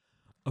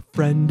A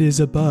friend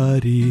is a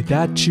buddy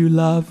that you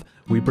love.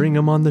 We bring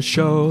him on the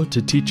show to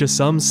teach us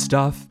some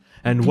stuff.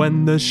 And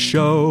when the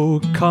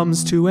show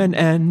comes to an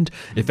end,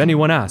 if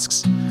anyone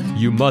asks,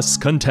 you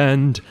must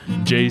contend.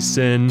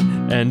 Jason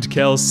and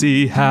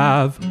Kelsey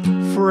have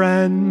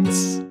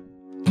friends.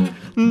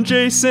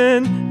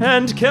 Jason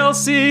and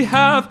Kelsey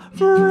have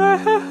friends.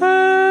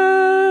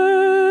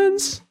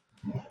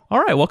 All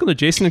right, welcome to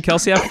Jason and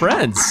Kelsey Have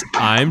Friends.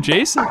 I'm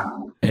Jason.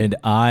 And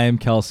I'm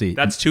Kelsey.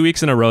 That's 2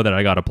 weeks in a row that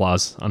I got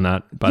applause on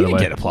that, by the way. You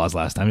didn't get applause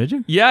last time, did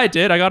you? Yeah, I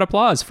did. I got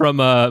applause from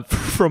my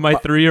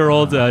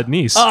 3-year-old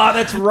niece. Oh,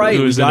 that's right.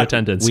 Who was in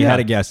attendance. We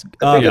had a guest.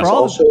 I think it's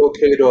also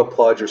okay to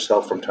applaud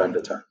yourself from time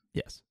to time.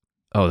 Yes.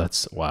 Oh,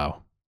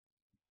 wow.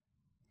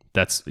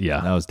 That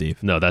was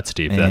deep. No, that's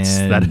deep.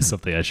 That is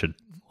something I should.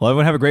 Well,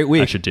 everyone have a great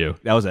week. I should do.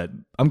 That was it.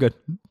 I'm good.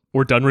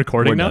 We're done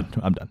recording now?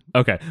 I'm done.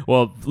 Okay.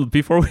 Well,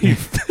 before we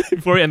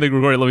end the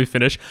recording, let me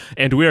finish.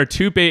 And we are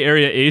two Bay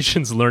Area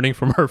Asians learning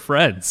from our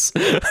friends.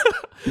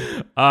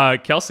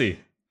 Kelsey.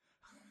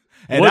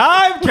 And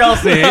I'm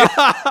Kelsey.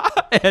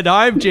 And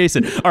I'm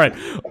Jason. All right.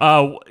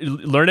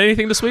 Learn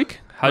anything this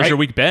week? How's your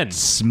week been?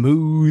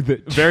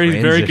 Smooth.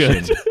 Very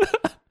good.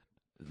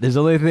 There's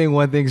only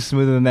one thing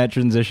smoother than that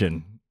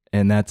transition,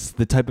 and that's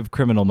the type of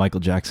criminal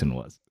Michael Jackson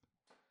was.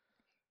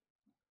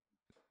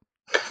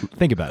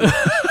 Think about it.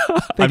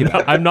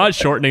 I'm not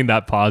shortening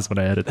that pause when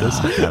I edit this.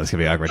 That was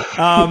going to be awkward.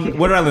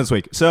 What did I learn this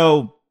week?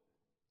 So,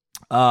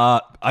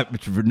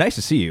 it's nice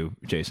to see you,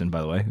 Jason,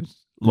 by the way.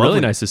 Really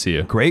nice to see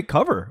you. Great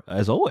cover,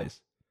 as always.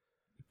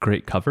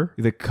 Great cover?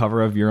 The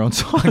cover of your own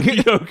song. Okay.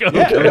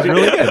 Yeah, it was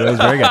really good. It was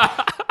very good.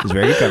 It was a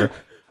very good cover.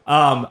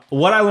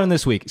 What I learned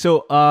this week.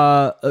 So,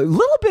 a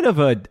little bit of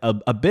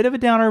a bit of a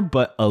downer,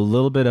 but a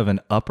little bit of an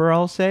upper,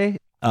 I'll say.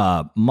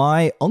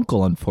 My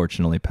uncle,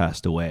 unfortunately,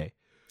 passed away.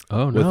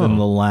 Oh, no. Within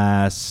the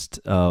last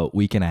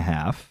week and a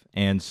half.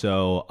 And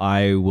so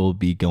I will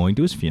be going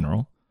to his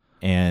funeral,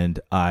 and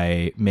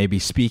I may be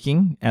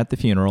speaking at the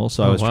funeral.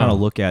 So I was trying to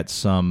look at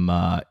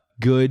some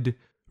good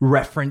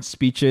reference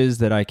speeches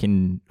that I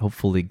can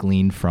hopefully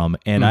glean from.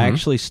 And I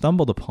actually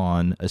stumbled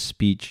upon a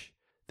speech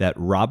that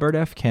Robert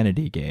F.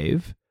 Kennedy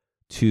gave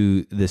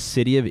to the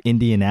city of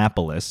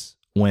Indianapolis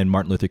when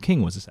Martin Luther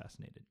King was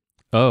assassinated.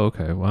 Oh,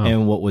 okay. Wow.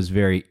 And what was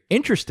very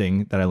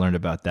interesting that I learned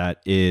about that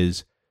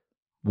is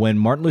when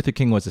Martin Luther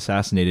King was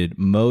assassinated,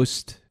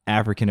 most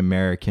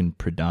African-American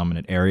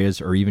predominant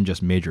areas or even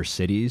just major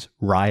cities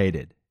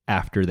rioted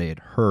after they had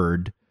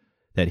heard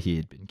that he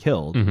had been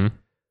killed. Mm-hmm.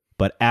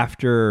 But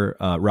after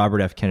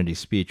Robert F. Kennedy's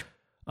speech,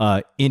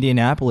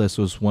 Indianapolis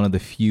was one of the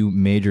few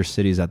major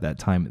cities at that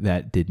time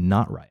that did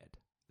not riot.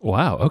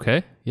 Wow.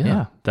 Okay.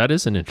 Yeah. That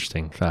is an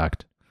interesting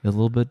fact. A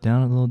little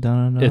down.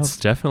 And it's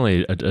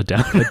definitely a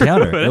downer. A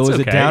downer. It was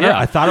a downer. Yeah.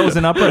 I thought it was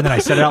an upper, and then I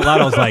said it out loud.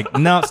 I was like,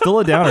 no, it's still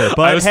a downer.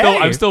 But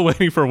I'm still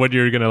waiting for when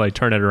you're gonna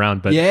turn it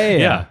around. But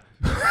yeah.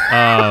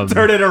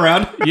 Turn it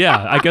around.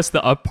 Yeah, I guess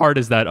the up part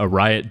is that a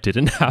riot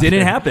didn't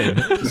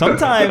happen.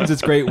 Sometimes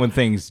it's great when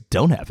things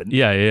don't happen.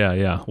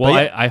 Yeah. Well,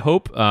 I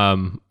hope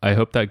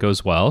that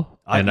goes well,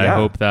 and I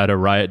hope that a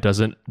riot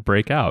doesn't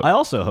break out. I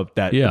also hope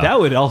that that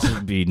would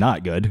also be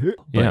not good.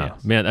 Yeah,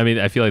 man. I mean,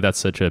 I feel like that's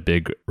such a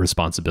big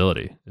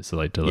responsibility. Is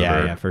to deliver.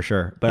 Yeah, for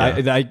sure.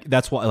 But I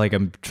that's why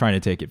I'm trying to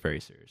take it very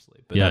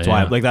seriously. But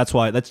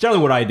that's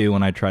generally what I do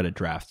when I try to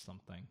draft something.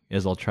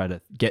 Is I'll try to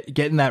get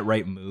in that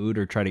right mood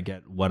or try to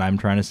get what I'm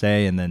trying to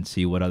say and then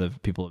see what other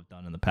people have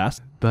done in the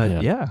past. But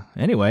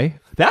anyway,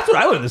 that's what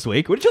I learned this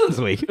week. What did you learn this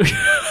week?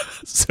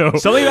 So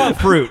something about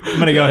fruit. I'm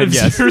going to go ahead and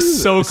guess. You're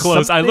so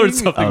close. I learned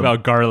something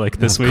about garlic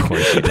this week. Of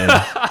course you did.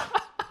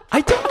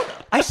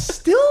 I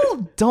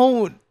still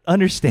don't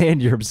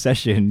understand your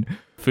obsession.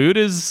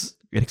 It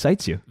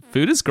excites you.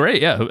 Food is great.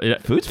 Yeah.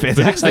 Food's fantastic.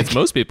 Food excites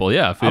most people.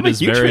 Yeah. Food I'm a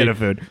huge fan of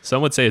food.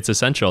 Some would say it's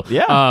essential.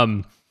 Yeah.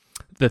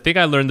 The thing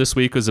I learned this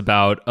week was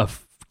about a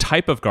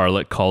type of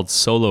garlic called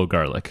solo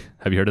garlic.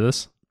 Have you heard of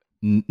this?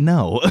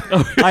 No,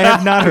 I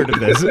have not heard of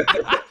this.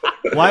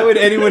 Why would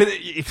anyone?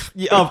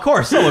 Of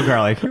course, solo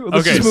garlic.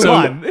 Let's just move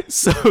on.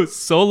 So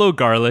solo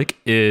garlic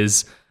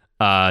is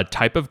a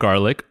type of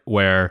garlic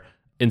where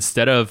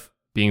instead of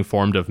being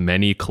formed of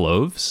many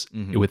cloves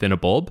within a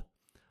bulb,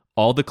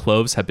 all the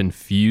cloves have been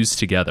fused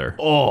together.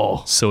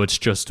 Oh, so it's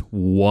just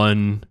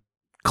one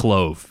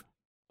clove.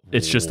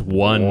 It's just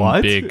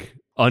one big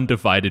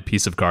undivided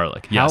piece of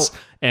garlic. Yes.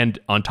 And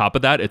on top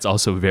of that, it's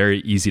also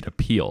very easy to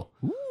peel.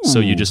 Ooh. So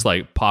you just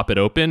pop it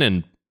open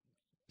and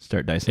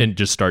start dicing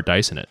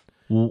it.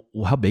 Well,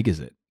 how big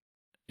is it?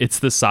 It's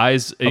the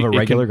size of a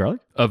regular garlic?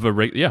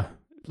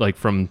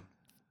 From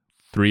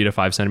 3 to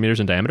 5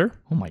 centimeters in diameter.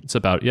 Oh my! It's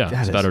about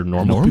a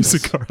normal piece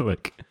of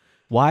garlic.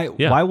 Why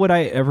would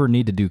I ever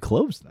need to do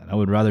cloves then? I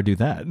would rather do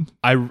that.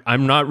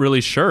 I'm not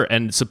really sure.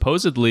 And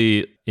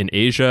supposedly in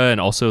Asia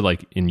and also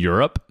in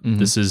Europe,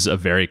 this is a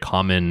very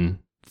common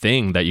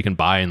thing that you can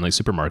buy in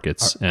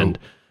supermarkets. And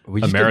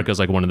America is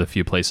one of the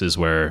few places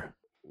where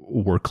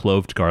were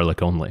cloved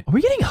garlic only. Are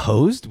we getting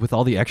hosed with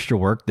all the extra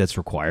work that's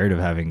required of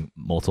having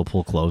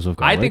multiple cloves of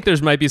garlic? I think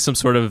there's might be some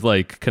sort of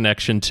like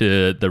connection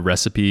to the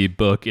recipe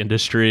book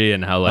industry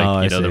and how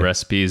like, the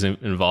recipes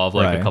involve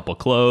like a couple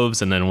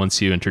cloves. And then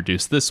once you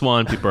introduce this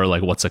one, people are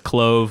like, what's a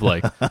clove?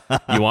 Like,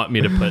 you want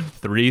me to put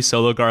 3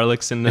 solo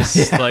garlics in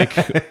this, like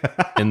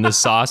in this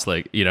sauce?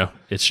 Like,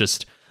 it's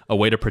just a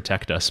way to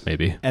protect us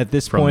maybe at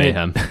this from point,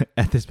 mayhem.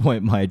 At this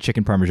point, my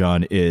chicken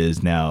Parmesan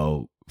is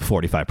now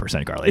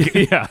 45% garlic.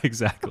 Yeah,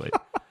 exactly.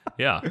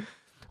 Yeah.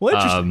 Well,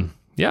 interesting.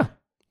 Yeah.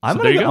 I'm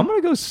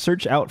gonna go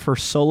search out for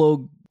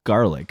solo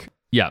garlic.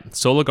 Yeah,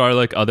 solo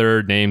garlic.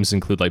 Other names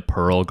include like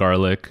pearl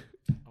garlic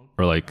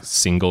or like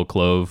single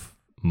clove,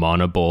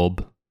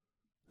 monobulb,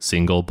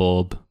 single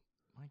bulb.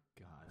 My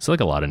God, it's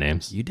like a lot of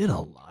names. You did a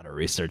lot of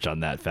research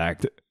on that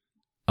fact.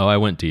 Oh, I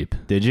went deep.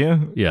 Did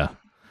you? Yeah.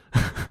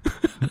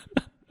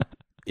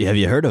 Have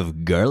you heard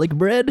of garlic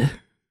bread?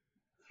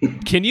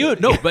 Can you?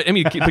 No, but I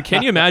mean, but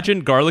can you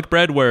imagine garlic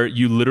bread where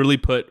you literally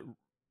put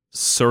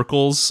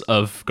circles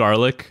of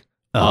garlic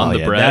on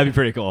the bread? That'd be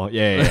pretty cool.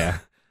 Yeah.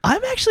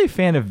 I'm actually a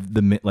fan of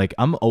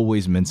I'm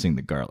always mincing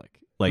the garlic,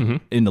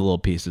 into little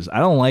pieces. I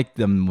don't like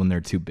them when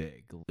they're too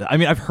big. I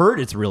mean, I've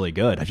heard it's really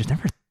good.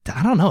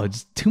 I don't know.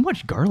 It's too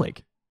much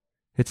garlic.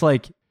 It's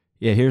like,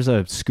 yeah, here's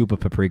a scoop of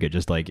paprika.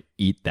 Just like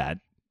eat that.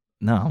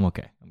 No, I'm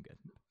okay. I'm good.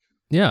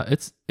 Yeah,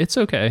 it's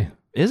okay.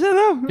 Is it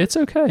though? It's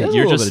okay. There's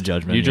You're a little just bit of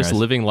judgment. You're just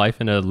living life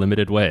in a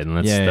limited way,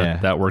 and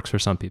that works for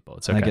some people.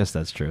 It's okay. I guess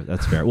that's true.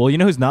 That's fair. Well, you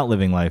know who's not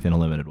living life in a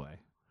limited way?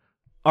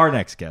 Our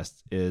next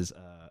guest is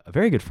a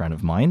very good friend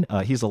of mine.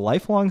 He's a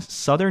lifelong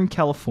Southern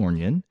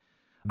Californian.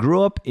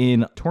 Grew up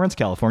in Torrance,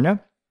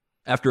 California.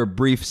 After a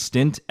brief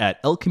stint at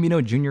El Camino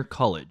Junior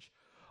College,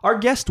 our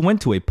guest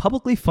went to a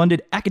publicly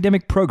funded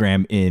academic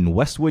program in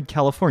Westwood,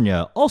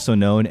 California, also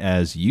known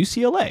as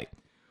UCLA,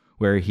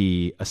 where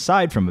he,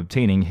 aside from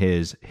obtaining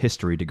his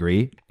history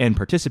degree and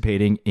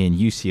participating in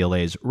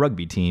UCLA's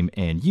rugby team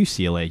and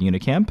UCLA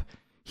Unicamp,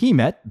 he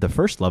met the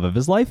first love of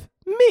his life,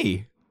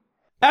 me.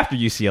 After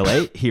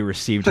UCLA, he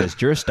received his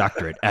Juris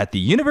Doctorate at the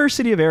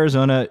University of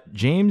Arizona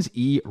James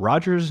E.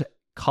 Rogers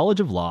College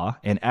of Law,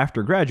 and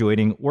after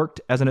graduating,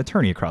 worked as an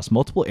attorney across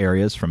multiple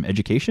areas from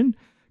education,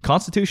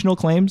 constitutional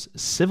claims,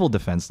 civil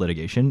defense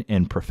litigation,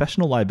 and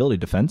professional liability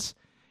defense,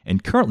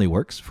 and currently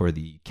works for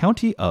the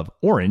County of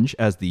Orange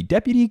as the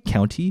Deputy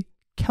County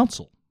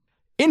Counsel.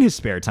 In his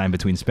spare time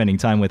between spending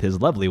time with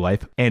his lovely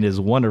wife and his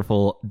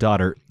wonderful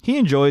daughter, he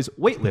enjoys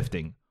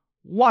weightlifting,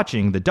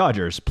 watching the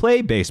Dodgers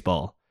play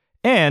baseball,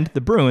 and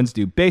the Bruins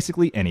do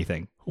basically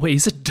anything. Wait,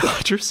 he's a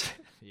Dodgers fan?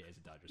 Yeah, he's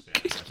a Dodgers fan.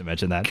 I have to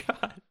mention that.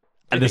 God,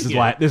 and this is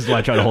why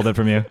I try to hold it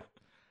from you.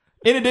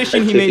 In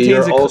addition, he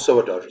maintains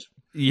also a Dodgers fan.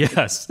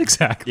 Yes,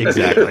 exactly.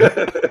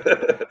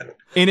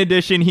 In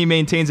addition, he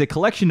maintains a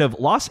collection of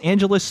Los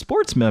Angeles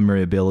sports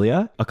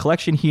memorabilia, a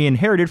collection he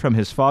inherited from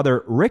his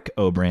father, Rick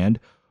Obrand,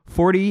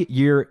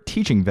 40-year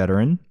teaching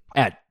veteran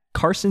at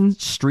Carson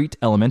Street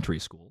Elementary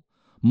School,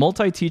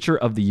 multi-teacher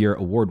of the year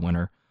award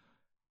winner.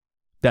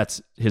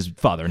 That's his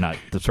father, not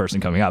the person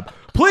coming up.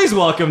 Please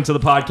welcome to the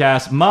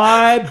podcast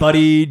my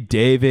buddy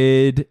Dave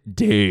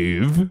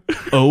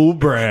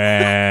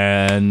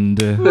Obrand.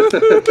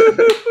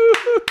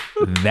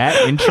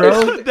 That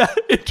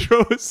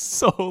intro is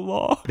so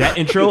long. That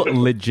intro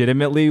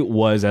legitimately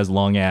was as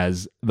long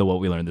as What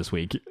We Learned This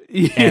Week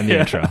and the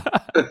intro.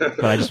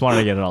 But I just wanted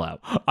to get it all out.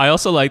 I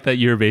also like that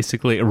you're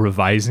basically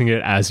revising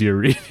it as you're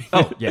reading.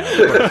 Oh, yeah. Of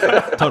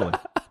course. Totally.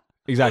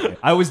 Exactly.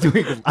 I was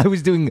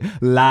doing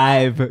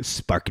live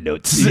Spark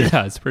Notes.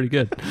 Yeah, it's pretty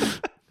good.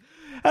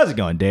 How's it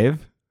going,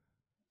 Dave?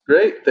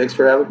 Great. Thanks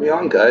for having me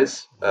on,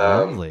 guys.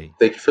 Lovely.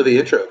 Thank you for the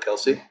intro,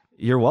 Kelsey.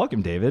 You're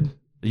welcome, David.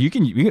 You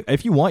can,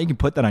 if you want, you can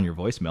put that on your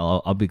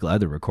voicemail. I'll be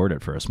glad to record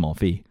it for a small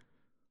fee.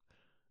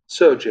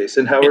 So,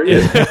 Jason, how are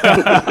you?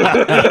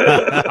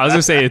 I was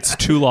gonna say it's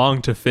too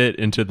long to fit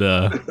into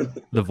the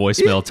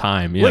voicemail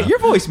time. Yeah. Wait, your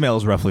voicemail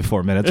is roughly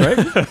 4 minutes, right?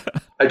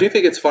 I do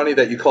think it's funny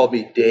that you called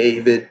me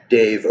Dave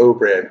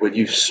Obrand when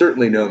you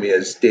certainly know me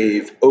as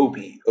Dave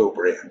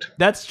Obrand.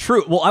 That's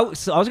true. Well, I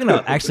was going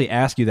to actually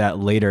ask you that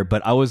later,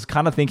 but I was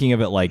kind of thinking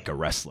of it like a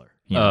wrestler.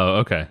 You know? Oh,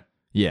 okay.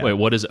 Yeah. Wait,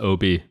 what is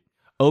OB?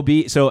 OB.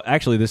 So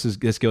actually,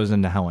 this goes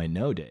into how I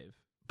know Dave.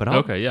 But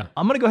okay, yeah.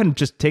 I'm going to go ahead and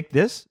just take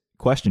this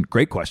question.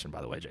 Great question,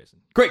 by the way, Jason.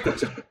 Great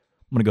question. I'm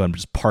going to go ahead and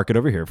just park it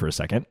over here for a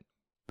second.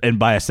 And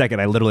by a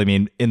second, I literally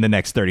mean in the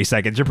next 30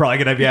 seconds, you're probably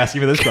going to be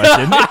asking me this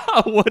question.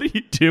 What are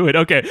you doing?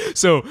 Okay,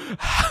 so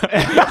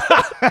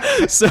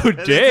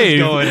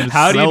Dave,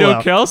 how do you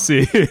know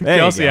Kelsey?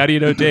 Kelsey, how do you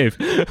know Dave?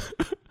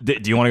 Do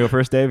you want to go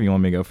first, Dave? You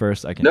want me to go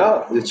first? I can.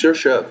 No, it's your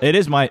show. It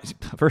is my.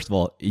 First of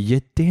all,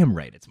 you're damn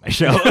right. It's my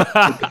show.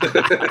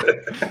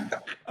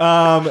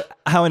 How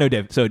I know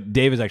Dave? So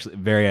Dave is actually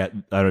very. I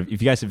don't know if you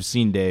guys have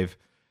seen Dave.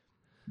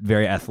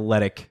 Very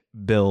athletic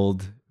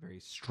build, very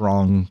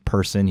strong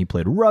person. He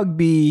played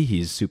rugby.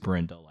 He's super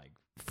into like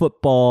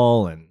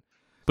football and.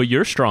 But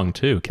you're strong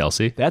too,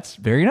 Kelsey. That's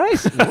very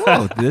nice.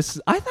 Whoa,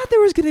 I thought there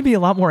was going to be a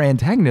lot more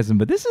antagonism,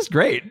 but this is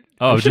great.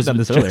 Oh,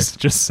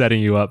 just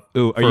setting you up.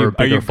 Ooh, are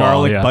you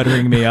garlic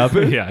buttering me up?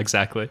 Yeah,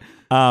 exactly.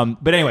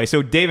 But anyway,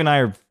 so Dave and I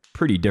are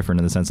pretty different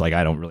in the sense like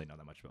I don't really know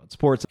that much about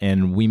sports,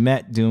 and we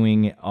met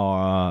doing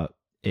a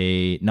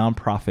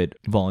nonprofit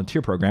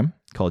volunteer program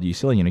called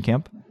UCLA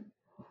Unicamp,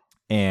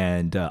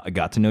 and I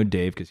got to know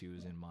Dave because he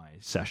was in my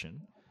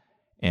session.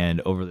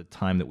 And over the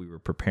time that we were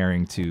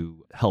preparing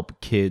to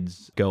help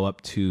kids go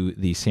up to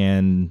the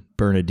San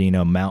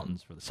Bernardino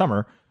Mountains for the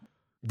summer,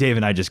 Dave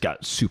and I just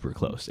got super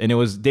close. And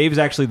Dave's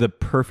actually the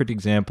perfect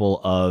example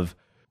of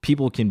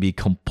people can be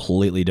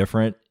completely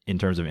different in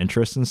terms of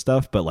interests and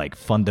stuff, but like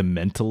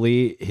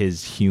fundamentally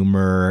his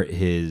humor,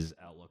 his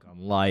outlook on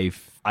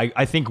life,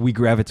 I think we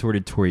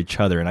gravitated toward each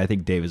other. And I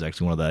think Dave is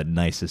actually one of the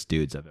nicest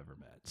dudes I've ever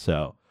met.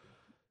 So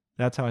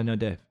that's how I know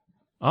Dave.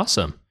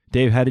 Awesome.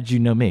 Dave, how did you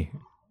know me?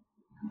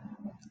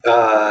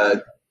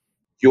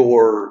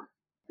 Your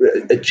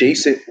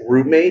adjacent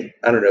roommate,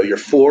 I don't know, your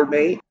floor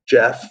mate,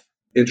 Jeff,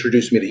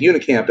 introduced me to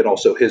Unicamp and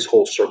also his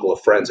whole circle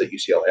of friends at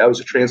UCLA. I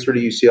was a transfer to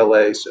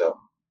UCLA, so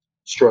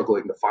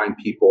struggling to find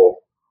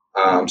people.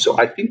 So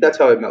I think that's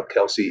how I met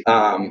Kelsey.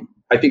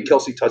 I think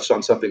Kelsey touched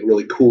on something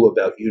really cool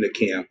about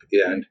Unicamp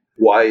and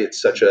why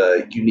it's such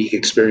a unique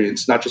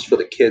experience, not just for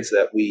the kids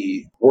that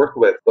we work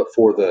with, but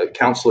for the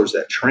counselors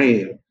that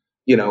train.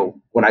 You know,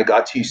 when I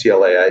got to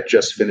UCLA, I had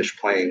just finished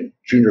playing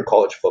junior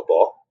college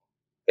football,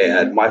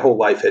 and my whole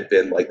life had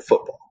been like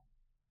football.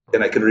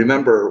 And I can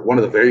remember one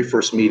of the very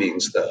first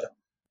meetings, the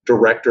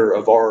director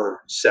of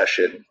our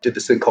session did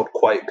this thing called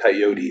Quiet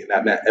Coyote, and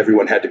that meant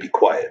everyone had to be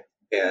quiet.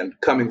 And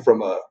coming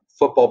from a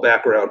football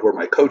background where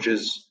my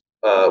coaches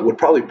would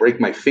probably break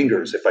my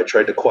fingers if I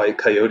tried to Quiet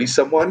Coyote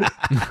someone,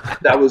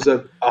 that was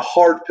a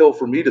hard pill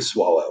for me to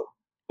swallow.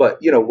 But,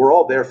 you know, we're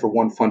all there for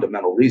one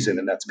fundamental reason,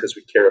 and that's because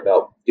we care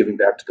about giving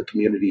back to the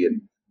community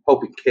and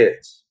helping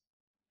kids.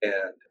 And,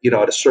 you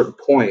know, at a certain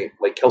point,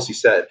 like Kelsey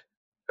said,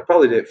 I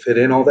probably didn't fit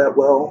in all that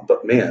well,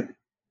 but man,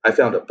 I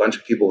found a bunch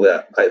of people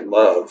that I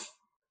love.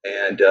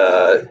 And,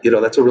 you know,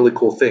 that's a really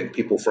cool thing.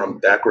 People from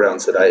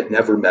backgrounds that I had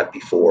never met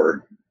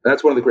before. And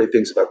that's one of the great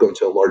things about going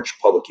to a large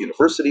public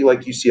university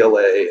like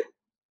UCLA,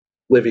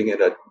 living in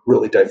a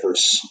really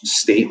diverse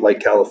state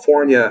like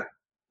California.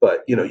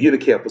 But, you know,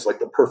 Unicamp was like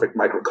the perfect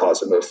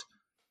microcosm of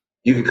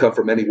you can come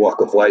from any walk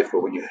of life,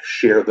 but when you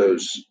share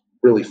those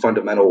really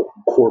fundamental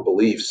core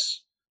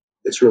beliefs,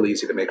 it's really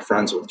easy to make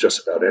friends with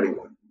just about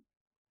anyone.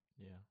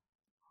 Yeah.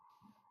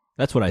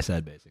 That's what I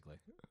said, basically.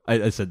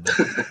 I said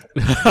that.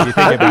 If you think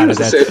about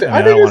it,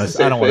 I don't want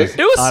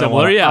to. It was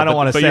similar, yeah. I don't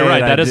want to say. But you're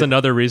right. That is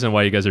another reason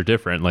why you guys are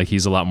different. Like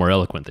he's a lot more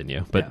eloquent than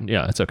you. But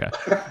yeah, it's okay.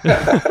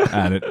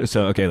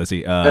 So okay, let's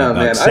see.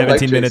 Man,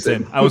 17 minutes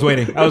in, I was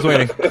waiting.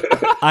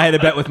 I had a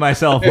bet with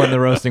myself when the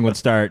roasting would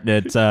start.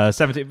 It's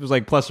 17. It was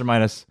like plus or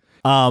minus.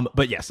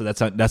 But yeah, so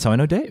that's how I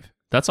know Dave.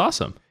 That's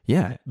awesome.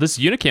 Yeah. This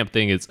Unicamp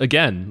thing is,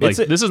 again, like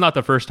this is not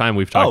the first time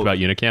we've talked about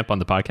Unicamp on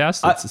the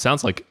podcast. It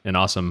sounds like an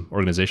awesome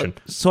organization.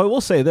 So I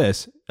will say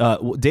this.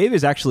 Dave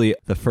is actually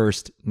the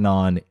first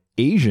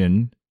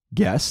non-Asian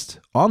guest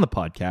on the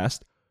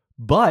podcast,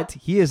 but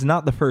he is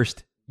not the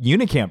first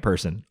Unicamp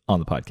person on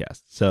the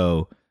podcast.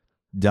 So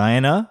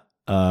Diana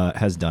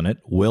has done it.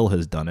 Will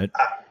has done it.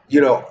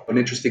 You know, an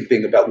interesting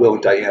thing about Will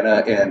and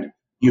Diana and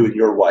you and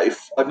your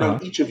wife, I've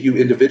known each of you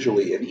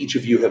individually, and each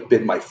of you have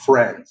been my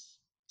friends,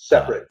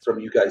 separate from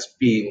you guys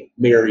being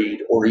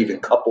married or even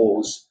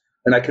couples.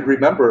 And I can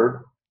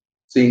remember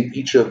seeing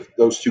each of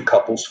those two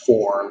couples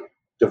form,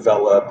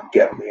 develop,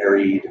 get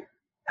married,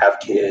 have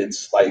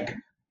kids. Like,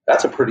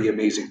 that's a pretty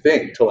amazing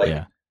thing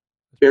to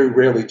very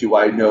rarely do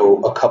I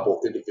know a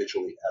couple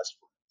individually as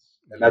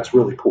friends. And that's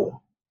really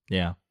cool.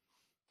 Yeah.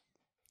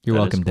 You're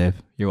welcome, Dave.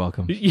 You're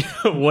welcome.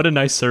 What a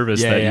nice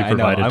service that you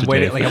provided to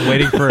Dave.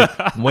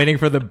 I'm waiting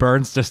for the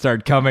burns to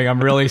start coming.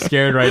 I'm really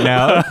scared right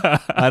now.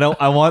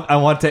 I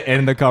want to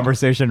end the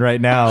conversation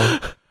right now.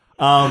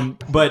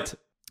 But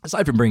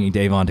aside from bringing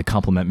Dave on to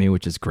compliment me,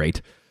 which is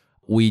great,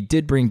 we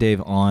did bring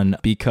Dave on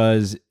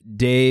because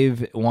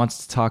Dave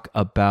wants to talk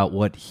about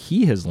what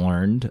he has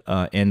learned,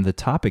 and the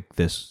topic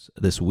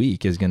this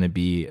week is going to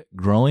be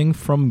growing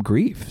from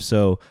grief.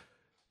 So,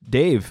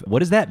 Dave, what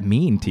does that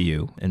mean to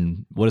you,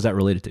 and what is that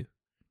related to?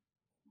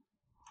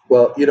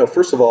 Well, you know,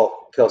 first of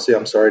all, Kelsey,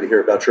 I'm sorry to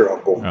hear about your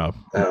uncle. Oh,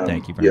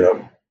 thank you very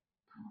much.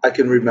 I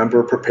can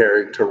remember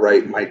preparing to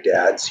write my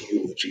dad's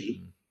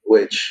eulogy,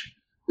 which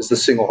is the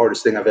single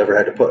hardest thing I've ever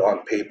had to put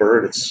on paper,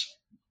 and it's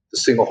the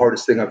single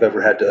hardest thing I've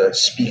ever had to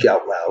speak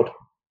out loud.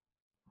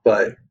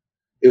 But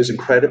it was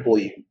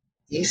incredibly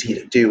easy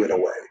to do in a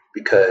way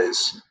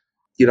because,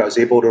 you know, I was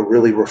able to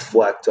really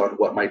reflect on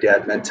what my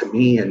dad meant to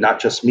me, and not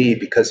just me,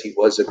 because he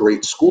was a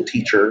great school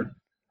teacher.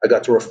 I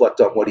got to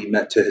reflect on what he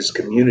meant to his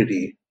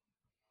community.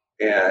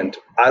 And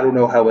I don't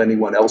know how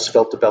anyone else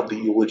felt about the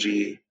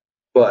eulogy,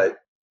 but,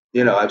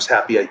 you know, I was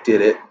happy I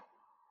did it.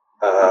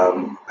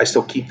 I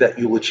still keep that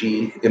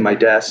eulogy in my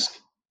desk.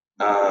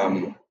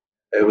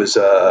 It was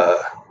a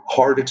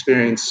hard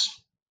experience,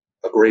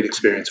 a great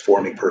experience for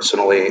me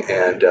personally.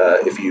 And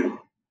if you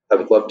I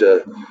would love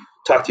to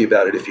talk to you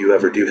about it if you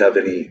ever do have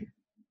any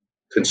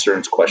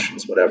concerns,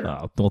 questions,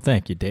 whatever. Well,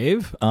 thank you,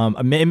 Dave.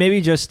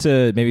 Maybe just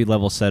to maybe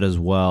level set as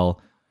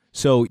well.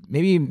 So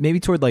maybe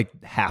toward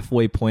like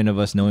halfway point of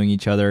us knowing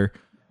each other,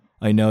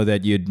 I know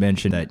that you'd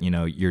mentioned that,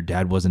 your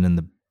dad wasn't in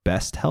the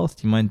best health.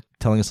 Do you mind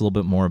telling us a little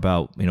bit more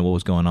about, what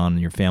was going on in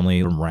your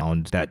family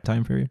around that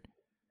time period?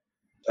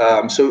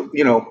 Spent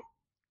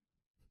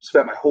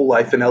my whole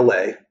life in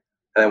LA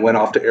and I went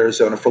off to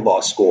Arizona for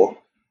law school.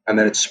 And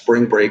then it's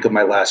spring break of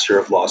my last year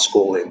of law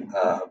school in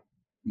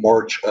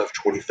March of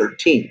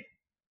 2013.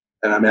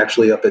 And I'm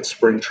actually up at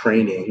spring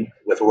training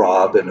with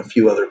Rob and a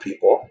few other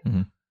people.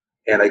 Mm-hmm.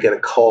 And I get a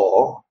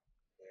call,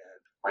 and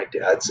my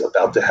dad's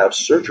about to have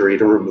surgery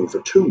to remove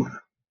a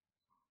tumor.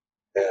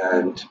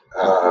 And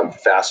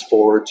fast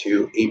forward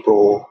to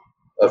April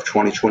of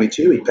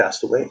 2022, he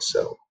passed away.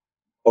 So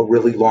a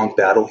really long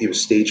battle. He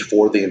was stage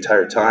 4 the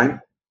entire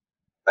time.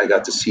 I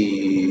got to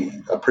see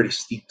a pretty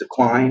steep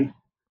decline,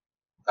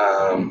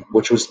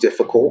 which was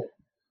difficult.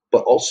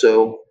 But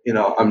also,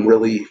 I'm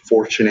really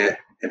fortunate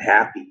and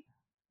happy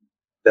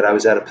that I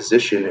was at a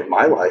position in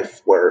my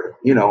life where,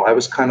 I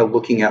was kind of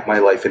looking at my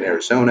life in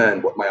Arizona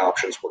and what my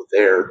options were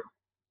there.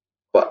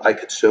 But I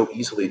could so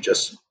easily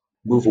just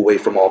move away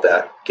from all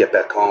that, get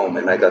back home.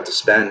 And I got to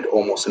spend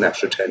almost an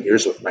extra 10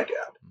 years with my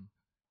dad.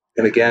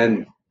 And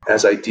again,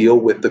 as I deal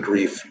with the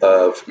grief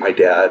of my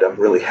dad, I'm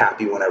really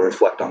happy when I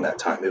reflect on that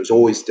time. It was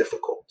always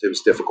difficult. It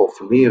was difficult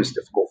for me. It was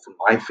difficult for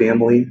my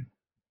family.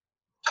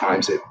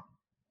 Times it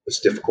was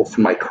difficult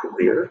for my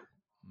career.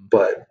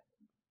 But,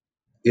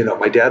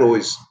 my dad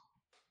always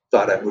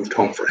thought I moved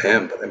home for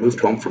him, but I moved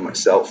home for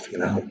myself.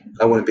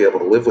 I wouldn't be able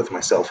to live with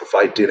myself if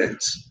I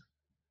didn't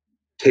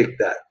take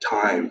that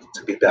time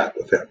to be back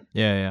with him.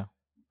 Yeah.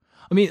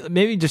 I mean,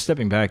 maybe just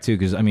stepping back too,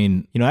 because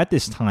at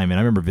this time, and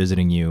I remember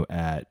visiting you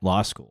at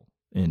law school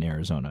in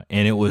Arizona,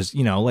 and it was,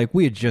 like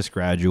we had just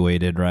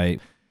graduated, right?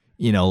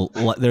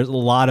 There's a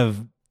lot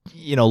of,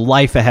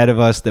 life ahead of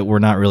us that we're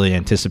not really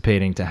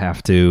anticipating to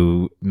have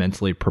to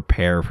mentally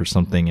prepare for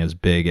something as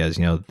big as,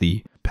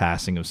 the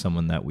passing of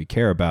someone that we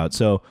care about.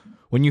 So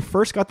when you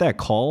first got that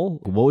call,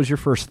 what was your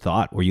first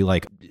thought? Were you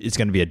like, it's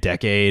going to be a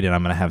decade and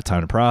I'm going to have time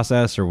to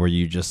process? Or were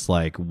you just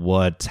like,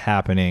 what's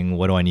happening?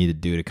 What do I need to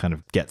do to kind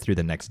of get through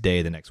the next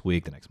day, the next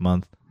week, the next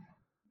month?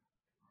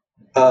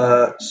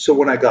 So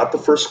when I got the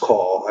first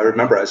call, I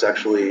remember I was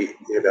actually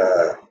in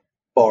a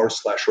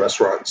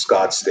bar/restaurant in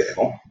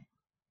Scottsdale,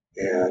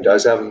 and I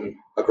was having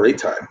a great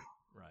time.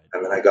 Right.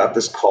 And then I got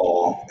this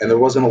call, and there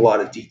wasn't a lot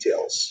of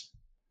details.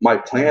 My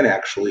plan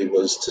actually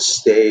was to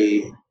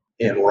stay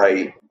and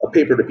write a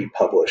paper to be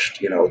published.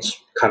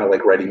 It's kind of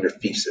like writing your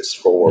thesis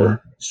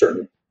for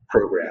certain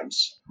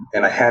programs.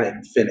 And I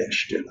hadn't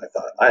finished, and I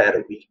thought I had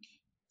a week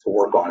to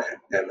work on it.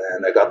 And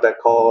then I got that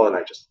call, and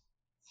I just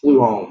flew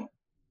home.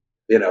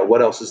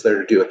 What else is there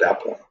to do at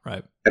that point?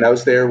 Right. And I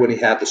was there when he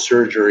had the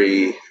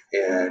surgery,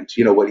 and,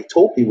 what he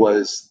told me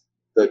was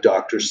the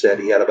doctor said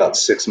he had about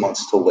 6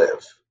 months to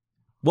live.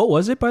 What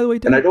was it, by the way,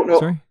 Dave? And I don't know.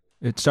 Sorry?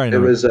 It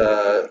was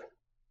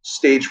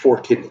stage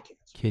 4 kidney cancer.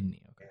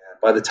 Kidney, okay.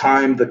 And by the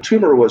time the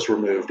tumor was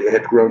removed, it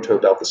had grown to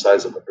about the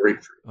size of a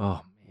grapefruit.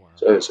 Oh, wow.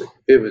 So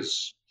it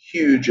was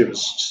huge. It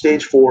was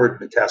stage 4,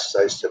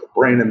 metastasized to the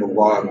brain and the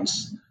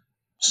lungs.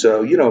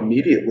 So,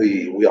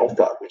 immediately we all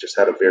thought we just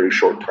had a very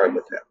short time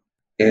with him.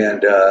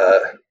 And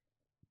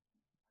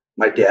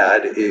my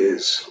dad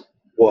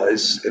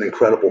was an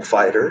incredible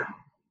fighter.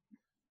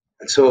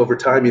 And so over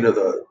time,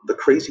 the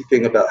crazy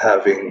thing about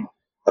having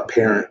a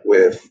parent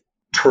with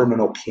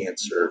terminal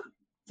cancer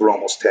for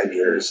almost 10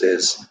 years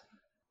is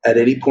at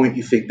any point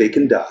you think they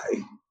can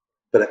die,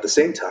 but at the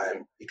same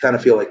time, you kind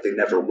of feel like they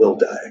never will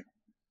die.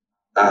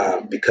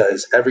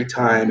 Because every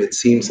time it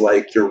seems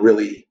like you're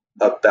really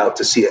about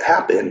to see it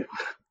happen,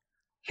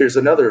 here's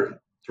another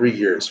 3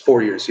 years,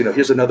 4 years,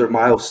 here's another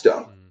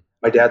milestone.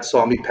 My dad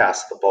saw me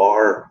pass the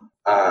bar.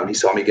 He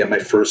saw me get my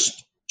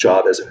first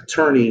job as an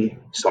attorney.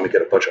 He saw me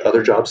get a bunch of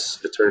other jobs as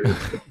an attorney.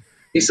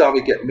 He saw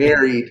me get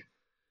married.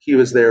 He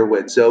was there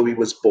when Zoe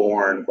was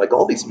born. Like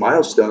all these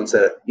milestones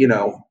that,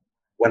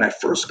 when I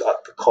first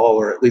got the call,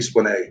 or at least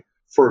when I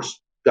first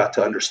got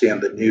to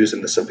understand the news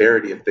and the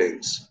severity of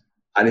things,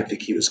 I didn't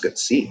think he was going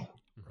to see.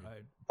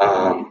 Right.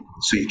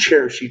 So you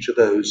cherish each of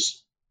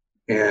those,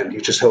 and you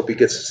just hope he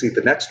gets to see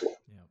the next one.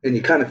 Yeah. And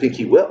you kind of think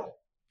he will.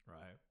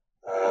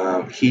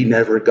 He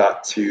never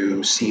got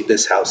to see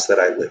this house that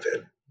I live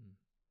in.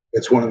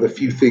 It's one of the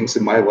few things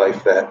in my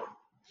life that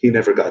he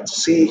never got to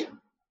see. Yeah.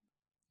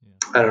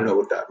 I don't know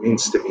what that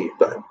means to me,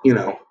 but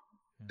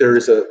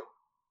there's a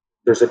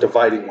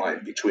dividing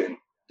line between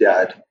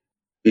dad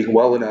being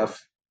well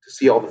enough to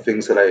see all the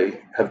things that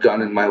I have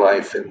done in my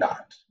life and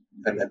not,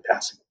 and then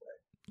passing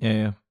away.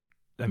 Yeah.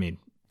 I mean,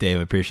 Dave,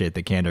 I appreciate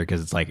the candor,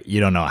 because it's like,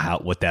 you don't know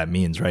what that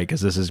means, right?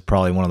 Because this is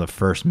probably one of the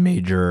first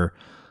major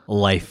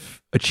life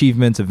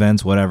achievements,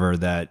 events, whatever,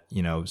 that,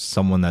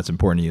 someone that's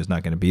important to you is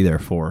not going to be there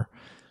for.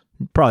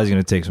 Probably is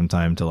going to take some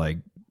time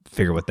to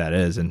figure what that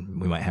is.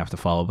 And we might have to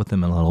follow up with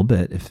them in a little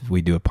bit if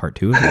we do a part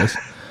 2 of this.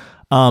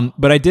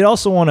 But I did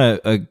also want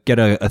to get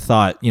a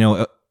thought,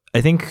 I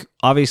think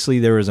obviously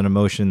there was an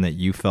emotion that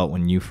you felt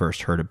when you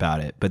first heard about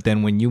it, but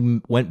then when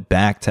you went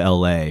back to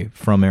LA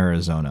from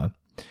Arizona,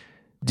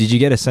 did you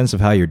get a sense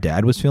of how your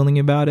dad was feeling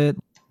about it?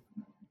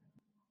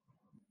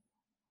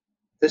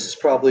 This is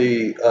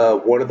probably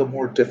one of the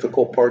more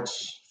difficult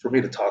parts for me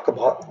to talk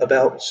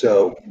about,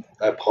 so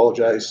I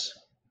apologize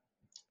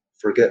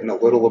for getting a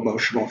little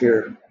emotional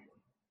here.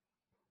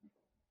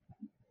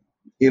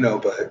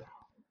 But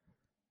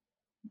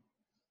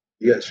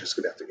you guys just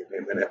gonna have to give me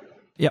a minute.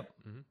 Yep.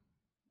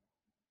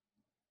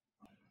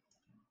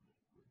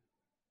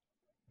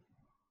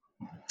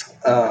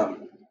 I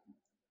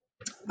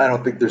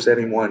don't think there's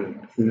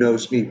anyone who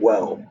knows me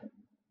well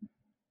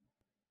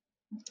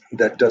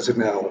that doesn't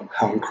know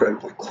how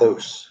incredibly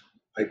close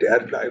my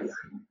dad and I were.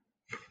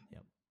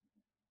 Yep.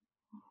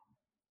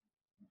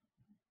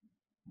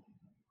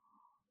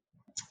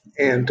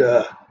 And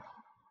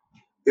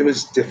it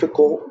was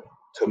difficult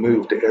to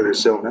move to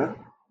Arizona,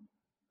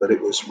 but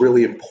it was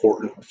really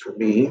important for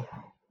me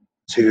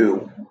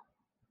to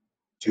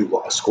do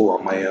law school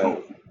on my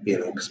own,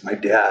 because my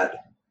dad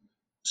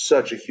was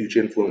such a huge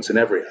influence in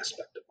every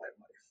aspect of my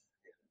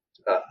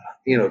life.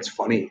 It's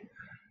funny.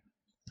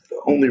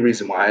 The only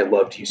reason why I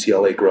loved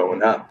UCLA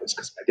growing up was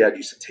because my dad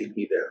used to take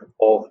me there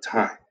all the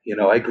time.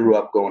 I grew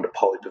up going to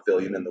Poly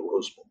Pavilion in the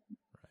Rose Bowl.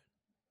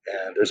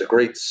 And there's a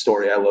great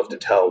story I love to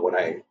tell. When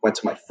I went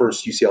to my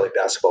first UCLA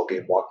basketball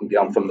game, walking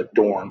down from the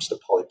dorms to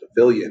Poly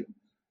Pavilion,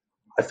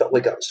 I felt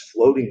like I was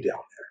floating down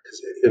there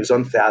because it was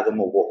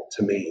unfathomable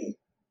to me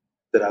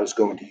that I was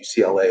going to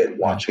UCLA and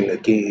watching a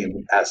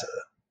game as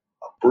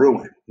a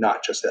Bruin,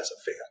 not just as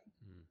a fan.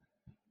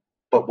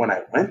 But when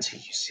I went to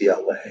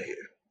UCLA,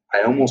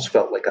 I almost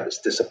felt like I was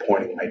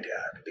disappointing my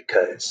dad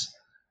because,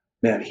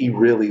 man, he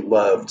really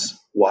loved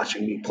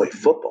watching me play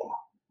football.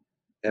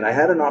 And I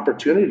had an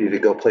opportunity to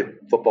go play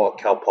football at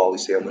Cal Poly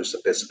San Luis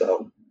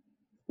Obispo,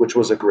 which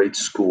was a great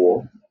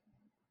school.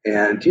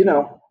 And,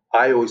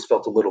 I always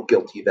felt a little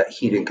guilty that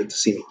he didn't get to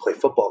see me play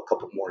football a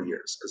couple more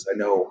years because I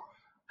know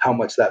how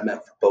much that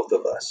meant for both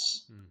of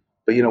us.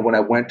 But, when I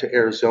went to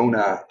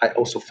Arizona, I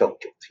also felt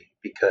guilty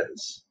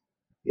because,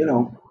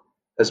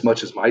 as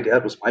much as my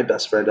dad was my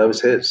best friend, I was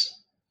his.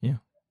 Yeah.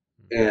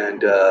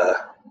 And,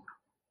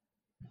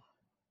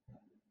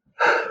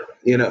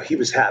 he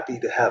was happy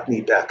to have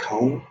me back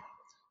home.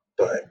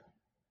 But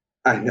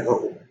I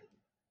know,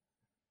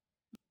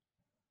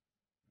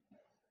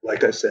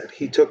 like I said,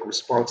 he took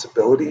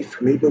responsibility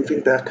for me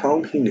moving back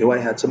home. He knew I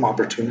had some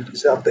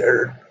opportunities out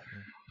there.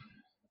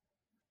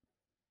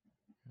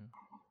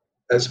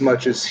 As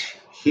much as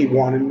he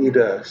wanted me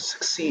to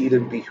succeed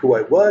and be who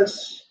I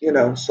was,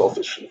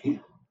 selfishly, he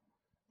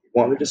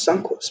wanted his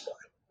son close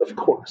by, of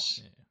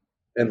course.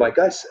 And like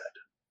I said,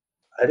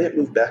 I didn't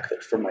move back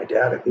there for my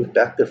dad. I moved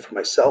back there for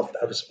myself.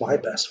 That was my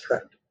best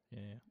friend.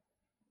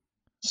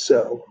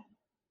 So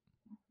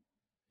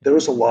there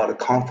was a lot of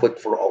conflict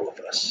for all of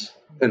us,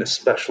 and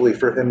especially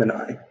for him and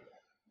I,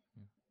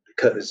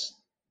 because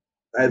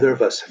neither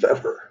of us have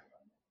ever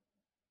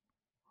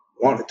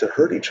wanted to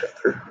hurt each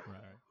other,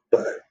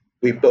 but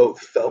we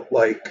both felt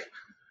like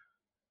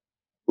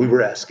we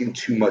were asking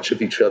too much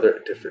of each other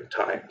at different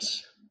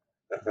times.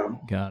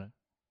 Got it.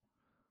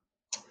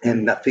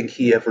 And nothing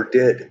he ever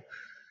did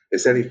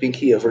is anything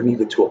he ever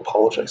needed to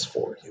apologize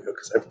for,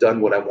 because I've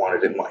done what I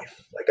wanted in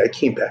life. Like, I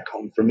came back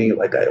home for me,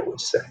 like I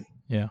always say.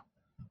 Yeah.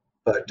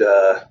 But,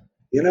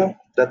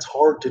 that's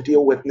hard to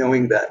deal with,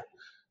 knowing that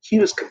he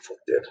was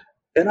conflicted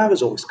and I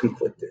was always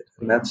conflicted.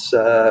 And that's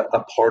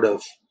a part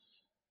of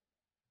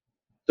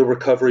the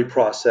recovery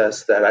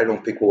process that I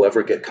don't think will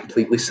ever get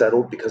completely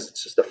settled because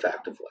it's just a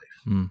fact of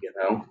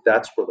life.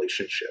 That's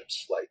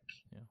relationships. Like,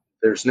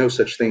 there's no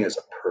such thing as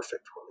a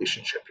perfect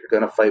relationship. You're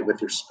going to fight with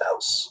your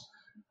spouse.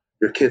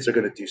 Your kids are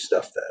going to do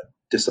stuff that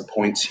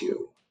disappoints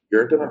you.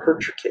 You're going to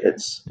hurt your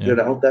kids.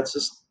 That's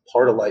just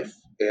part of life.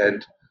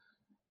 And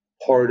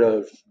part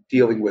of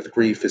dealing with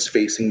grief is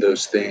facing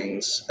those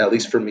things, at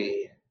least for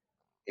me,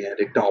 and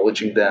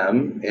acknowledging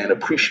them and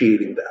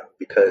appreciating them,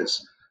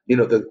 because,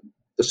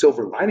 the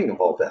silver lining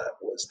of all that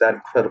was that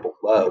incredible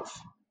love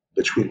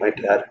between my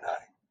dad and I.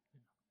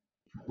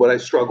 When I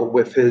struggle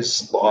with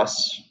his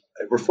loss,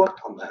 I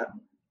reflect on that.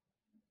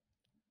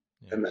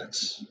 And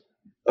that's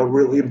a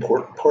really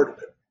important part of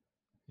it.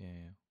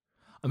 Yeah.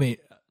 I mean,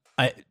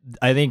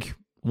 I think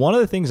one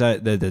of the things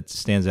that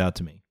stands out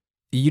to me,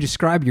 you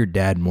describe your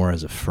dad more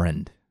as a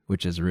friend,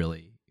 which is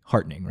really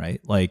heartening,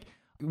 right? Like,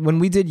 when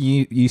we did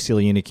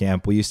UCLA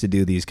Unicamp, we used to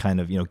do these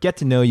kind of, get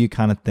to know you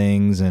kind of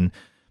things, and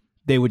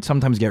they would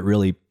sometimes get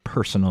really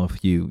personal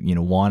if you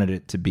wanted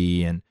it to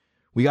be, and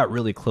we got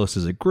really close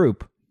as a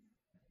group.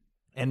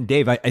 And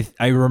Dave,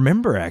 I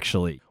remember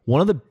actually one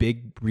of the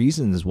big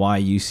reasons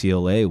why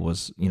UCLA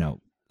was,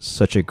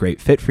 such a great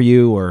fit for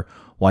you, or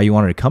why you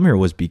wanted to come here,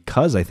 was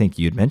because I think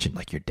you had mentioned,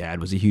 like, your dad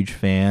was a huge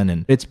fan,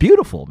 and it's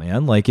beautiful,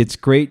 man. Like, it's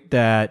great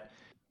that,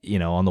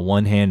 on the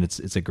one hand,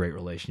 it's a great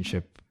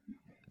relationship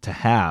to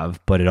have,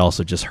 but it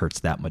also just hurts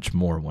that much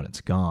more when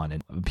it's gone.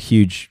 And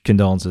huge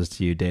condolences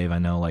to you, Dave. I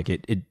know, like,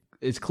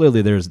 it's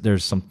clearly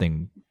there's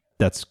something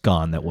that's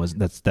gone. That was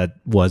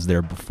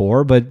there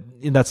before, but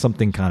that's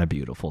something kind of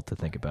beautiful to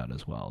think about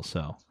as well.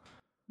 So,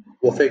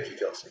 well, thank you,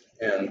 Kelsey.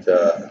 And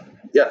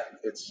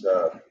it's.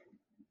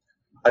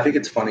 I think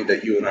it's funny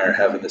that you and I are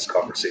having this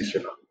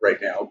conversation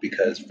right now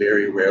because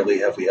very rarely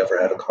have we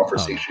ever had a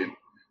conversation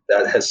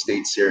that has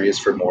stayed serious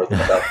for more than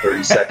about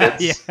 30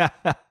 seconds. Yeah.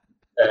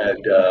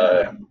 And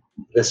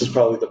this is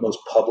probably the most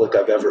public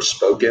I've ever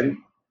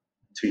spoken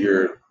to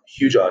your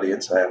huge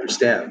audience. I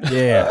understand.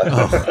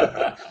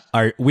 Yeah.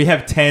 We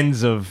have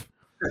tens of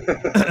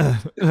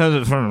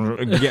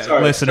listeners.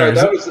 Sorry,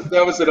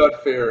 that was an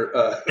unfair.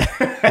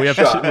 We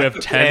have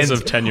tens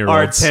of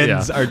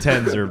 10-year-olds. Our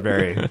tens are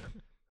very.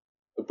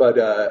 But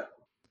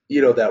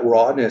that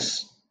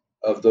rawness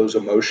of those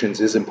emotions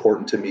is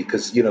important to me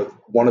because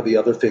one of the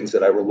other things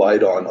that I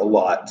relied on a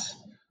lot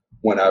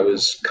when I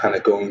was kind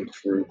of going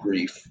through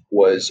grief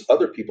was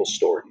other people's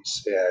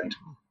stories and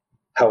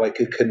how I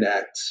could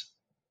connect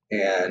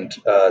and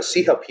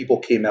see how people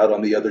came out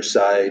on the other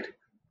side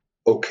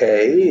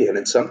okay, and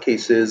in some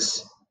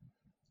cases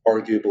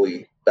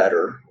arguably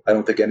better. I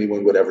don't think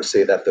anyone would ever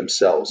say that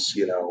themselves.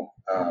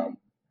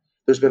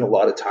 There's been a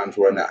lot of times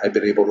where I've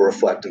been able to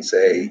reflect and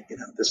say,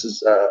 this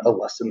is a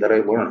lesson that I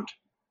learned,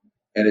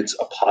 and it's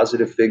a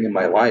positive thing in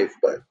my life.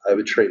 But I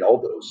would trade all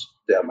those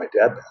to have my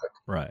dad back.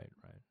 Right.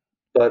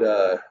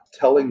 But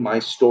telling my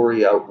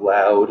story out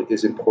loud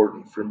is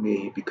important for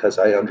me because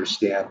I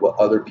understand what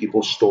other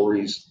people's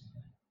stories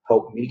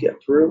help me get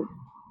through.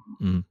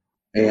 Mm.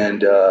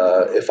 And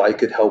if I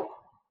could help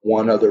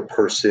one other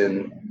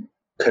person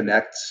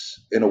connect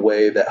in a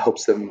way that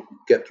helps them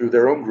get through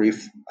their own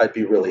grief, I'd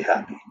be really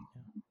happy.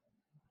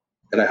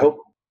 And I hope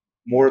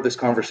more of this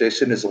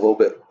conversation is a little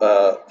bit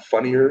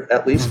funnier,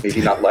 at least.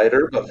 Maybe not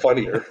lighter, but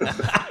funnier.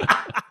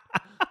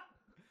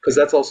 Because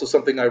that's also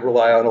something I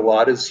rely on a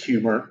lot is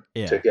humor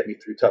to get me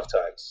through tough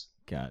times.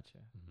 Gotcha.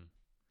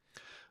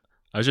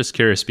 I was just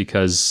curious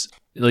because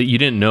you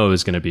didn't know it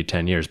was going to be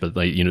 10 years, but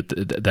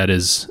that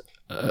is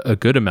a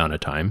good amount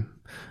of time.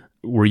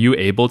 Were you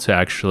able to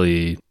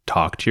actually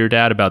talk to your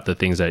dad about the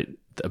things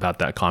about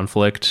that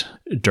conflict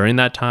during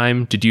that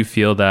time? Did you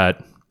feel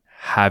that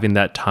having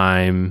that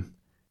time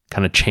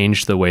kind of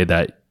changed the way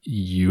that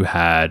you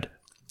had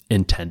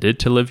intended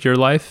to live your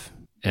life?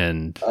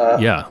 And how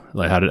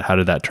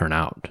did that turn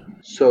out?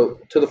 So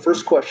to the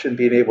first question,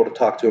 being able to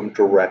talk to him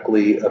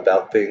directly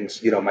about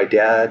things, my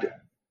dad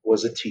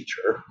was a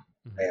teacher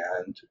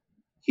and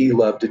he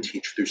loved to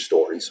teach through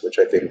stories, which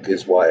I think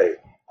is why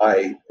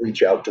I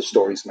reach out to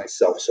stories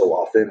myself so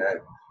often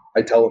and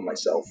I tell them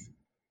myself.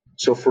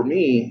 So for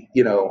me,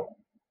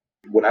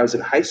 when I was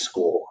in high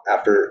school,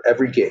 after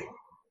every game,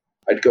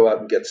 I'd go out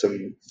and get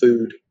some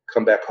food,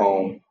 come back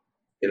home.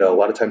 A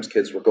lot of times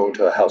kids were going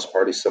to a house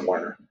party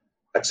somewhere.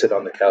 I'd sit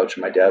on the couch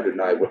and my dad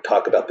and I would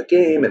talk about the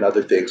game and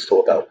other things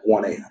till about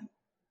 1 a.m.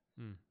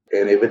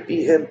 And it would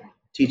be him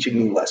teaching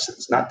me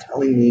lessons, not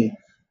telling me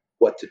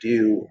what to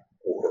do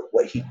or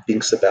what he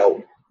thinks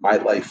about my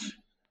life,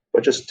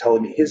 but just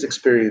telling me his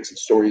experience and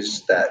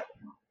stories that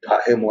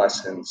taught him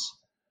lessons.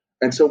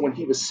 And so when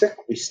he was sick,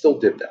 we still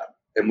did that.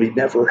 And we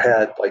never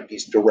had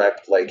these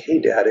direct,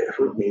 hey, Dad, it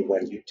hurt me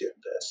when you did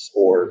this.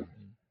 Or,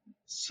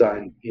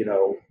 son,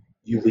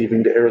 you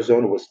leaving to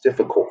Arizona was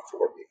difficult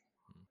for me.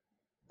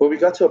 But we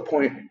got to a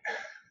point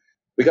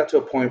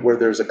where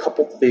there's a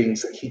couple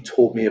things that he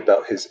told me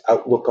about his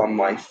outlook on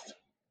life,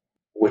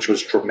 which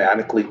was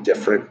dramatically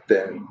different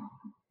than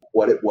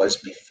what it was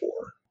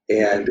before.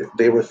 And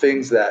they were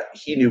things that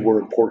he knew were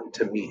important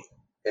to me.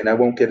 And I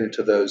won't get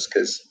into those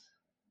because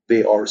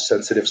they are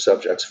sensitive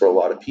subjects for a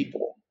lot of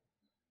people.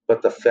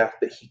 But the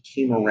fact that he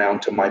came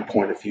around to my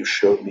point of view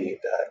showed me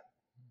that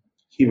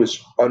he was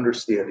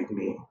understanding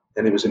me,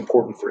 and it was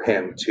important for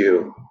him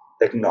to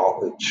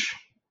acknowledge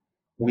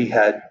we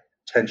had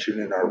tension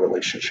in our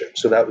relationship.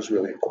 So that was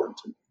really important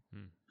to me.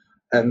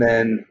 And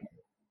then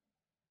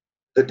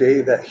the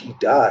day that he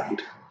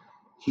died,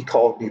 he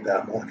called me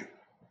that morning.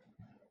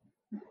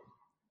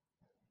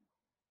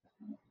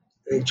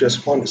 And he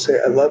just wanted to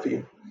say, I love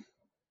you.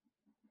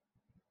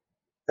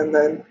 And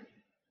then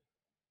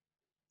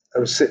I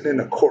was sitting in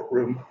a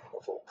courtroom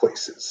of all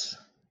places,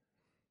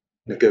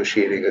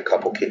 negotiating a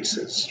couple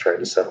cases, trying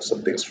to settle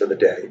some things for the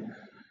day.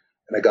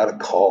 And I got a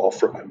call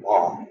from my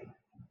mom.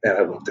 And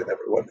I looked at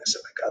everyone and I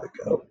said, I got to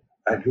go.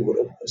 I knew what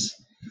it was.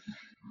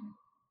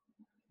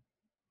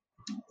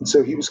 And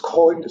so he was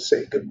calling to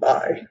say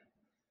goodbye.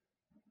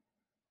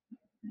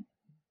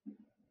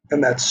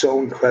 And that's so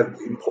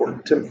incredibly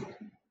important to me.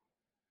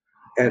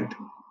 And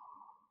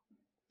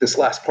this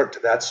last part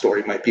to that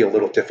story might be a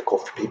little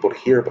difficult for people to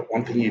hear, but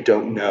one thing you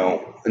don't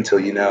know until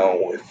you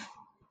know, if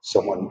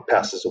someone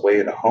passes away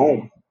in a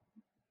home,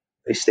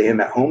 they stay in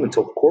that home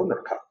until the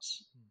coroner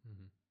comes.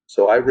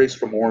 So I raced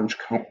from Orange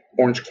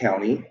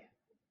County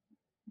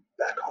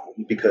back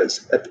home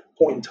because at the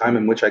point in time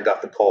in which I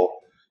got the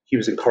call, he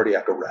was in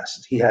cardiac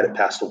arrest. He hadn't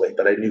passed away,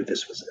 but I knew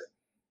this was it.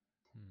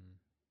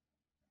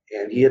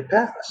 And he had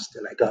passed,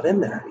 and I got in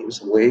there. He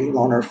was laying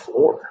on our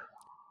floor,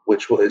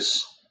 which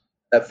was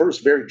at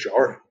first very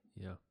jarring.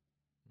 Yeah.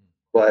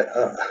 But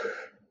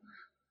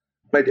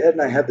my dad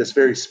and I had this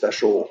very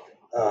special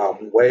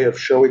way of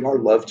showing our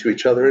love to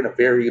each other in a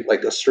very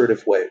like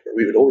assertive way, where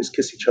we would always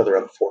kiss each other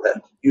on the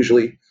forehead.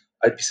 Usually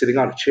I'd be sitting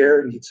on a chair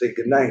and he'd say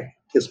goodnight,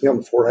 kiss me on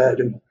the forehead.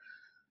 And,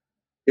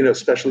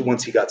 especially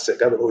once he got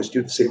sick, I would always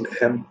do the same to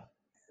him.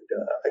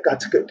 And I got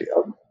to go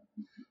down.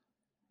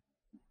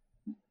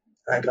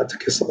 I got to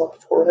kiss him on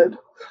the forehead.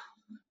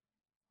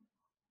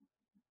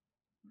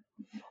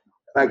 And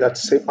I got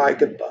to say my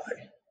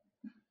goodbye.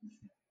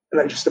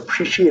 And I just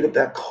appreciated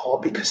that call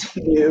because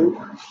he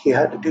knew he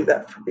had to do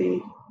that for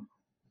me.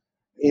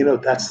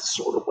 That's the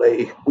sort of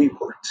way we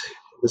worked.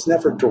 It was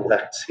never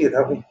direct,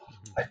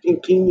 I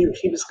think he knew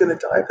he was going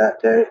to die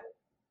that day.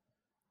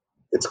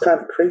 It's kind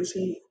of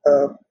crazy.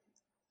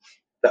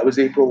 That was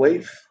April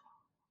 8th,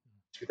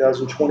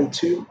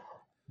 2022.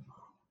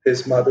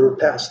 His mother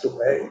passed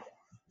away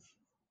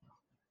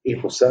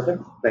April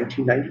 7th,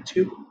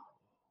 1992,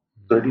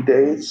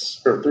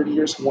 30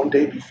 years and 1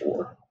 day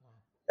before.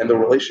 And the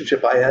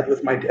relationship I had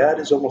with my dad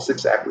is almost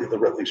exactly the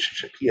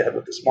relationship he had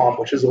with his mom,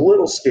 which is a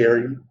little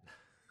scary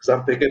because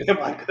I'm thinking, am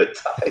I going to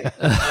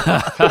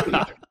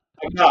die?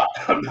 I'm not,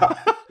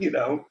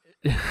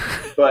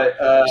 But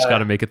just got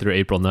to make it through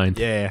April 9th.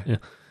 Yeah.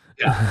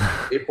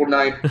 April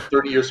 9th,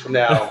 30 years from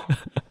now.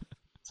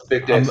 It's a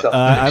big day.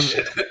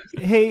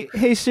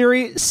 Hey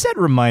Siri, set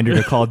reminder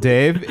to call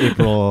Dave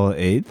April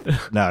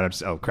 8th. No,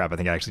 oh crap, I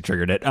think I actually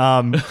triggered it.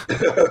 I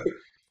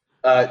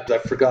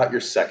forgot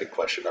your second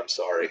question. I'm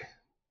sorry.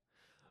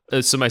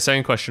 So my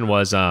second question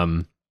was,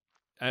 I'm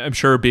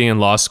sure being in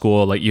law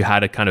school, like you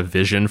had a kind of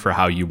vision for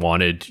how you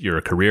wanted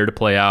your career to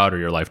play out or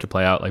your life to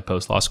play out, like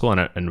post law school,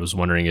 and was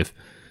wondering if,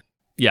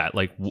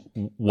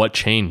 what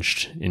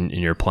changed in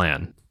your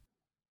plan?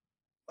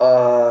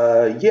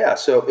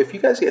 So if you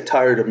guys get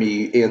tired of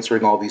me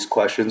answering all these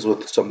questions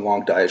with some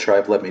long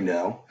diatribe, let me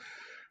know.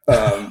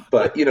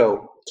 But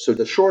so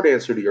the short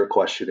answer to your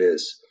question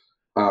is,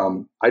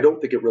 I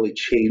don't think it really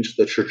changed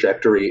the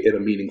trajectory in a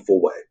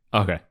meaningful way.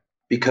 Okay.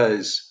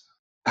 Because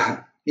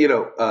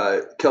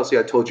Kelsey,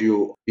 I told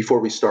you before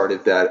we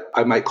started that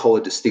I might call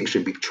a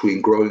distinction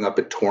between growing up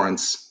in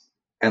Torrance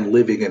and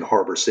living in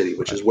Harbor City,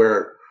 which is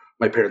where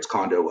my parents'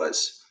 condo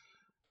was.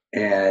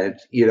 And,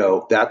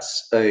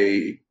 that's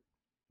a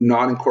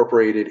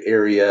non-incorporated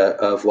area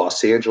of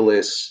Los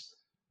Angeles.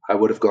 I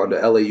would have gone to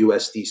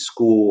LAUSD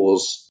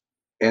schools.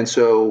 And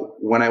so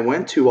when I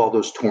went to all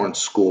those Torrance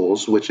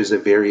schools, which is a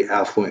very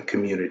affluent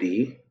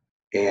community,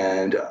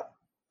 and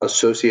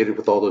associated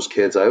with all those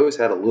kids, I always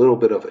had a little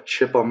bit of a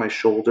chip on my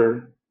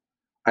shoulder.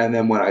 And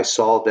then when I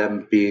saw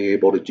them being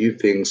able to do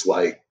things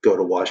like go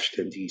to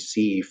Washington,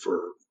 D.C.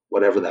 for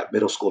whatever that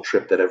middle school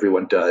trip that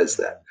everyone does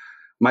that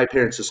my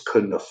parents just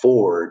couldn't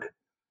afford,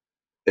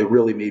 it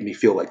really made me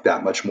feel like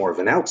that much more of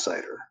an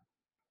outsider.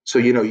 So,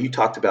 you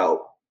talked about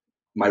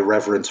my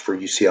reverence for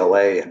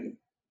UCLA, and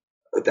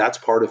that's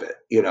part of it.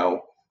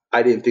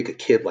 I didn't think a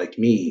kid like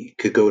me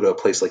could go to a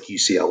place like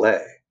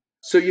UCLA.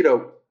 So,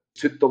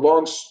 the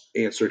long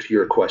answer to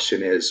your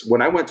question is,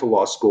 when I went to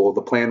law school,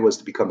 the plan was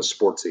to become a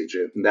sports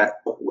agent, and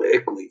that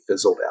quickly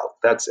fizzled out.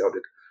 That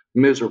sounded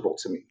miserable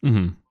to me.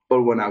 Mm-hmm.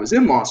 But when I was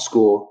in law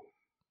school,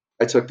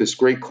 I took this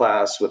great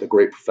class with a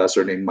great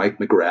professor named Mike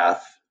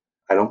McGrath.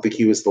 I don't think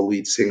he was the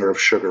lead singer of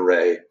Sugar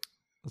Ray.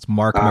 It's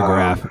Mark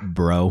McGrath,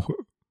 bro.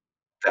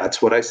 That's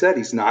what I said.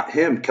 He's not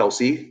him,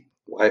 Kelsey.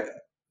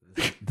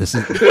 This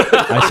is.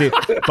 I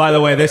see. By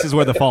the way, this is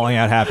where the falling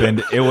out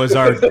happened. It was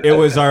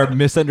our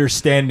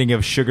misunderstanding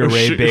of Sugar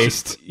Ray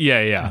based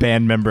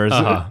band members.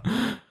 Uh-huh.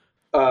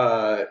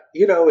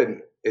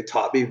 And it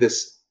taught me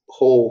this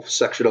whole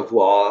section of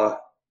law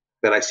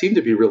that I seem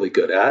to be really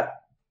good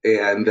at.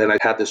 And then I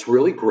had this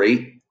really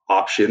great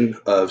option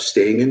of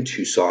staying in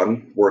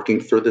Tucson,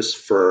 working for this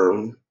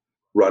firm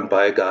run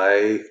by a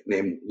guy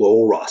named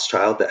Lowell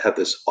Rothschild that had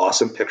this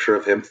awesome picture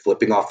of him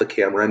flipping off the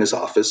camera in his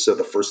office. So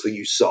the first thing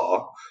you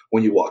saw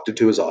when you walked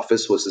into his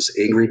office was this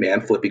angry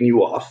man flipping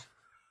you off,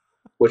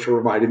 which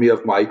reminded me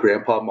of my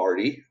grandpa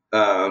Marty.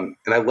 And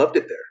I loved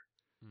it there.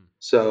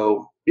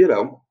 So,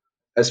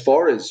 as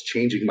far as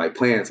changing my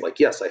plans,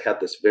 yes, I had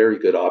this very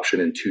good option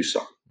in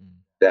Tucson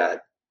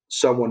that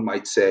someone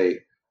might say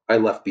I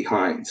left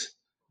behind.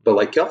 But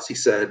like Kelsey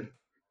said,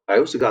 I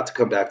also got to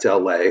come back to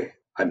LA.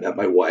 I met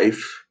my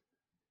wife.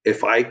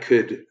 If I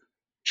could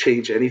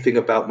change anything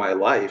about my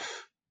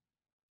life,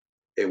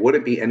 it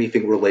wouldn't be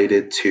anything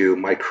related to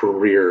my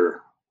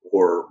career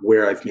or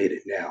where I've made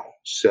it now.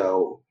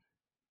 So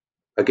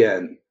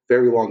again,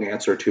 very long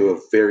answer to a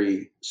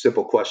very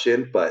simple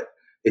question, but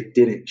it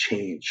didn't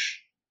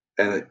change.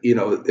 And,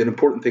 an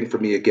important thing for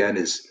me, again,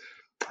 is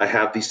I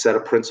have these set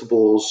of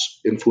principles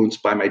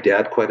influenced by my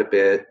dad quite a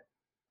bit,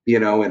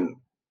 and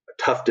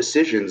tough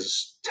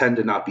decisions tend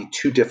to not be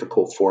too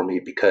difficult for me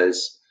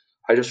because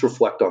I just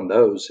reflect on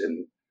those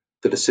and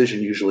the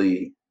decision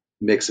usually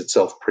makes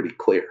itself pretty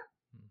clear.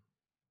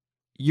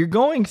 You're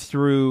going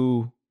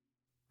through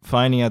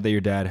finding out that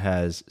your dad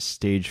has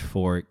stage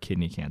 4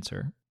 kidney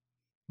cancer,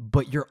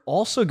 but you're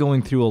also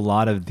going through a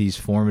lot of these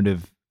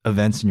formative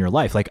events in your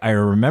life. Like I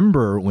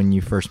remember when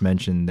you first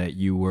mentioned that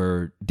you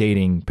were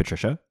dating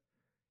Patricia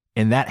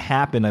And that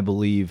happened, I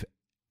believe,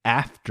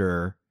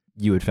 after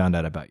you had found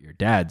out about your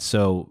dad.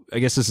 So I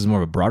guess this is more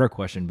of a broader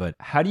question, but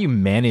how do you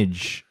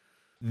manage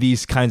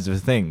these kinds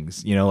of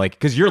things? You know, like,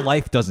 because your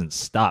life doesn't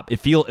stop.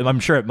 I'm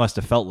sure it must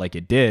have felt like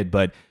it did,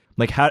 but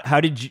like,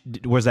 how did you,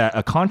 was that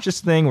a conscious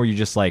thing where you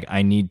just like,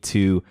 I need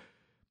to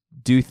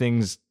do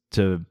things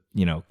to,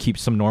 you know, keep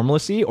some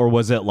normalcy, or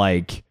was it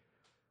like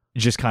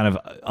just kind of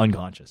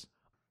unconscious?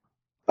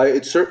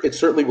 It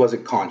certainly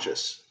wasn't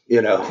conscious,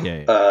 you know.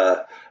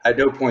 At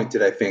no point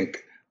did I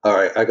think, all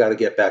right, I got to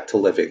get back to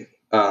living.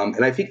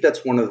 And I think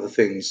that's one of the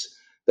things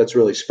that's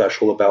really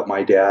special about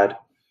my dad.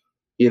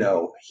 You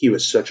know, he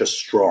was such a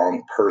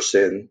strong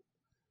person.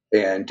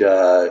 And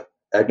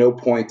at no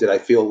point did I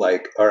feel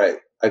like, all right,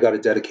 I got to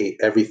dedicate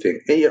everything.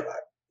 And, you know,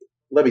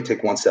 let me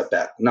take one step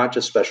back. Not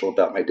just special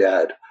about my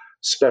dad,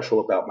 special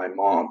about my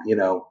mom. You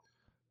know,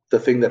 the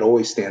thing that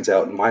always stands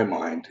out in my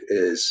mind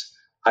is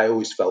I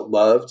always felt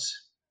loved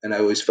and I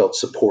always felt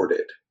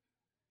supported.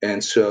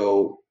 And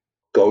so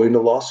going to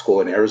law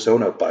school in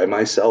Arizona by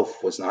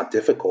myself was not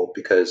difficult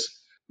because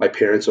my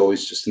parents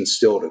always just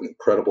instilled an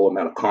incredible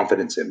amount of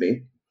confidence in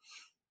me.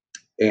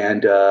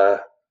 And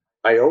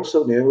I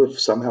also knew if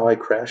somehow I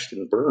crashed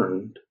and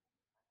burned,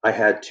 I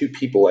had two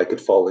people I could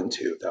fall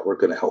into that were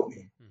going to help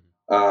me.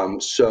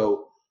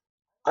 So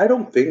I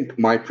don't think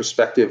my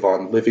perspective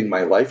on living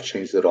my life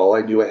changed at all.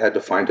 I knew I had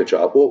to find a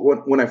job.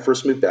 Well, when I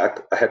first moved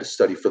back, I had to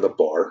study for the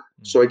bar.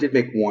 So I did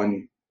make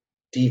one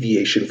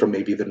deviation from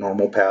maybe the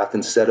normal path.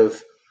 Instead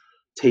of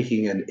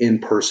taking an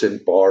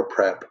in-person bar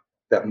prep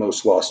that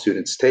most law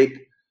students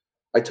take,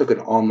 I took an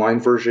online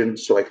version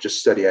so I could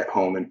just study at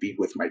home and be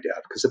with my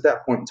dad. Because at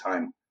that point in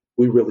time,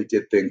 we really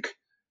did think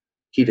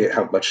he didn't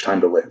have much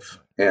time to live.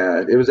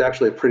 And it was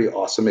actually a pretty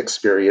awesome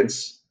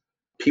experience.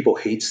 People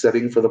hate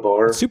studying for the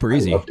bar. It's super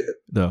easy. I loved it.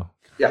 Though.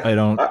 Yeah. I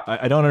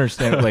don't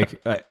understand.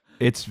 Like,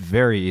 it's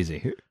very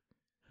easy.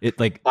 It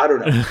like, I don't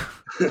know.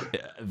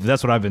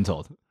 That's what I've been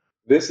told.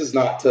 This is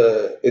not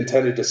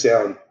intended to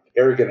sound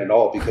arrogant at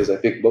all, because I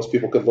think most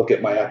people could look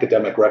at my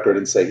academic record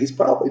and say he's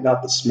probably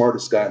not the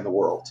smartest guy in the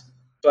world.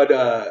 But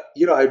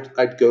you know,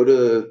 I'd go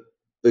to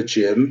the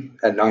gym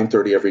at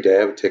 9:30 every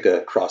day. I would take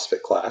a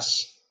CrossFit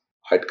class.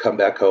 I'd come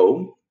back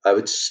home. I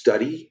would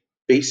study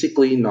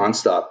basically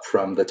nonstop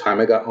from the time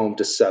I got home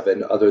to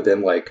 7, other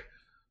than like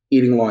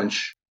eating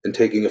lunch and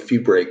taking a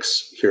few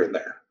breaks here and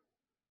there.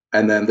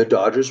 And then the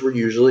Dodgers were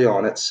usually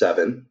on at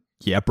 7.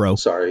 Yeah, bro.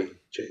 Sorry,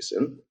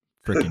 Jason.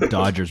 Freaking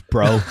Dodgers,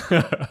 bro.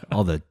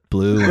 All the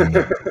blue and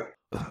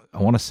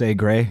I want to say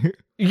gray.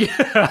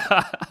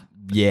 Yeah.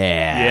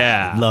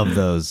 Yeah. Love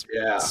those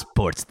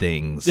sports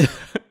things.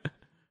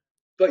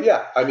 But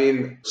yeah, I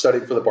mean,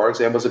 studying for the bar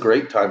exam was a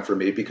great time for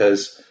me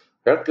because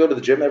I got to go to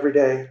the gym every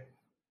day,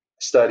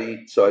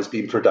 study, so I was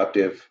being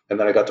productive. And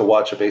then I got to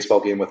watch a baseball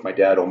game with my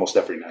dad almost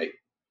every night.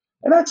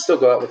 And I'd still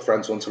go out with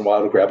friends once in a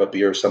while to grab a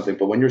beer or something.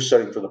 But when you're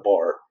studying for the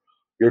bar,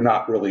 you're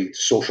not really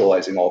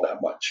socializing all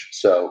that much.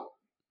 So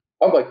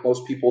unlike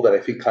most people that I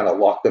think kind of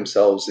lock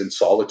themselves in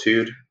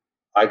solitude,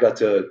 I got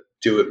to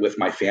do it with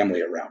my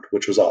family around,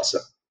 which was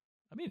awesome.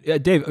 I mean,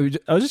 Dave,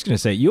 I was just going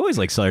to say, you always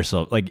like sell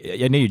yourself. Like,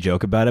 I know you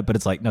joke about it, but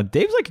it's like, no,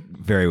 Dave's like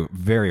very,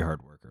 very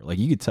hard worker. Like,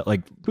 you could tell,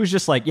 like, who's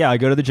just like, yeah, I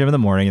go to the gym in the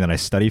morning and then I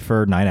study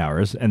for 9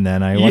 hours and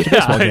then I watch a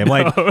baseball game.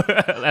 Like,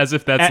 as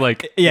if that's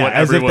what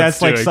as if that's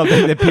doing. Like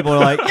something that people are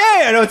like,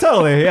 yeah, I know,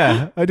 totally.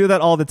 Yeah, I do that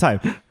all the time.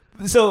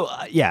 So,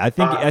 yeah, I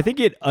think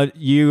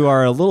you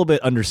are a little bit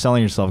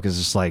underselling yourself because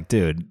it's like,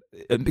 dude,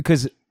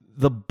 because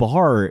the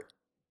bar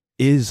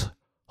is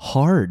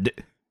hard.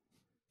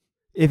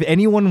 If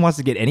anyone wants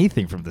to get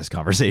anything from this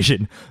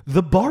conversation,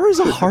 the bar is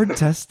a hard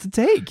test to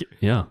take.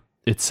 Yeah,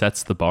 it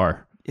sets the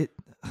bar.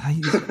 I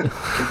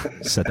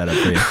set that up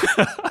for you.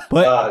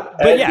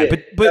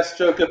 But best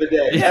joke of the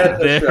day. Yeah,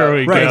 there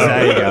we go.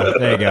 Right,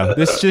 there you go.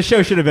 This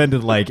show should have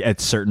ended like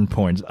at certain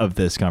points of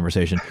this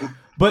conversation.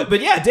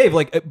 But yeah, Dave,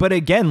 like, but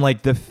again,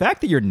 like the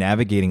fact that you're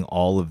navigating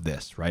all of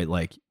this, right?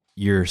 Like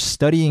you're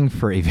studying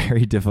for a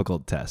very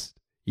difficult test.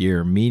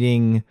 You're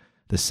meeting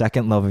the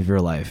second love of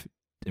your life.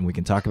 And we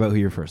can talk about who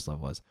your first love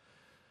was.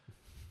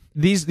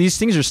 These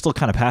things are still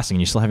kind of passing,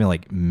 and you're still having to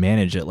like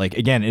manage it. Like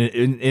again,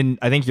 in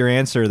I think your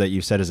answer that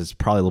you said is it's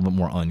probably a little bit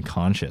more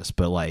unconscious.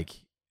 But like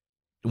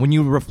when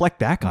you reflect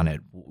back on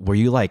it, were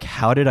you like,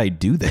 how did I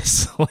do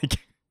this? Like,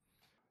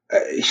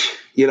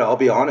 you know, I'll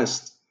be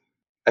honest.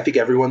 I think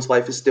everyone's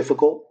life is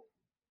difficult.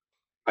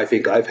 I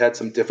think I've had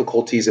some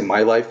difficulties in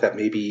my life that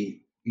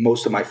maybe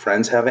most of my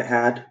friends haven't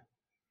had.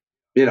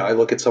 You know, I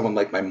look at someone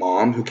like my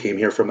mom who came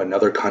here from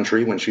another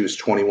country when she was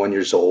 21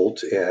 years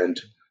old and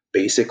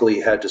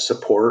basically had to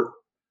support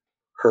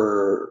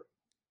her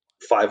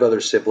 5 other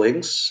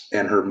siblings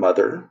and her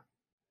mother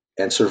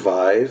and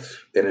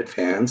survive and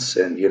advance.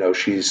 And, you know,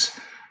 she's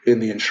in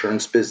the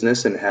insurance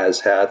business and has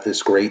had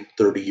this great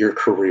 30-year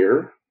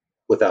career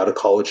without a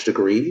college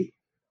degree,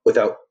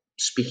 without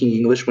speaking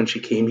English when she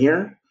came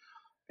here.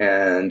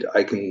 And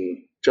I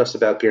can just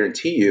about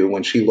guarantee you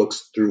when she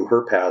looks through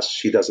her past,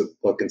 she doesn't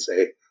look and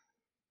say,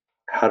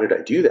 how did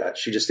I do that?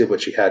 She just did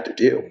what she had to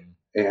do.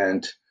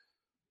 And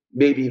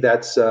maybe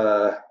that's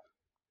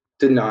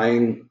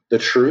denying the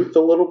truth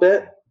a little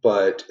bit,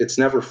 but it's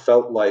never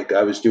felt like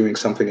I was doing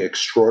something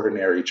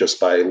extraordinary just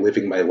by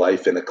living my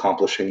life and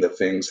accomplishing the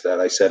things that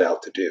I set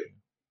out to do.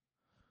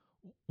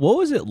 What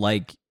was it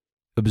like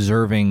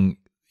observing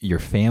your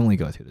family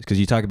go through this? Because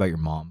you talk about your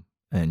mom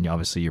and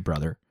obviously your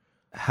brother.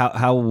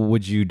 How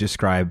would you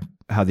describe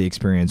how the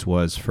experience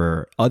was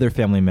for other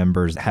family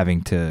members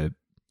having to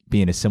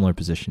be in a similar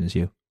position as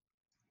you?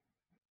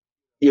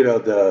 You know,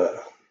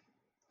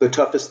 the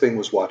toughest thing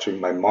was watching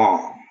my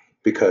mom,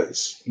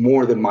 because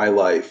more than my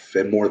life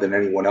and more than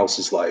anyone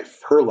else's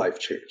life, her life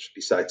changed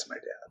besides my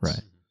dad's.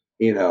 Right.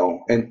 You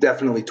know, and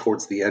definitely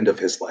towards the end of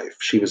his life,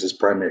 she was his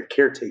primary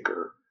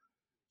caretaker.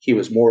 He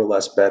was more or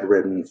less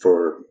bedridden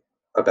for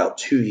about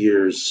 2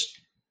 years.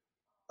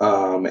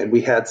 And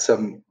we had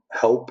some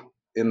help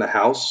in the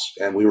house,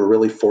 and we were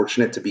really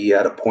fortunate to be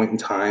at a point in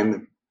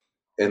time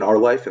in our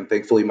life. And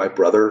thankfully, my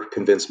brother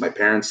convinced my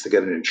parents to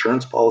get an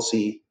insurance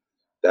policy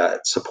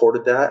that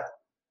supported that.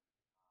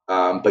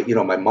 But, you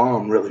know, my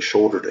mom really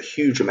shouldered a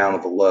huge amount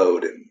of the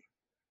load and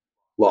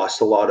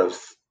lost a lot of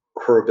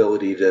her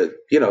ability to,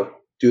 you know,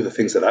 do the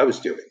things that I was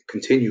doing,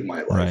 continue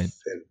my life. Right.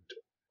 And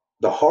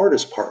the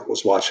hardest part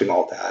was watching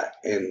all that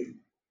and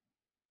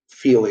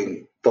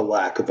feeling the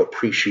lack of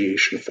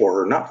appreciation for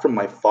her, not from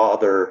my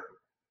father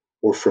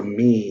or from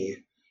me,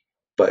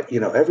 but, you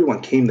know,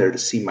 everyone came there to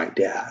see my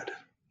dad.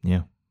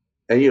 Yeah.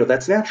 And, you know,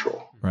 that's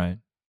natural. Right.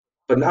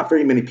 But not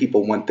very many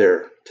people went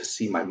there to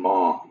see my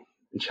mom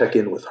and check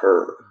in with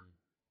her.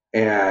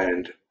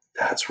 And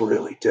that's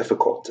really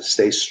difficult, to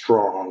stay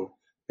strong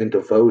and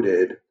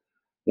devoted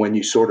when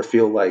you sort of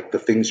feel like the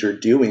things you're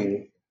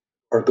doing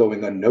are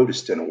going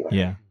unnoticed in a way.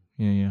 Yeah.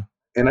 Yeah. Yeah.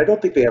 And I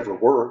don't think they ever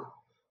were.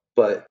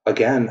 But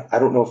again, I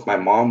don't know if my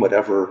mom would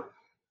ever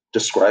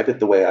describe it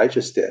the way I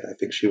just did. I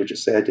think she would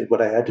just say I did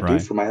what I had to do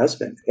Right. for my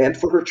husband and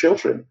for her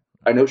children.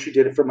 I know she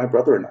did it for my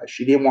brother and I.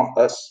 She didn't want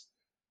us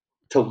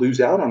to lose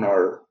out on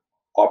our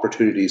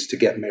opportunities to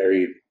get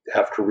married,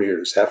 have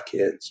careers, have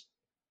kids.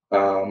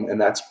 And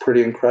that's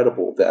pretty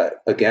incredible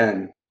that,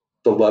 again,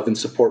 the love and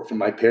support from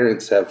my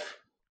parents have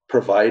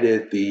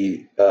provided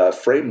the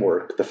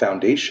framework, the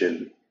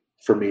foundation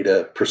for me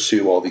to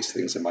pursue all these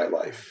things in my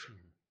life.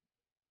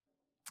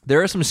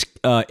 There are some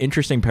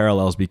interesting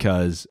parallels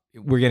because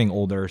we're getting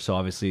older. So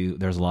obviously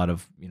there's a lot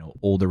of, you know,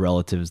 older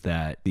relatives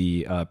that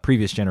the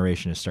previous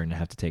generation is starting to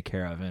have to take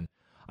care of. And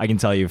I can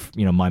tell you,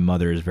 you know, my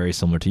mother is very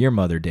similar to your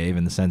mother, Dave,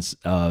 in the sense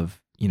of,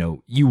 you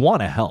know, you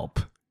want to help,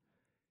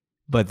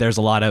 but there's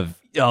a lot of,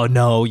 oh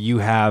no, you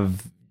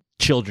have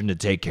children to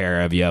take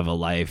care of, you have a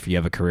life, you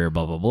have a career,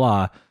 blah, blah,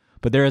 blah.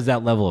 But there is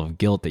that level of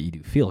guilt that you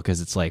do feel,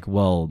 because it's like,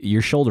 well,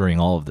 you're shouldering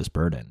all of this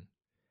burden.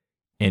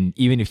 And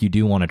even if you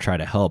do want to try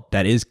to help,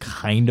 that is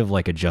kind of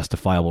like a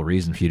justifiable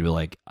reason for you to be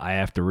like, I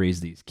have to raise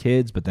these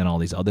kids, but then all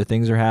these other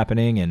things are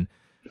happening. And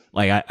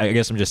like, I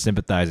guess I'm just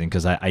sympathizing,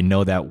 because I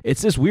know that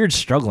it's this weird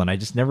struggle, and I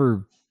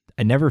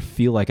never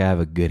feel like I have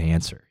a good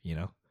answer, you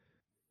know?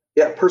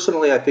 Yeah,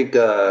 personally, I think,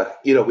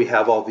 you know, we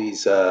have all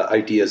these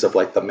ideas of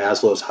like the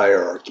Maslow's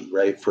hierarchy,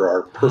 right, for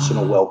our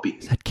personal well-being.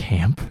 Is that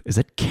camp? Is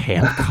that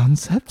camp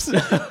concepts?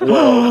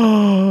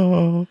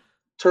 Well,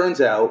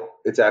 turns out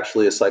it's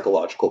actually a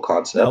psychological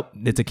concept.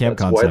 Nope, it's a camp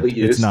that's concept. widely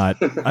used. It's not.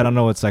 I don't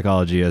know what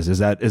psychology is. Is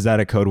that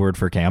a code word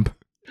for camp?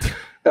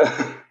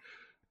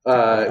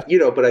 You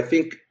know, but I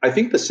think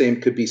the same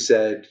could be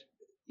said,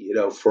 you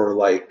know, for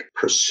like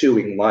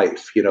pursuing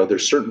life. You know,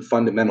 there's certain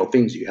fundamental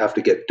things you have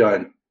to get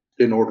done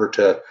in order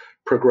to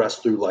progress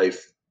through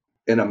life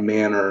in a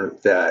manner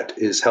that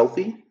is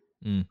healthy.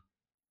 Mm.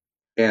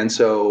 And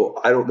so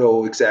I don't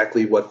know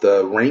exactly what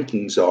the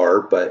rankings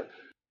are, but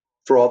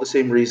for all the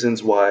same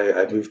reasons why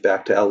I moved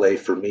back to LA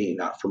for me,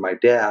 not for my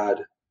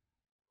dad,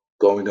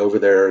 going over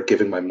there,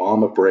 giving my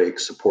mom a break,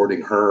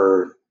 supporting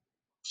her,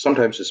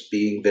 sometimes just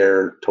being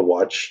there to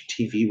watch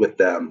TV with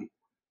them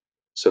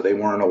so they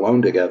weren't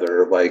alone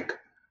together. Like,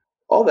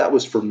 all that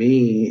was for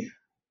me.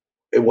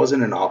 It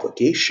wasn't an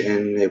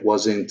obligation. It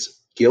wasn't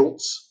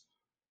guilt.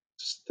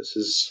 This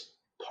is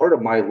part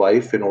of my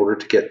life in order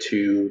to get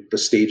to the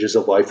stages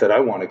of life that I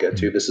want to get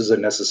to. This is a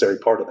necessary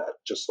part of that.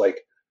 Just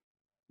like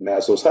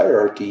Maslow's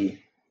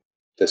hierarchy,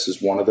 this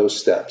is one of those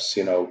steps,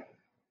 you know,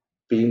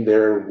 being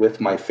there with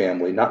my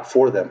family, not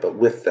for them, but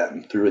with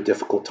them through a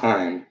difficult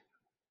time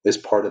is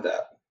part of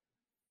that.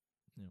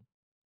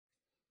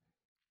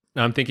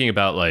 Now I'm thinking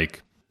about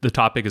like the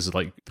topic is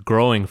like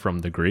growing from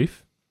the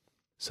grief.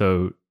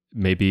 So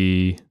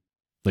maybe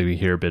like we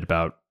hear a bit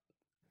about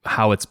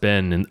how it's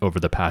been over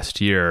the past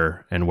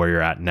year and where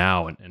you're at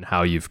now, and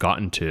how you've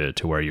gotten to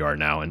where you are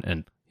now.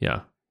 And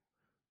yeah.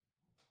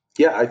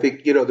 Yeah, I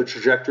think, you know, the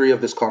trajectory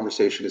of this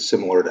conversation is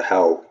similar to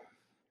how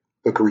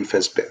the grief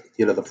has been.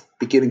 You know, the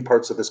beginning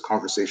parts of this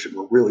conversation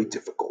were really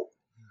difficult.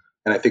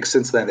 And I think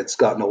since then it's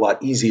gotten a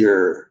lot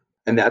easier.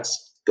 And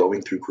that's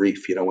going through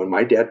grief. You know, when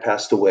my dad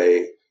passed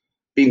away,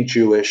 being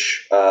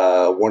Jewish,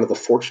 one of the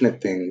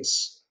fortunate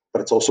things,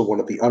 but it's also one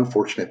of the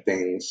unfortunate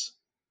things,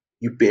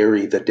 you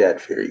bury the dead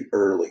very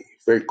early,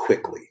 very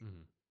quickly.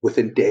 Mm-hmm.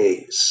 within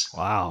days.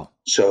 Wow.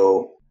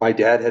 So my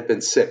dad had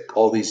been sick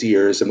all these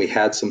years, and we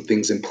had some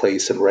things in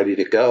place and ready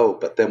to go,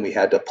 but then we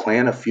had to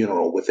plan a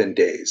funeral within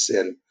days.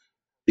 And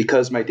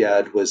because my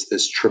dad was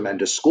this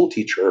tremendous school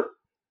teacher,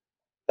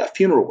 that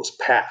funeral was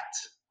packed,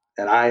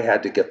 and I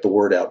had to get the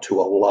word out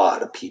to a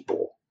lot of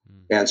people.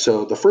 And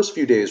so the first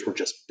few days were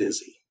just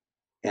busy,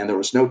 and there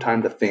was no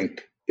time to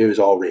think. It was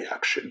all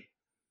reaction,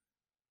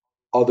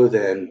 other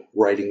than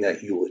writing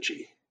that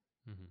eulogy.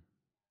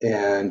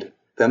 And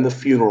then the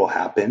funeral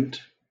happened.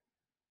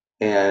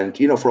 And,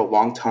 for a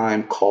long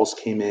time, calls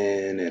came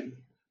in and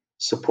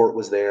support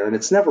was there. And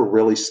it's never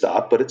really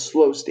stopped, but it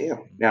slows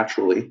down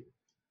naturally.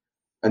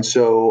 And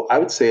so I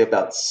would say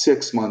about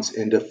 6 months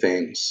into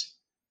things,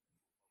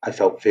 I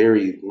felt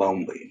very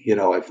lonely.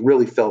 I've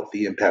really felt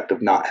the impact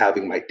of not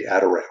having my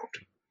dad around.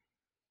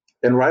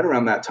 And right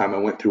around that time, I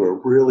went through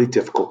a really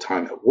difficult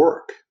time at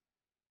work,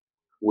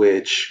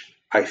 which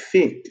I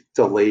think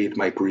delayed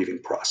my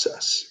grieving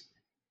process.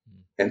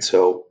 And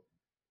so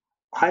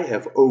I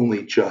have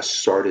only just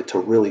started to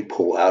really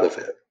pull out of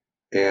it.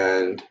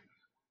 And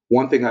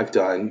one thing I've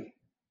done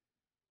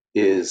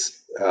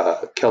is,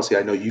 Kelsey,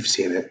 I know you've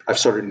seen it. I've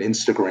started an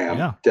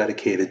Instagram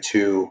dedicated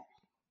to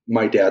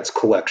my dad's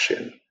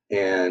collection.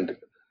 And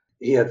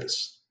he had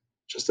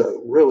just a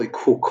really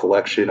cool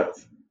collection of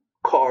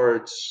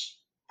cards,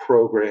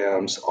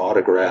 programs,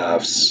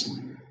 autographs.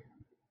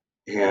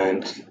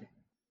 And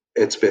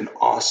it's been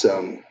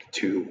awesome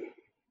to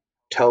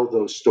tell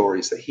those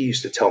stories that he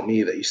used to tell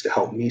me that used to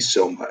help me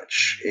so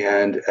much.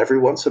 And every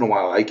once in a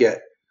while, I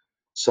get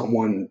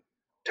someone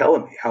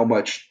telling me how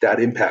much that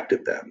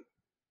impacted them.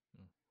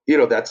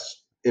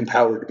 That's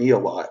empowered me a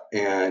lot.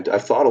 And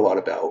I've thought a lot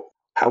about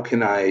how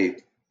can I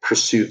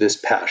pursue this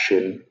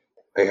passion.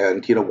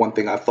 And, one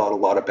thing I've thought a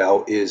lot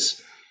about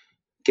is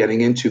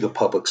getting into the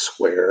public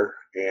square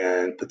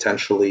and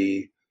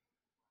potentially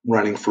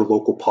running for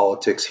local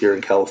politics here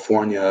in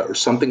California or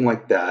something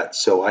like that.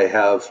 So I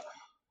have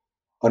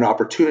an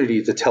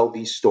opportunity to tell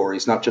these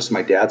stories, not just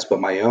my dad's, but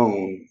my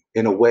own,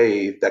 in a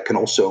way that can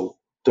also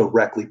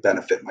directly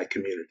benefit my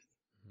community.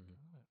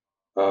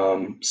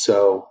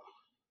 So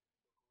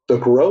the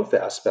growth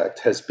aspect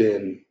has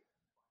been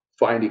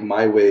finding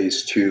my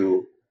ways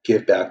to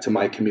give back to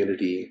my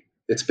community.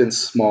 It's been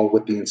small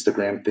with the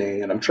Instagram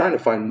thing, and I'm trying to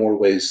find more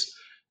ways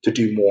to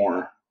do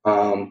more.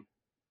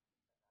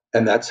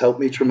 And that's helped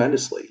me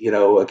tremendously.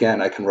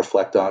 Again, I can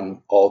reflect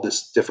on all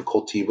this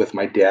difficulty with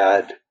my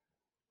dad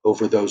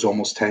over those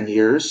almost 10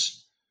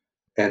 years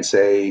and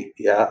say,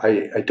 yeah,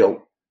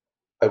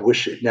 I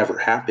wish it never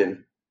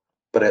happened,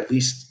 but at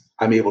least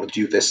I'm able to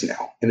do this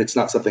now. And it's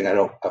not something I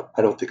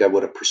don't think I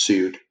would have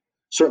pursued,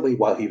 certainly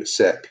while he was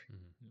sick.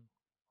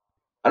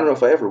 I don't know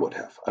if I ever would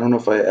have. I don't know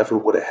if I ever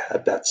would have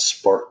had that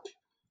spark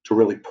to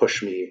really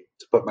push me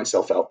to put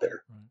myself out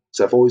there.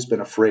 Because I've always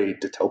been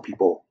afraid to tell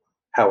people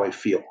how I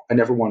feel. I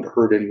never wanted to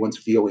hurt anyone's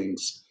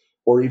feelings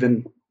or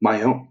even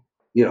my own.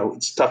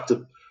 It's tough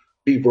to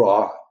be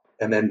raw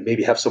and then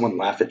maybe have someone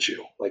laugh at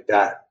you. Like,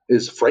 that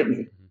is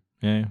frightening.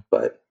 Yeah.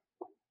 But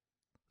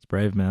it's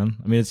brave, man.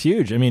 I mean, it's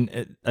huge. I mean,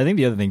 I think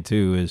the other thing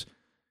too is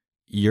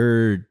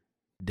your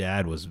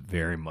dad was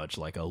very much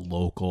like a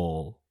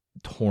local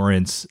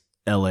Torrance,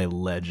 LA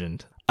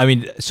legend. I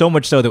mean, so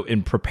much so that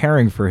in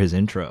preparing for his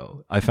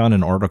intro, I found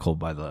an article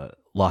by the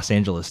Los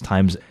Angeles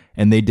Times,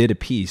 and they did a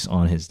piece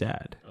on his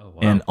dad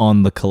and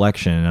on the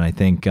collection. And I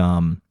think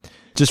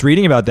just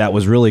reading about that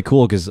was really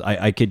cool because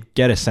I could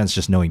get a sense,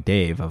 just knowing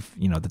Dave, of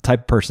the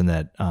type of person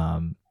that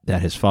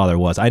that his father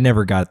was. I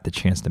never got the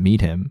chance to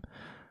meet him,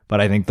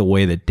 but I think the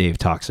way that Dave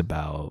talks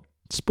about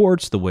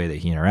sports, the way that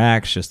he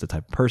interacts, just the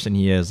type of person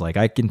he is, like,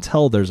 I can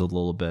tell there's a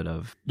little bit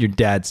of your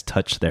dad's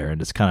touch there,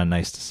 and it's kind of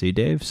nice to see,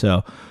 Dave.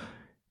 So,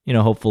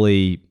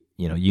 hopefully,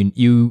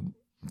 you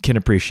can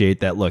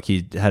appreciate that. Look,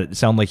 it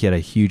sounded like he had a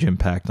huge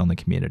impact on the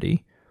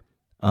community.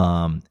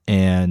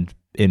 And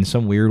in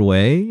some weird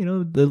way,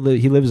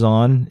 he lives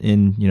on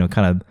in,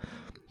 kind of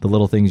the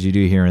little things you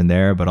do here and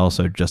there, but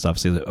also just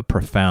obviously a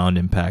profound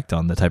impact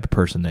on the type of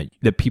person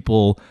that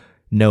people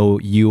know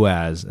you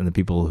as and the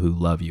people who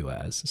love you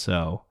as.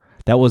 So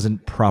that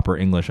wasn't proper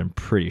English, I'm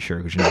pretty sure,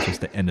 because you're not supposed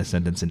to end a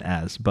sentence in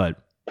as,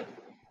 but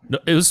no,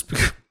 it was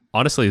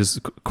honestly, it was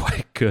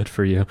quite good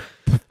for you.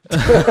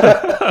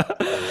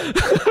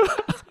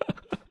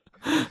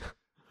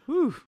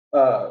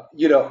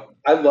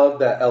 I love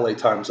that LA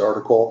Times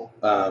article.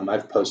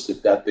 I've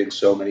posted that thing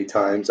so many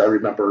times. I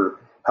remember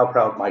how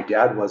proud my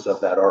dad was of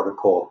that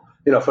article.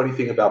 Funny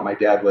thing about my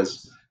dad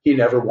was he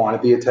never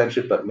wanted the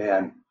attention, but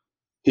man,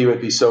 he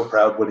would be so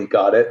proud when he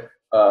got it.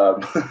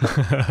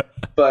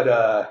 But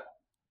I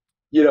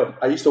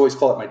used to always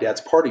call it my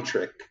dad's party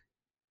trick.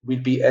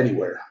 We'd be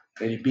anywhere,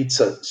 and he'd beat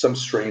some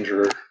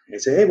stranger, and he'd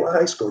say, "Hey, what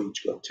high school did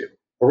you go to?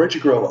 Or where'd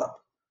you grow up?"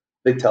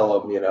 They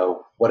tell him,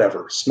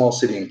 whatever, small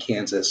city in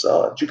Kansas.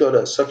 Oh, did you go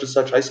to such and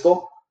such high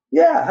school?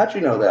 Yeah, how'd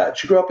you know that?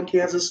 Did you grow up in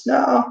Kansas?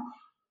 No.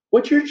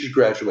 What year did you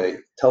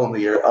graduate? Tell them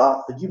the year.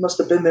 Oh, you must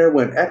have been there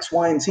when X,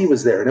 Y, and Z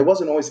was there. And it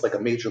wasn't always like a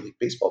Major League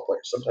Baseball player.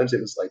 Sometimes it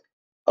was like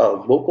a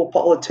local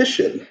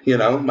politician. You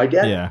know, my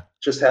dad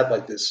just had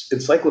like this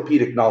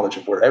encyclopedic knowledge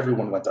of where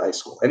everyone went to high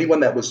school.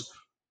 Anyone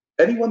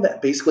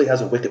that basically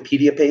has a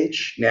Wikipedia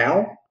page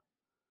now,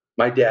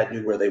 my dad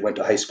knew where they went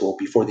to high school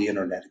before the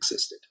internet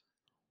existed.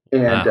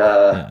 And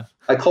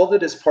I called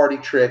it his party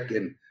trick,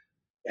 and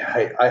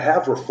I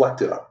have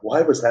reflected on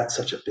why was that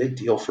such a big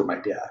deal for my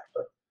dad.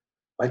 But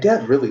my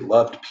dad really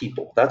loved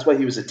people. That's why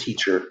he was a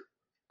teacher.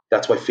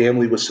 That's why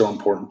family was so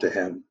important to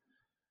him.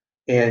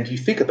 And you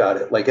think about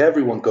it, like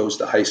everyone goes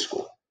to high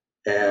school.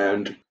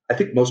 And I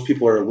think most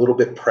people are a little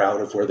bit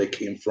proud of where they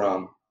came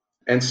from.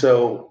 And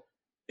so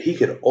he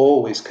could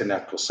always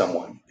connect with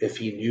someone if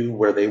he knew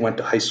where they went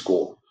to high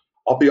school.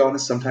 I'll be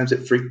honest, sometimes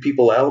it freaked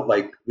people out.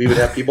 Like we would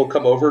have people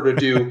come over to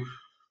do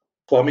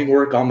plumbing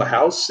work on the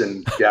house,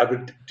 and Dad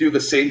would do the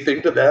same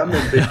thing to them.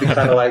 And they'd be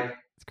kind of like,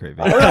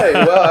 all right,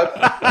 well,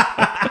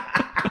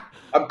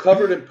 I'm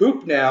covered in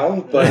poop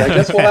now, but I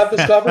guess we'll have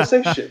this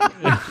conversation.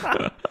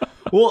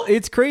 Well,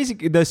 it's crazy.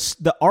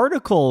 The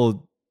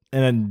article,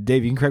 and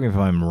Dave, you can correct me if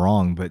I'm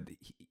wrong, but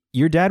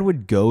your dad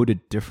would go to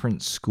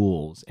different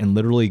schools and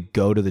literally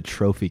go to the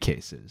trophy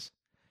cases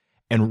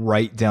and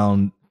write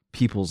down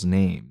people's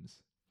names.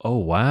 Oh,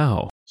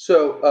 wow.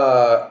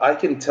 So I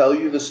can tell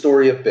you the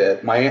story a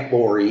bit. My Aunt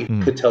Lori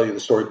could tell you the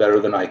story better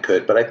than I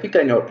could, but I think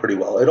I know it pretty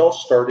well. It all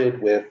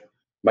started with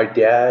my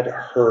dad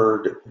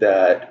heard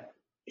that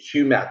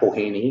Hugh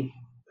McElhaney,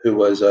 who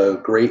was a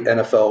great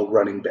NFL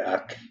running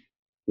back,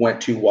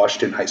 went to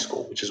Washington High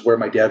School, which is where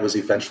my dad was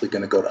eventually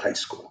going to go to high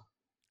school.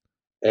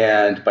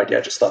 And my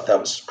dad just thought that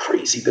was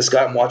crazy. This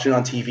guy I'm watching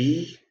on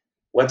TV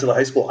went to the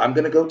high school I'm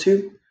going to go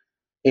to.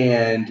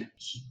 And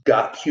he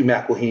got Hugh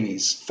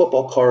McElhaney's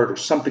football card or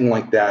something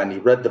like that. And he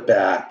read the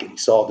back and he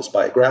saw this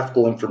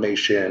biographical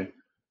information. And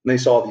they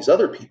saw these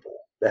other people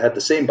that had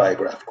the same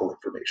biographical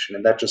information.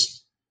 And that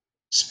just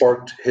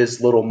sparked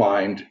his little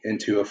mind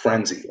into a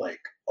frenzy. Like,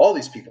 all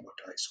these people went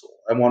to high school.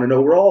 I want to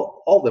know where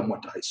all of them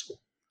went to high school.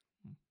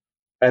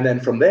 And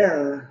then from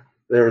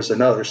there's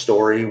another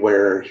story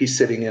where he's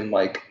sitting in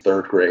like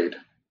third grade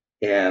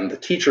and the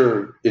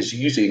teacher is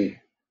using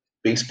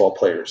baseball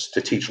players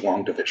to teach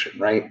long division,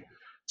 right?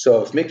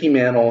 So if Mickey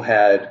Mantle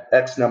had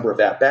X number of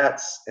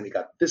at-bats and he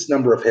got this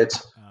number of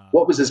hits,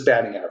 what was his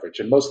batting average?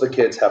 And most of the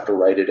kids have to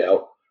write it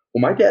out.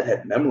 Well, my dad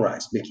had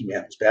memorized Mickey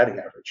Mantle's batting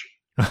average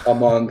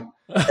among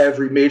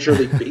every Major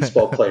League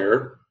Baseball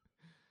player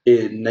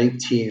in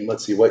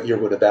let's see, what year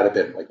would that have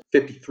been? Like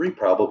 53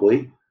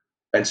 probably.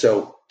 And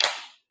so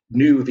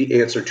knew the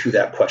answer to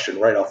that question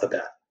right off the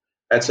bat.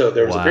 And so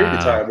there was a period of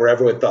time where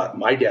everyone thought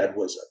my dad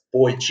was a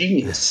boy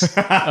genius. He's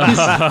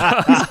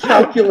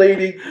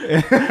calculating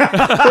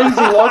crazy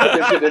long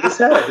division in his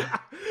head.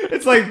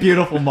 It's like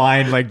beautiful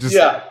mind, like just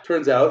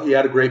turns out he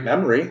had a great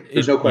memory.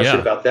 There's no question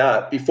about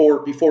that.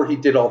 Before he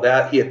did all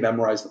that, he had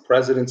memorized the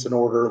presidents in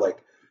order. Like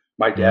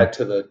my dad,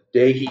 to the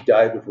day he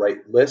died, would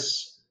write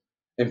lists.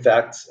 In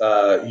fact,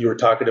 you were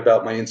talking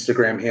about my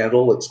Instagram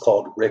handle. It's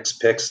called Rick's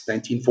Picks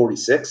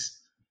 1946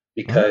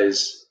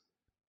 because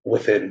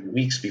within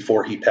weeks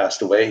before he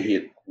passed away, he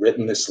had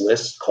written this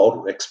list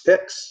called Rick's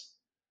Picks.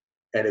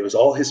 And it was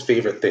all his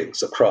favorite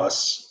things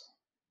across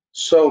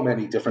so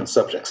many different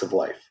subjects of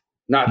life,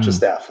 not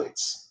just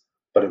athletes,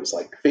 but it was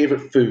like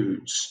favorite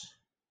foods,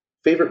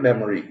 favorite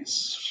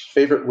memories,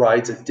 favorite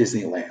rides at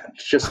Disneyland,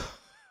 just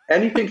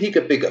anything he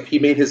could think of. He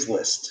made his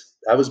list.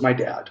 That was my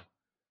dad.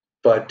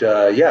 But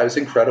it was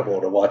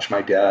incredible to watch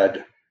my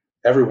dad.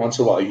 Every once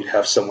in a while, you'd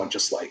have someone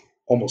just like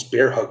almost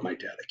bear hug my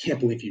dad. I can't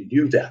believe you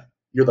knew that.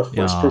 You're the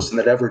first person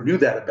that ever knew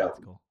that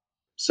about me.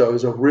 So it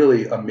was a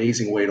really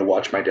amazing way to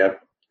watch my dad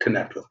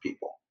connect with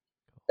people.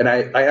 And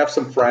I have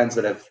some friends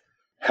that have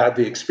had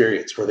the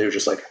experience where they were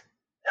just like,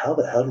 how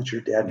the hell did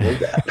your dad know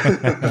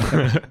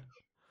that?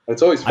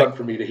 It's always fun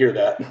for me to hear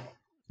that.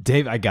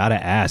 Dave, I got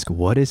to ask,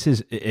 what is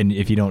his, and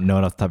if you don't know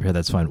it off the top of your head,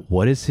 that's fine.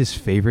 What is his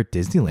favorite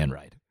Disneyland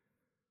ride?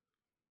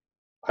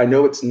 I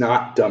know it's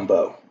not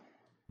Dumbo.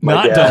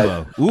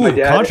 Dumbo.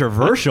 Ooh,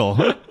 controversial.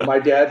 My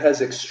dad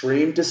has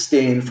extreme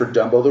disdain for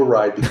Dumbo the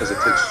ride because it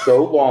takes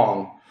so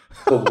long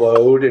to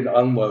load and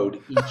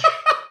unload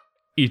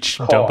each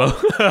Dumbo.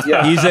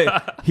 Yeah.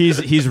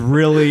 He's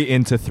really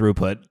into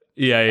throughput.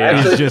 Yeah.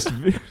 Actually, he's just.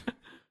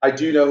 I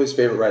do know his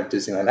favorite ride at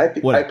Disneyland.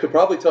 I could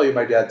probably tell you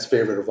my dad's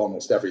favorite of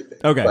almost everything.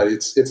 Okay, but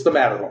it's the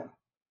Matterhorn.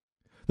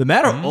 The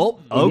Matterhorn.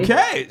 Oh,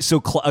 okay.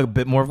 So a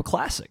bit more of a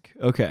classic.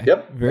 Okay.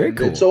 Yep. Very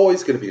cool. It's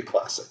always going to be a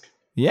classic.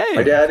 Yeah.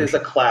 My dad is a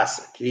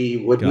classic. He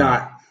would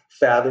not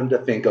fathom to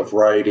think of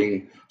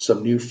riding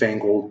some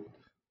newfangled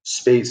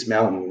Space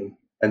Mountain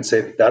and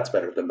say that that's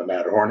better than the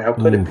Matterhorn. How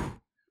could it be?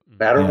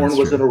 Matterhorn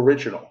was an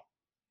original.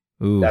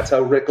 That's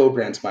how Rick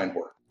Obrand's mind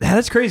worked.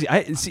 That's crazy.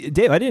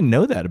 Dave, I didn't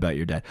know that about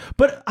your dad,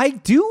 but I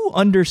do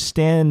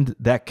understand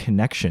that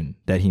connection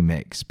that he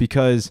makes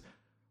because,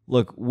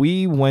 look,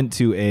 we went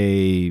to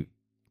a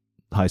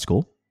high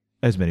school,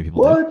 as many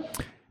people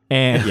did,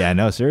 and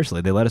no,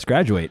 seriously, they let us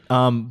graduate.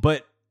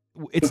 But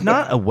it's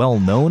not a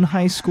well-known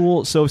high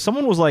school, so if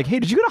someone was like, "Hey,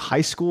 did you go to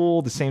high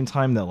school the same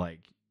time that like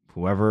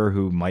whoever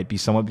who might be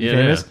somewhat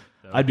famous?"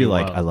 I'd be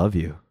like, "I love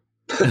you."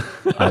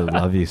 I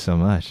love you so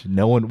much.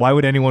 Why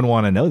would anyone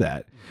want to know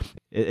that?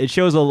 It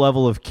shows a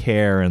level of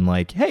care and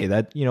like, hey,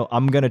 that,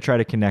 I'm going to try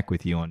to connect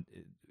with you on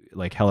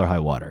like hell or high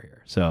water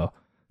here. So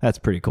that's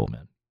pretty cool,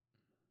 man.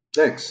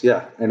 Thanks.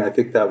 Yeah. And I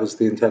think that was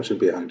the intention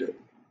behind it.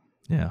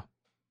 Yeah.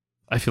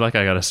 I feel like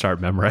I got to start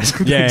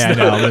memorizing Yeah, things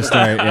I know. I'm going to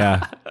start.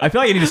 Yeah. I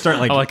feel like I need to start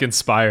I'm like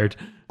inspired.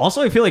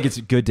 Also, I feel like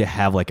it's good to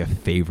have like a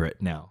favorite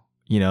now.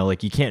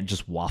 Like you can't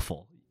just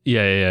waffle.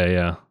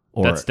 Yeah.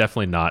 That's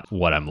definitely not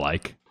what I'm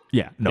like.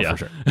 Yeah, no, for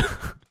sure.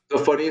 The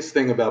funniest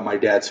thing about my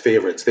dad's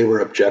favorites, they were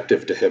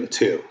objective to him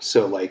too.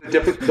 So like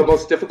the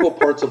most difficult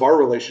parts of our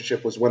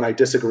relationship was when I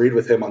disagreed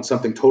with him on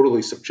something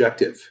totally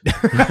subjective.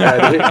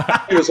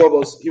 He was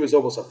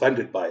almost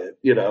offended by it,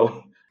 You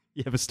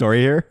have a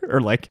story here,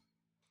 or like?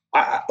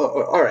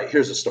 All right,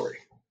 here's a story.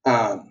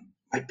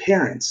 My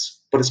parents,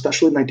 but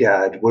especially my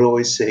dad, would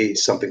always say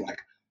something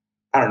like,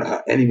 I don't know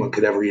how anyone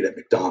could ever eat at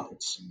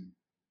McDonald's.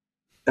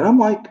 And I'm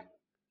like,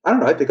 I don't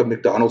know. I think a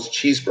McDonald's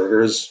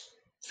cheeseburger is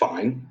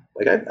fine.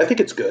 Like, I think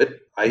it's good.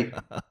 I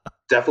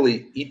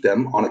definitely eat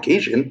them on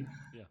occasion.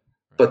 Yeah, right.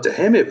 But to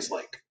him, it was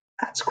like,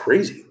 that's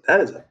crazy.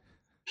 That is a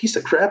piece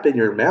of crap in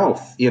your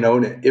mouth,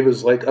 And it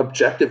was like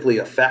objectively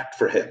a fact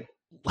for him.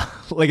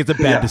 Like it's a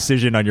bad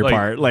decision on your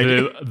part. Like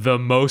the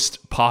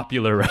most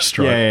popular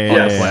restaurant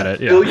on the planet.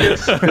 Yeah.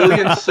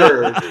 Billions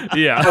served.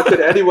 Yeah. How could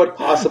anyone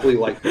possibly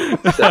like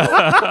that?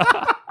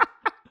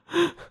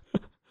 So.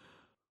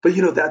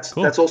 But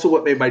that's also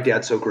what made my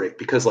dad so great,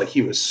 because like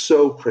he was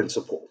so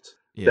principled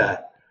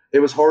that it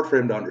was hard for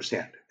him to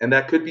understand. And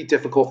that could be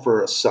difficult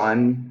for a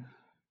son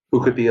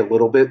who could be a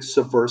little bit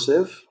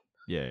subversive.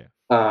 Yeah.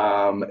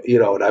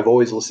 And I've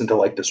always listened to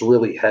like this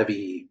really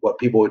heavy, what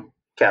people would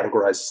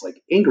categorize as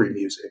like angry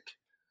music.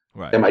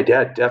 Right. And my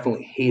dad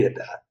definitely hated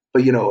that.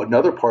 But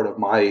another part of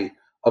my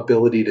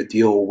ability to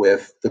deal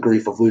with the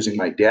grief of losing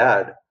my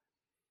dad,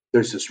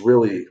 there's this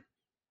really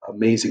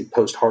amazing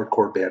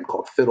post-hardcore band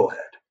called Fiddlehead.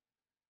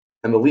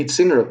 And the lead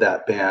singer of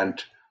that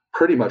band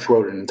pretty much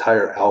wrote an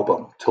entire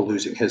album to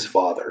losing his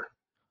father.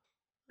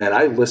 And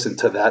I listen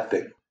to that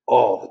thing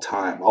all the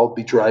time. I'll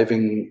be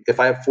driving.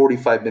 If I have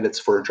 45 minutes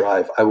for a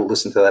drive, I will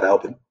listen to that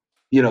album.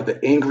 The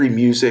angry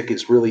music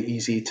is really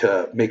easy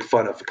to make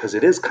fun of because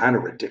it is kind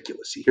of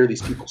ridiculous. You hear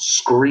these people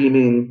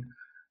screaming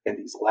and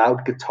these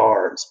loud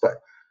guitars. But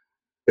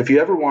if you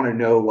ever want to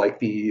know like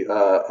the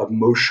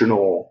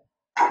emotional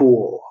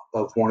pool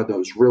of one of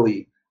those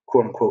really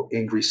quote unquote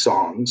angry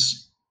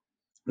songs,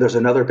 there's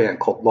another band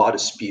called Law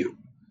Dispute,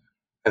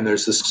 and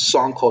there's this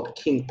song called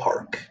King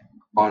Park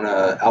on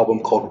an album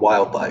called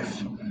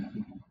Wildlife.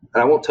 And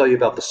I won't tell you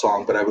about the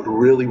song, but I would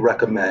really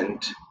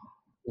recommend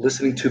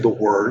listening to the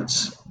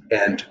words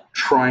and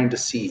trying to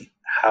see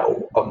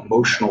how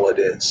emotional it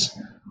is.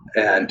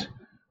 And,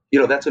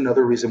 that's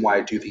another reason why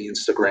I do the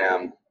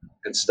Instagram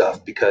and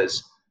stuff,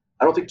 because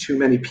I don't think too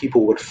many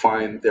people would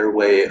find their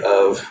way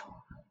of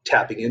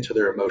tapping into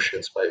their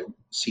emotions by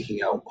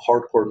seeking out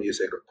hardcore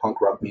music or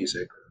punk rock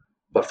music.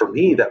 But for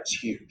me, that was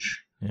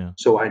huge. Yeah.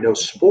 So I know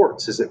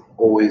sports isn't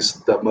always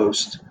the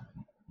most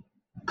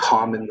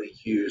commonly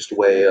used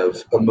way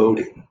of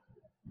emoting.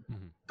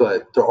 Mm-hmm.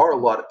 But there are a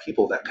lot of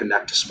people that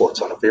connect to sports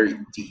on a very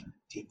deep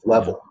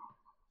level. Yeah.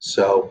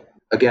 So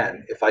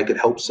again, if I could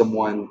help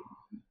someone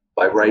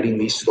by writing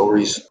these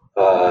stories,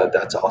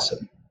 that's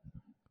awesome.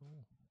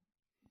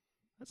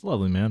 That's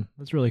lovely, man.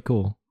 That's really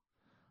cool.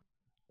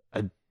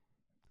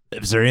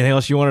 Is there anything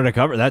else you wanted to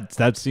cover?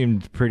 That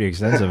seemed pretty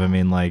extensive. I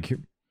mean, like...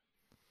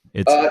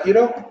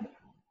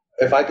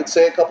 if I could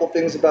say a couple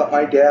things about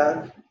my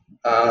dad,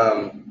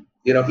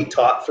 he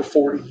taught for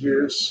 40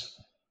 years.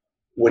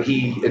 When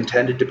he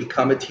intended to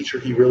become a teacher,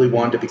 he really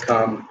wanted to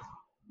become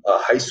a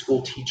high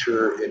school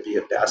teacher and be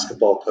a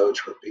basketball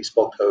coach or a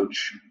baseball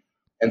coach.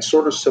 And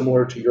sort of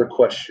similar to your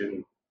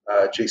question,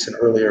 Jason,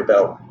 earlier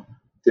about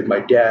did my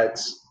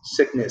dad's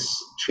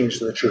sickness change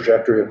the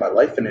trajectory of my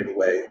life in any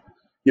way?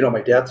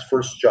 My dad's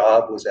first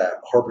job was at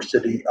Harbor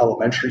City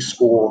Elementary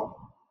School,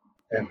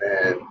 and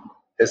then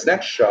his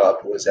next job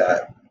was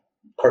at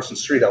Carson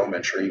Street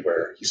Elementary,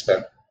 where he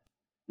spent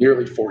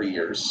nearly 40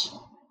 years,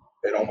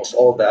 and almost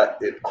all of that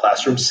in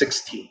classroom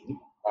 16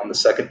 on the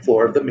second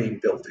floor of the main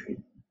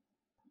building.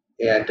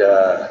 And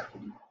a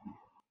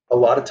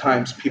lot of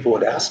times people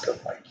would ask him,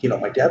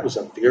 like, my dad was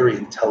a very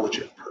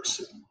intelligent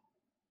person.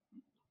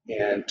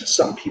 And to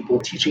some people,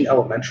 teaching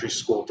elementary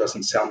school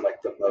doesn't sound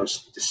like the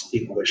most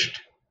distinguished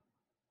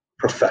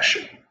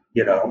profession,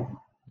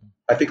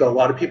 I think a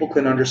lot of people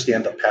can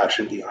understand the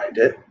passion behind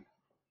it.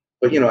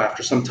 But,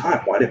 after some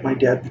time, why didn't my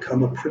dad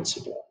become a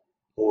principal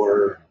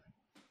or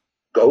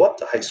go up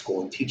to high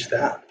school and teach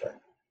that? But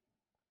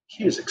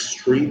he was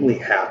extremely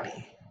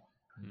happy.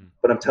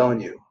 But I'm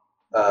telling you,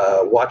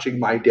 watching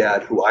my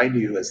dad, who I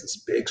knew as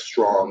this big,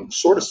 strong,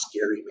 sort of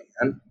scary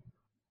man,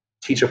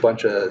 teach a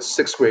bunch of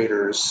sixth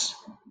graders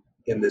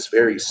in this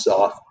very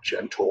soft,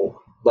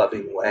 gentle,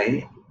 loving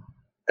way,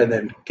 and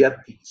then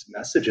get these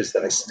messages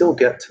that I still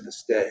get to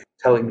this day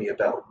telling me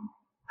about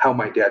how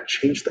my dad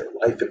changed their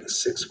life in the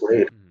sixth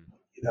grade.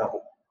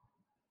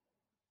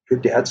 Your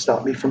dad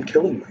stopped me from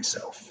killing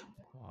myself.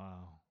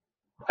 Wow.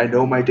 I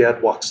know my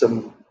dad walked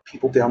some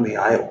people down the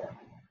aisle,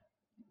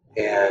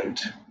 and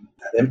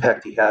that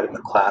impact he had in the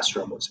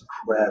classroom was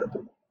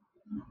incredible.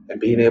 And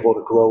being able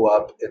to grow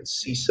up and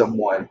see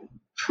someone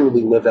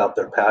truly live out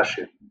their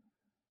passion,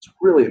 it's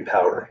really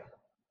empowering.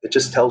 It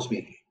just tells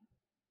me,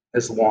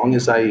 as long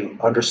as I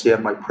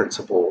understand my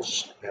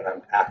principles and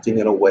I'm acting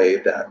in a way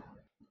that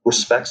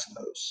respects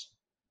those,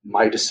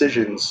 my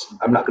decisions,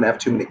 I'm not going to have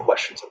too many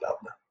questions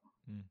about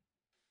them.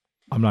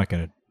 I'm not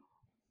going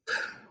to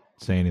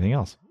say anything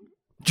else.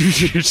 You're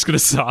just going to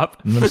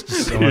stop? You're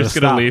just going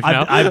to leave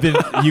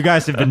now? You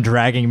guys have been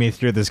dragging me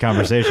through this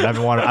conversation.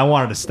 I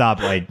wanted to stop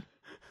like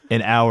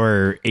an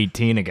hour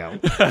 18 ago.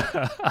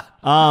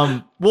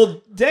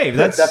 Well, Dave,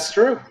 that's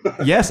true.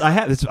 Yes, I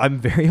have. I'm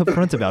very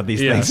upfront about these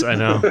things. Yes, I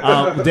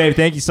know. Dave,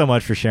 thank you so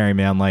much for sharing,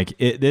 man. Like,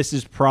 this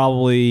is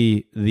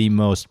probably the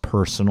most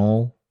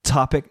personal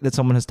topic that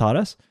someone has taught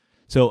us.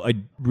 So I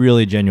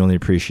really genuinely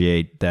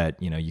appreciate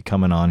that, you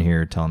coming on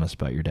here telling us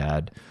about your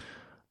dad.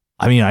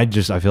 I mean, I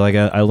feel like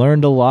I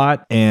learned a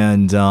lot.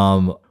 And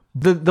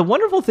the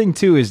wonderful thing,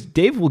 too, is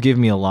Dave will give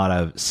me a lot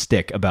of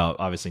stick about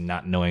obviously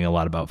not knowing a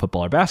lot about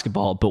football or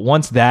basketball. But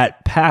once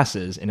that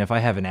passes, and if I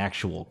have an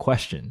actual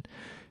question,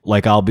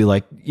 like I'll be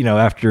like,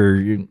 after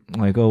you're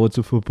like, oh, what's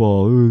a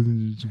football?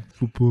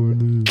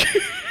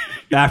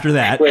 After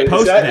that, wait,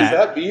 post is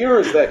that me or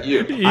is that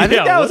you? I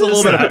think that was a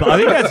little bit of, I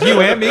think that's you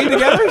and me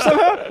together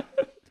somehow.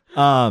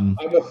 I'm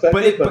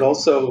offended, but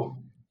also,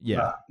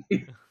 yeah.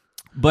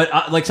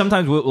 But like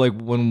sometimes, like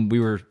when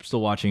we were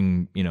still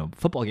watching,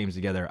 football games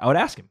together, I would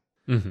ask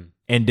him,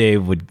 and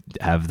Dave would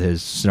have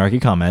his snarky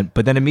comment.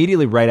 But then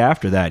immediately right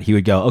after that, he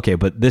would go, "Okay,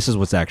 but this is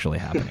what's actually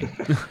happening."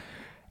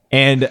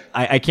 And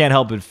I can't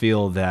help but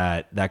feel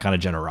that kind of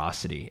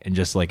generosity and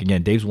just like,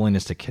 again, Dave's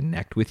willingness to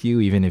connect with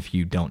you, even if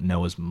you don't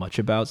know as much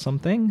about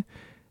something.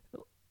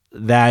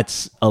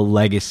 That's a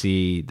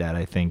legacy that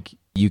I think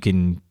you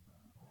can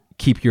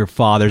keep your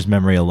father's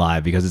memory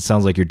alive, because it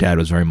sounds like your dad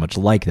was very much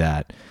like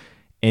that.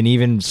 And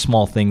even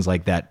small things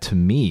like that, to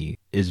me,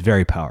 is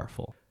very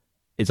powerful.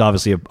 It's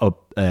obviously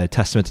a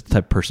testament to the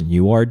type of person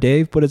you are,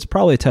 Dave, but it's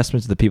probably a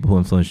testament to the people who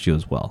influenced you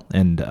as well.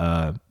 And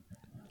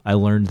I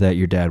learned that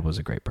your dad was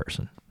a great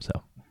person. So,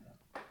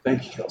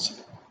 thank you, Kelsey.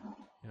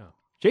 Yeah.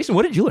 Jason,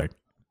 what did you learn?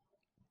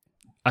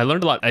 I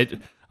learned a lot. I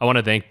want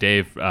to thank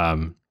Dave.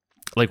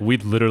 Like, we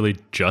literally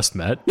just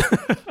met.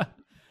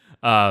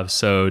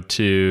 So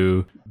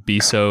to be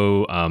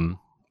so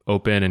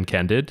open and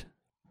candid,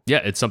 yeah,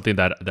 it's something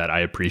that I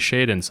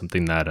appreciate, and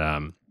something that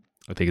I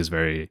think is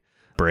very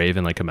brave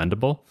and like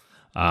commendable.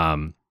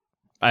 I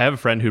have a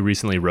friend who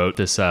recently wrote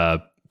this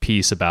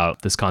piece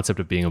about this concept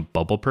of being a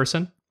bubble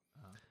person,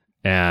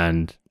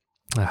 and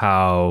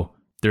how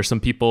there's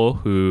some people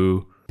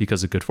who,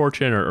 because of good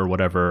fortune or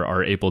whatever,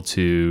 are able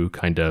to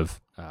kind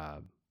of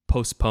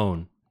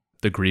postpone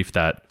the grief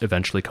that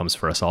eventually comes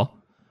for us all.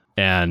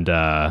 And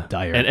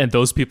and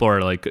those people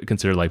are like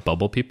considered like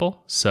bubble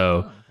people.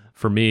 So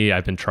for me,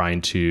 I've been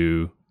trying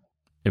to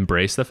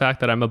embrace the fact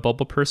that I'm a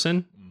bubble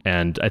person.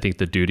 And I think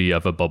the duty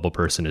of a bubble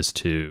person is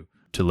to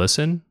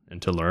listen and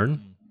to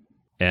learn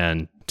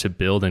and to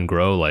build and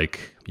grow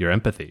like your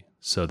empathy,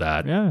 so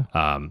that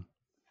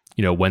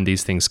when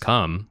these things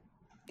come,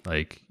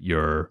 like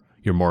you're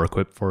more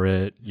equipped for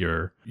it.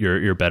 You're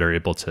better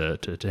able to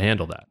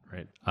handle that,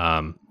 right?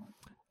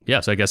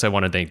 So I guess I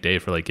want to thank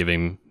Dave for like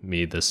giving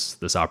me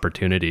this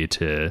opportunity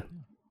to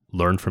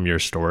learn from your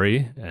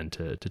story and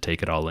to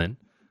take it all in.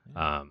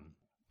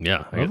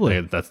 That's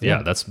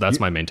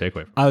my main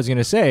takeaway. I was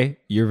gonna say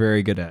you're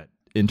very good at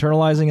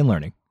internalizing and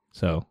learning.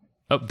 So,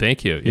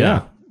 thank you.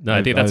 Yeah. No,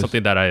 I think that's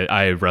something that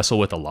I wrestle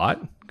with a lot,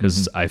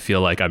 because I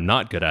feel like I'm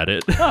not good at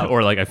it,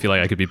 or like I feel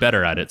like I could be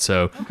better at it.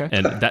 So,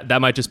 and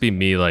that might just be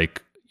me,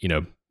 like,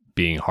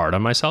 being hard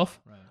on myself.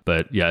 Right.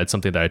 But yeah, it's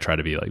something that I try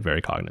to be like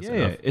very cognizant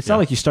of. It's not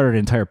like you started an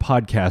entire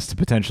podcast to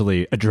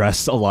potentially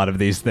address a lot of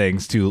these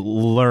things to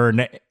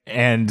learn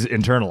and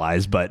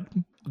internalize, but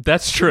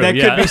that's true. That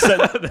could be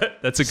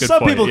that's a good some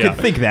point. People could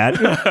think that,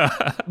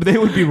 but they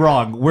would be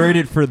wrong. We're in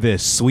it for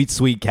this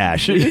sweet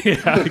cash.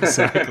 Yeah,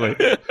 exactly.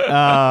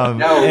 Now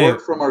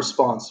work from our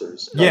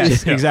sponsors.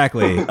 Yes,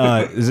 exactly.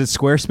 Is it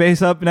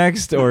Squarespace up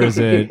next, or is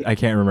it? I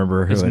can't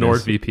remember who it's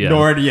NordVPN.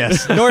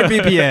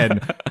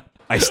 NordVPN.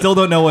 I still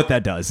don't know what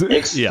that does.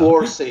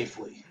 Explore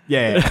safely.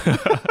 Yeah.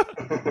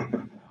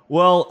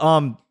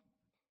 Well,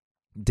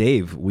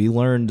 Dave, we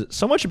learned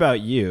so much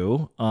about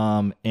you,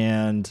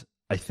 and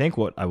I think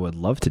what I would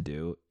love to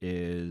do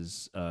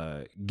is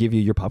give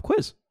you your pop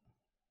quiz.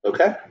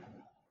 Okay.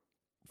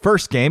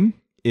 First game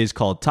is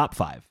called Top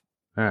 5.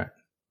 All right.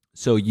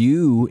 So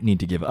you need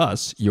to give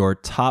us your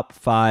top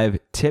 5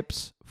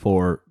 tips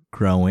for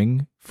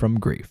growing from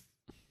grief.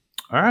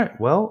 All right.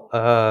 Well,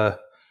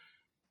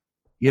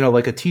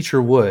 like a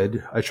teacher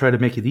would, I try to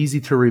make it easy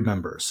to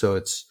remember. So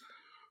it's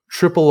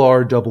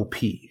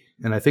RRPP.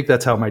 And I think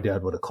that's how my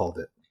dad would have called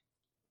it.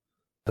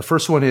 The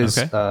first one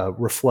is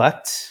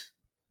reflect.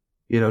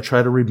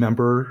 Try to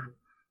remember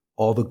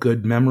all the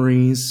good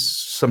memories,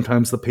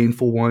 sometimes the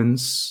painful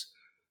ones,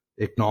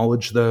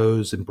 acknowledge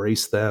those,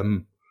 embrace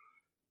them,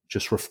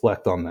 just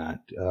reflect on that.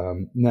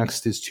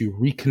 Next is to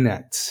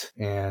reconnect,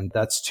 and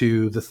that's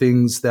to the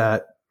things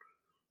that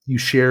you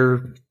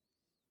share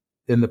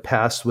in the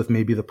past with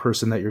maybe the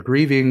person that you're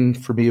grieving.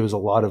 For me, it was a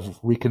lot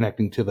of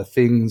reconnecting to the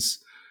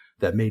things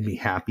that made me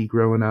happy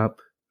growing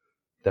up.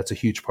 That's a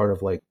huge part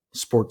of like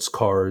sports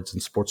cards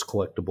and sports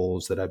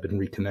collectibles that I've been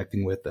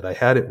reconnecting with that I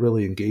hadn't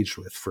really engaged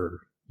with for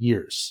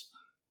years.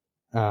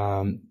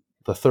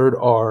 The third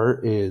R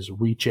is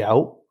reach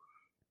out.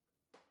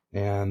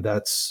 And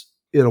that's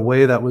in a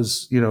way that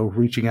was,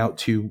 reaching out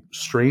to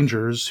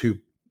strangers who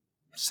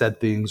said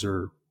things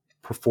or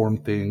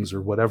performed things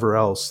or whatever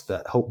else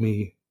that helped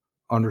me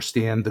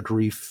understand the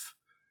grief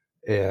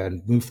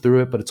and move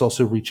through it. But it's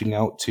also reaching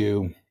out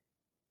to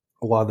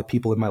a lot of the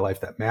people in my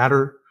life that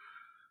matter.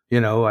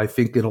 I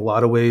think in a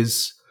lot of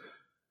ways,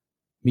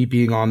 me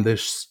being on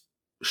this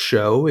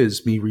show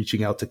is me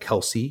reaching out to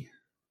Kelsey.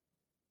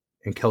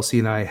 And Kelsey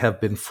and I have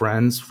been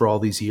friends for all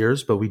these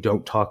years, but we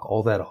don't talk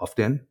all that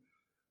often.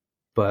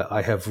 But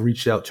I have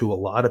reached out to a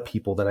lot of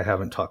people that I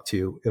haven't talked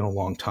to in a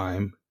long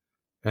time,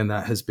 and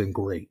that has been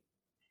great.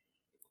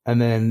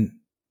 And then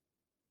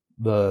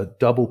the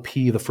double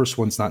P, the first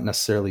one's not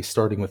necessarily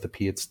starting with a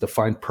P, it's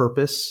define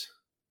purpose.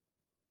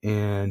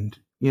 And,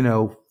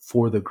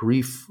 for the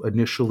grief,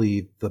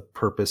 initially the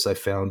purpose I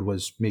found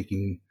was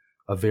making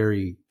a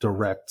very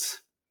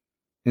direct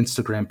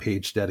Instagram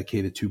page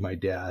dedicated to my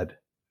dad.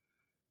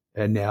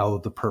 And now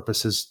the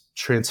purpose has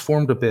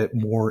transformed a bit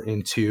more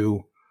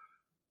into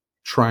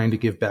trying to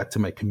give back to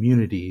my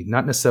community,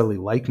 not necessarily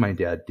like my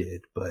dad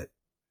did, but,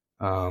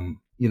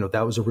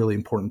 that was a really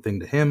important thing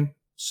to him.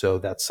 So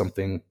that's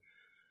something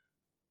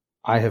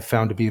I have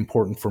found to be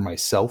important for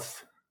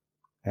myself.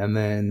 And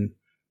then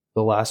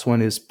the last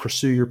one is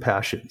pursue your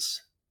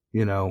passions.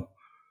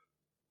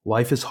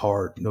 Life is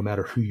hard no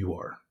matter who you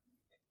are.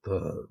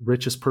 The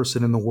richest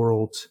person in the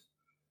world,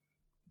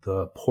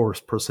 the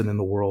poorest person in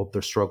the world,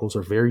 their struggles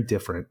are very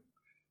different,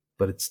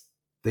 but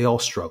they all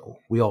struggle.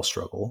 We all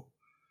struggle.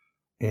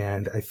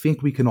 And I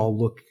think we can all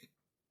look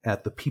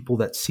at the people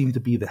that seem to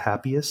be the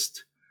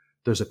happiest.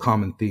 There's a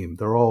common theme.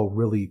 They're all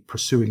really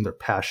pursuing their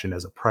passion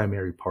as a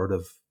primary part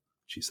of,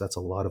 that's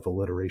a lot of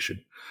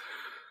alliteration,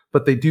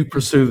 but they do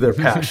pursue their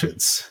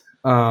passions.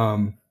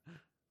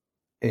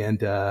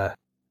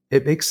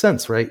 It makes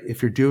sense, right?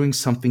 If you're doing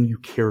something you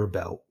care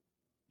about,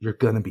 you're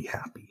going to be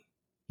happy,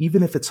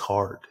 even if it's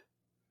hard.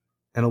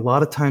 And a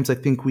lot of times I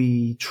think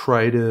we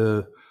try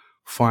to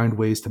find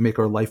ways to make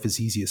our life as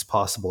easy as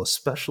possible,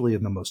 especially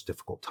in the most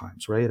difficult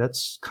times, right?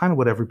 That's kind of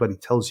what everybody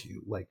tells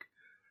you, like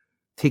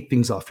take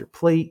things off your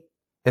plate.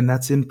 And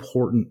that's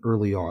important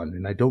early on.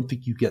 And I don't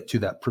think you get to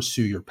that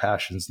pursue your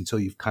passions until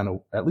you've kind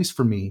of, at least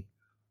for me,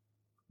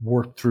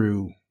 worked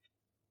through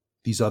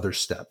these other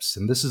steps.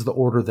 And this is the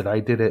order that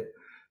I did it.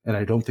 And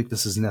I don't think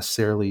this is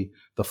necessarily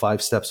the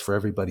 5 steps for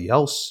everybody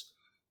else,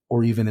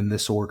 or even in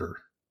this order.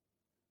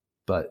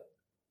 But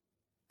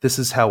this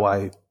is how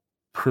I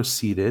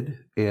proceeded.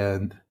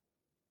 And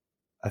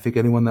I think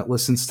anyone that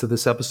listens to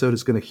this episode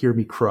is going to hear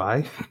me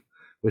cry,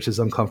 which is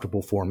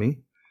uncomfortable for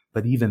me.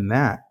 But even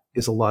that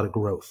is a lot of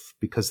growth,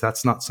 because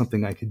that's not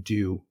something I could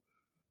do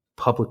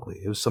publicly.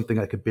 It was something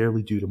I could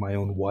barely do to my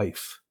own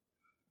wife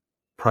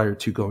prior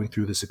to going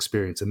through this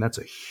experience. And that's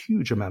a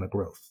huge amount of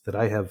growth that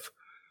I have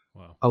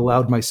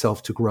allowed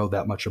myself to grow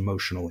that much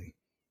emotionally.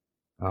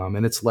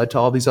 And it's led to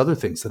all these other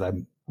things that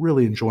I'm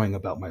really enjoying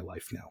about my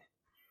life now.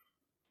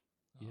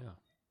 Yeah.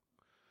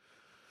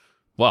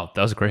 Wow,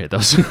 that was great.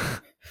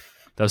 That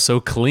was so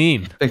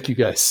clean. Thank you,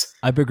 guys.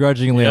 I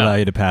begrudgingly allow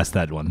you to pass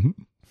that one.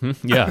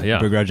 Yeah.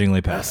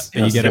 Begrudgingly pass.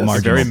 Yes, you get a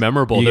marginal. Very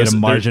memorable. You get a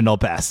marginal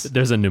pass.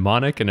 There's a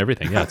mnemonic and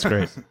everything. Yeah, it's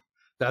great.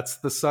 That's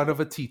the son of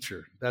a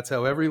teacher. That's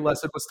how every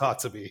lesson was taught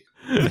to me.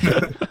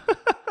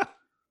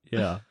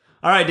 Yeah.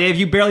 All right, Dave,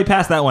 you barely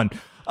passed that one.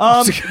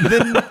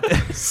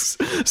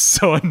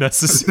 So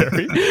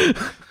unnecessary.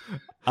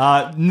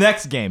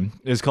 Next game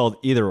is called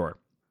Either Or.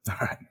 All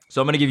right.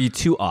 So I'm going to give you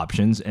 2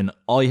 options, and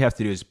all you have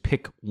to do is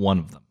pick one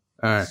of them.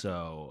 All right.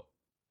 So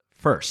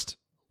first,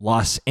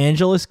 Los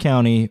Angeles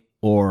County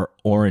or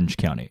Orange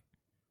County?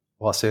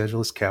 Los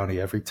Angeles County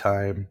every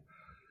time.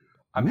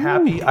 I'm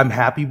happy. I'm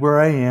happy where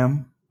I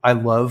am. I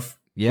love,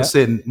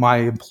 listen, my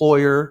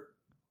employer,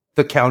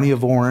 the county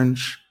of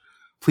Orange.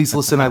 Please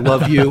listen, I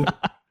love you.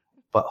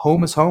 But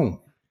home is home.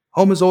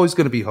 Home is always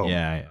going to be home.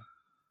 Yeah.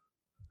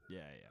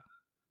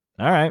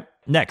 All right.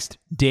 Next,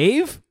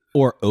 Dave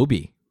or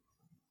Obi?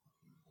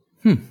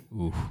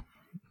 Ooh,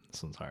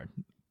 this one's hard.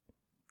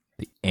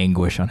 The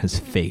anguish on his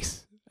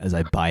face as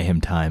I buy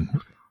him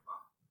time.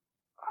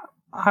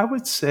 I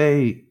would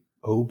say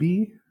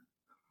Obi.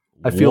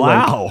 I feel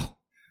like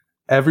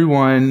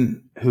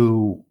everyone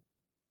who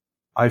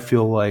I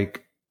feel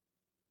like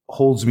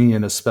holds me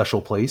in a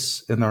special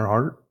place in their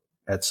heart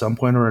at some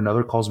point or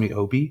another calls me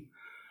Obi.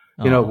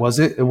 You know, it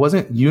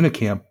wasn't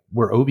Unicamp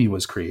where Obi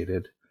was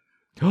created.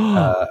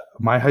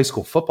 My high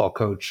school football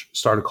coach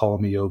started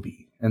calling me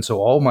Obi. And so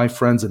all my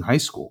friends in high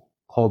school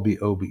called me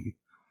Obi.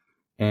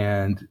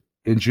 And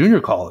in junior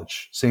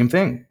college, same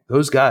thing.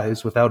 Those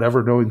guys, without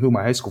ever knowing who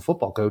my high school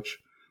football coach,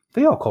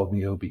 they all called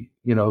me Obi.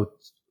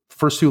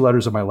 First two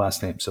letters of my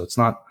last name. So it's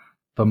not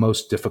the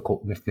most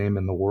difficult nickname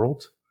in the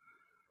world.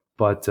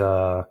 But,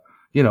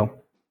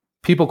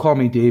 people call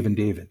me Dave and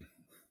David.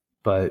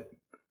 But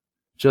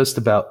just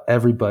about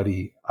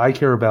everybody I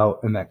care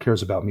about and that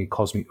cares about me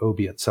calls me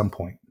Obi at some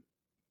point.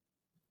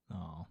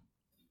 Oh,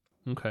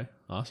 okay.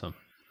 Awesome.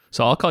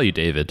 So I'll call you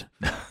David.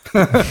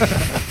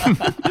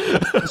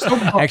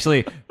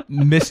 Actually,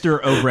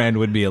 Mr. Obrand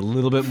would be a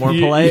little bit more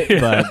polite,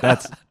 but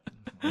that's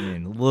a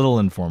little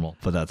informal,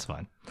 but that's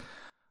fine.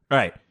 All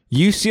right.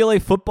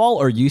 UCLA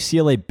football or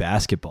UCLA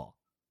basketball?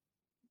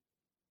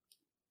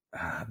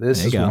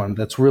 This is one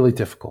that's really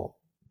difficult.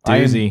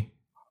 Doozy.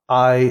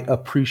 I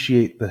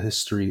appreciate the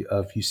history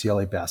of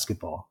UCLA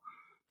basketball,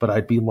 but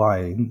I'd be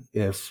lying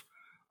if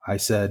I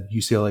said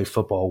UCLA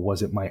football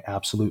wasn't my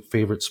absolute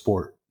favorite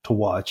sport to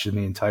watch in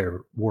the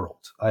entire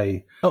world.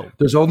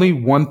 There's only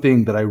one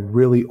thing that I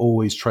really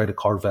always try to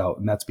carve out,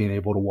 and that's being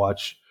able to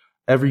watch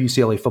every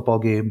UCLA football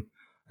game.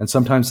 And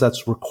sometimes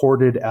that's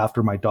recorded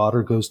after my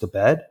daughter goes to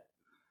bed.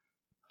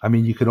 I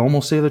mean, you could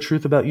almost say the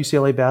truth about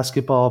UCLA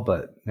basketball,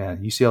 but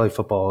man, UCLA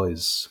football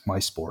is my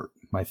sport,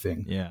 my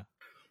thing. Yeah.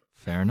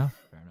 Fair enough.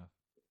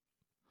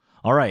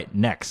 All right,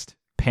 next.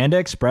 Panda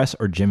Express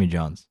or Jimmy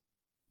John's?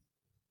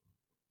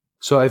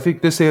 So I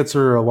think this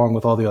answer, along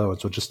with all the other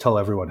ones, will just tell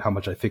everyone how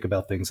much I think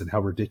about things and how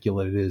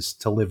ridiculous it is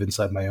to live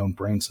inside my own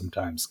brain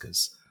sometimes,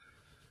 because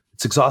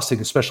it's exhausting,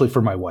 especially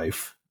for my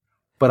wife.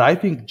 But I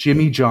think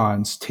Jimmy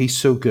John's tastes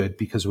so good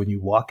because when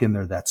you walk in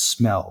there, that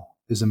smell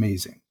is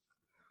amazing.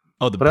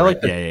 Oh, but I like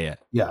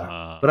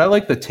but I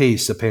like the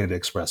taste of Panda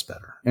Express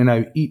better, and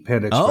I eat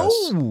Panda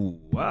Express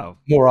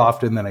more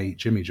often than I eat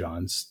Jimmy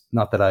John's.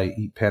 Not that I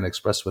eat Panda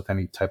Express with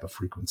any type of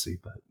frequency,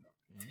 but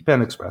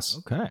Panda Express.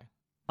 Okay.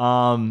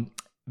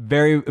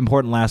 Very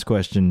important last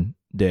question,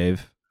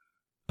 Dave.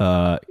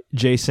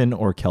 Jason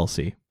or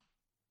Kelsey?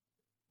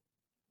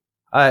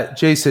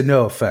 Jason,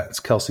 no offense.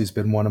 Kelsey's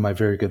been one of my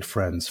very good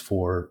friends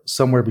for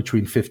somewhere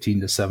between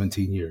 15 to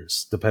 17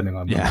 years, depending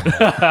on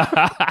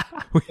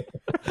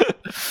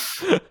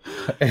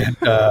And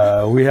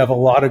we have a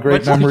lot of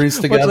great memories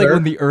together. Much like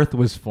when the Earth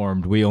was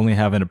formed, we only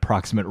have an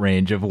approximate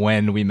range of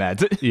when we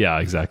met. Yeah,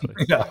 exactly.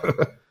 Yeah.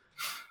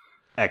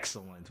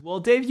 Excellent. Well,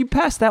 Dave, you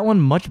passed that one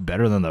much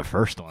better than the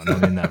first one. I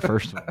mean, that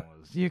first one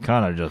was, you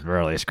kind of just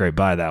barely scraped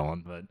by that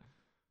one, but,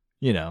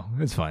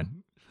 it's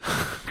fine.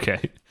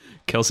 Okay.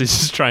 Kelsey's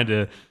just trying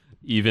to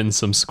even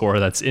some score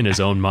that's in his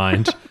own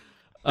mind.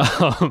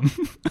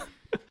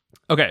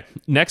 Okay.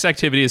 Next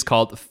activity is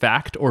called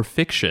Fact or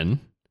Fiction,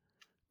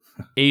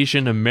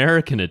 Asian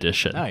American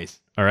Edition. Nice.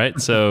 All right.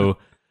 So,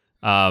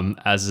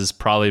 as is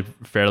probably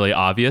fairly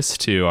obvious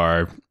to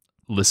our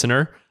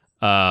listener,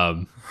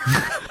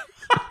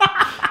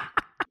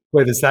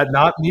 wait, is that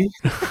not me?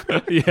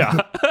 Yeah.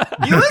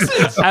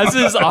 As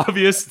is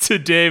obvious to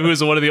Dave,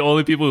 who's one of the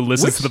only people who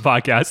listens to the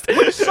podcast.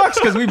 Which sucks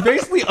because we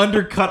basically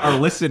undercut our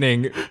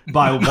listening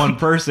by one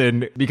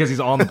person because he's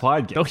on the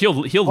podcast. No,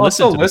 he'll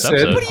listen to this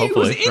episode, but he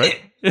was in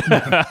it.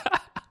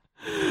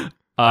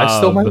 I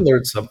still might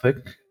learn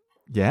something.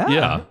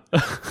 Yeah.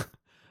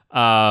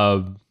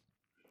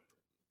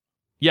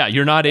 Yeah,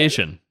 you're not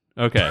Asian.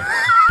 Okay.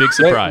 Big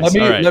surprise.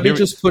 Let me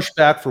just push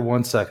back for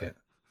 1 second.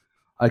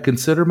 I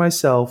consider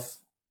myself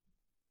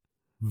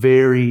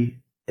very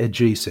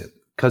adjacent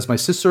because my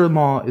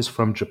sister-in-law is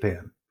from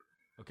Japan.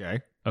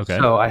 Okay.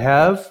 So I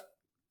have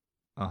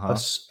a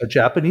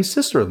Japanese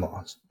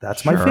sister-in-law.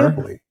 That's my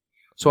family.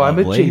 So I'm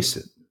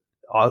adjacent.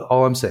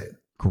 All I'm saying.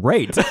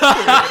 Great.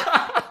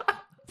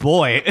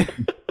 Boy.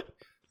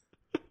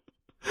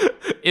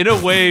 In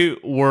a way,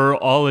 we're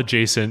all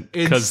adjacent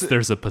because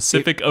there's a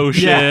Pacific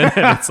Ocean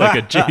and it's like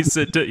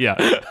adjacent to,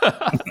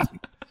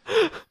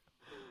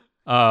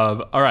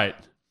 all right.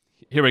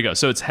 Here we go.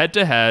 So it's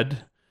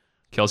head-to-head,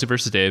 Kelsey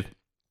versus Dave.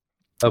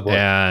 Oh boy.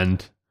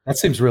 And that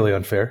seems really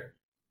unfair.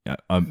 Yeah,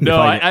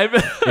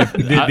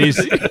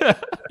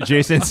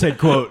 Jason said,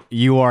 quote,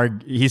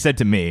 he said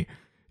to me,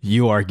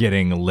 "You are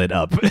getting lit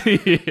up."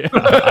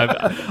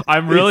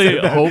 I'm really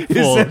hopeful.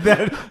 He said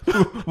that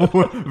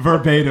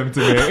verbatim to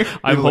me.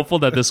 I'm hopeful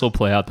that this will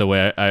play out the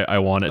way I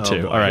want it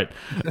to. Boy. All right.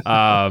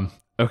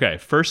 Okay.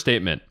 First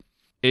statement.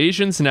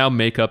 Asians now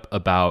make up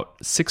about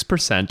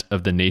 6%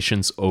 of the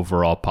nation's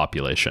overall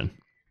population.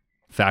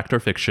 Fact or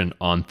fiction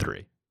on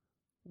 3.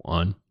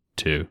 1,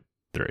 2,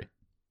 3.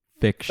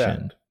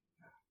 Fiction.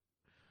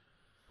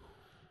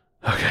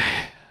 Fact. Okay.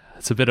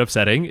 It's a bit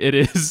upsetting. It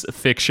is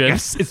fiction.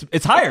 Yes,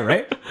 it's higher,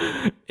 right?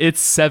 It's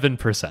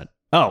 7%.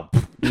 Oh.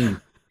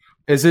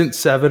 Isn't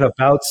 7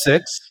 about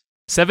 6?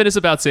 7 is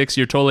about 6.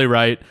 You're totally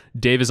right.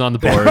 Dave is on the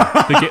board.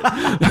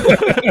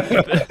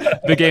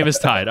 The game is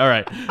tied. All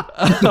right.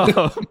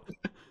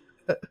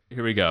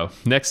 Here we go.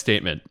 Next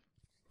statement.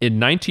 In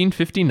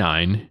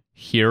 1959,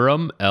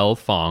 Hiram L.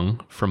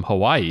 Fong from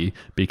Hawaii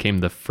became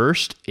the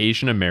first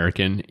Asian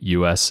American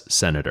U.S.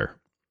 Senator.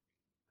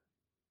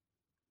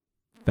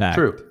 Fact.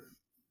 True.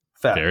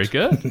 Fact. Very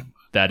good.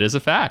 That is a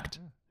fact.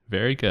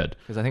 Very good.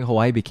 Because I think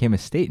Hawaii became a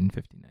state in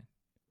 59.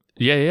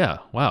 Yeah.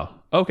 Wow.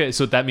 Okay,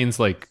 so that means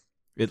like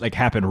it like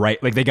happened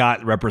right. Like they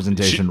got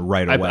representation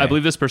right away. I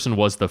believe this person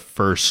was the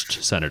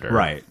first senator.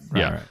 Right.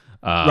 Yeah.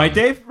 Right,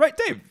 Dave? Right,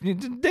 Dave.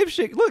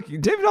 Dave, look,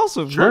 David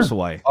also Sure. goes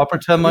away. I'll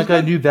pretend like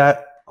I knew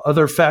that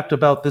other fact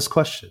about this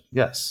question.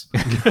 Yes.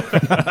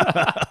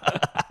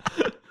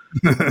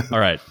 All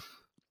right.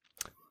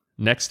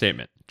 Next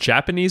statement.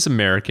 Japanese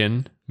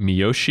American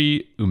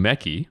Miyoshi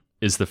Umeki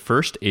is the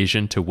first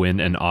Asian to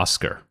win an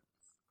Oscar.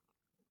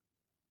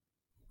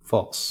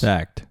 False.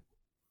 Fact.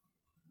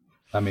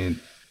 I mean,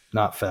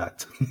 not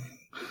fact.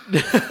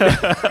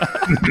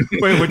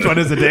 Wait, which one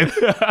is it, Dave?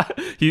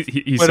 He's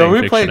Wait, saying are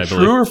we fiction, playing I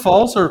believe. true or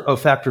false or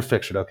fact or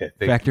fiction? Okay.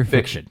 Fact or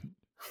fiction?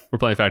 We're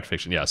playing fact or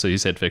fiction. Yeah, so you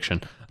said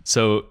fiction.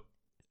 So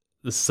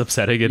this is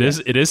upsetting. It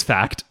is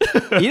fact.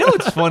 You know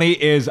what's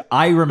funny is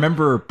I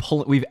remember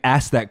we've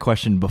asked that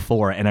question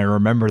before, and I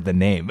remember the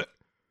name.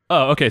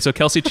 Oh, okay. So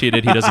Kelsey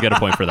cheated. He doesn't get a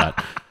point for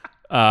that.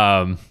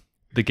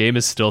 The game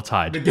is still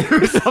tied.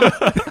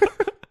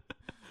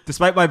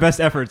 Despite my best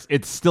efforts,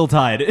 it's still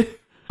tied.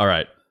 All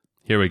right.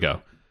 Here we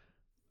go.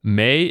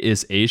 May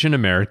is Asian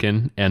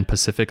American and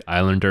Pacific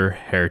Islander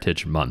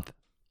Heritage Month.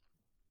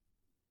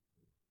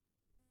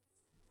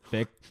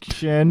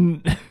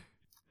 Fiction.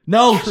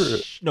 No,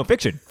 no,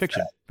 fiction. Fact.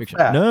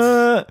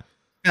 No,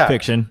 Fact.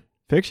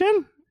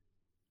 Fiction.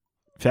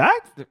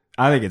 Fact?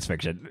 I think it's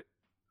fiction.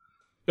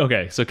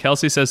 Okay, so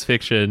Kelsey says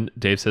fiction.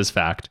 Dave says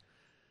fact.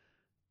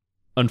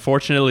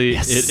 Unfortunately,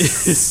 it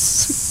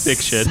is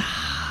fiction.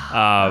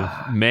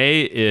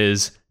 May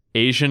is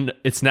Asian.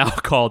 It's now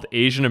called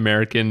Asian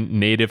American,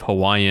 Native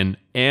Hawaiian,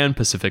 and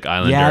Pacific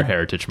Islander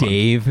Heritage Month.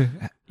 Dave.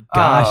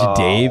 Gosh,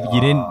 Dave,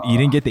 you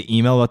didn't get the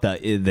email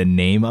about the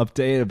name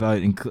update about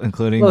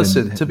including.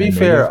 Listen, to be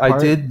fair, part?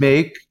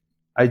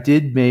 I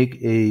did make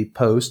a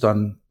post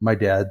on my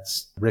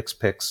dad's Rick's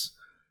Picks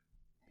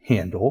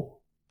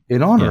handle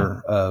in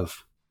honor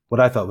of what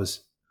I thought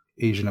was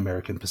Asian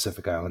American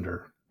Pacific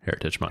Islander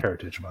Heritage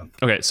Month.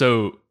 Okay,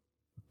 so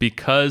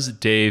because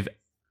Dave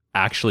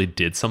actually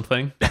did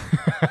something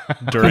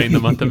during the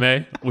month of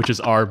May, which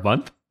is our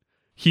month,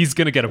 he's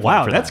going to get a point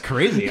wow, for that's that.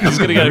 crazy. He's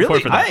going to get a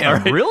point for that. I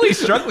am really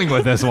struggling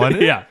with this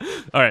one. Yeah.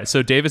 All right,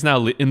 so Dave is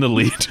now in the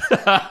lead.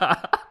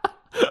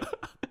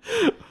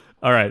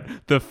 All right.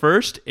 The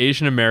first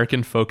Asian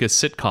American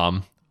focused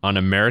sitcom on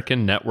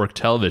American network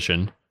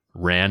television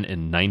ran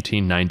in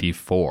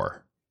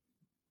 1994.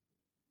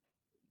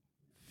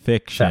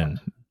 Fiction.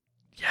 Fact.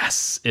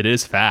 Yes, it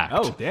is fact.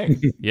 Oh, dang.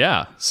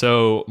 Yeah.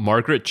 So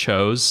Margaret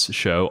Cho's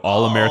show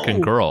All American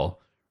Girl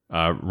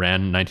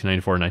ran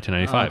 1994 and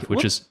 1995,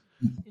 which is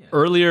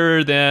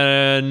earlier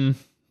than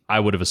I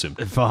would have assumed.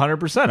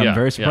 100%. I'm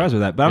very surprised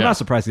with that. But I'm not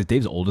surprised because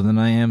Dave's older than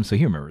I am, so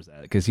he remembers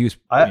that because he was,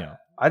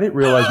 I didn't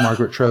realize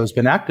Margaret Cho's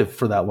been active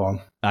for that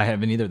long. I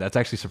haven't either. That's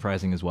actually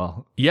surprising as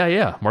well.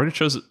 Yeah. Margaret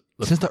Cho's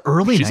since the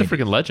early 90s. She's a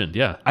freaking legend,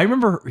 yeah. I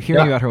remember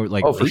hearing about her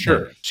like for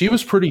sure. She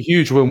was pretty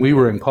huge when we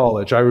were in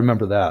college. I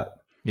remember that.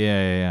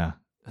 Yeah.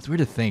 That's weird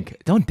to think.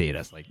 Don't date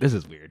us. Like, this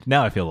is weird.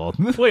 Now I feel old.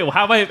 Wait, wait,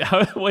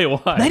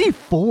 why?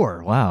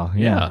 94. Wow.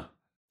 Yeah.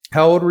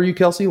 How old were you,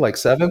 Kelsey? Like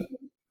 7?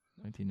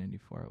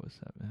 1994 was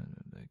 7.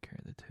 I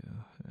carry the 2.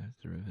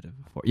 Derivative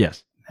of 4.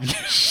 Yes.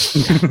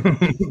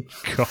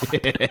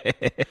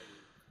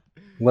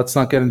 Let's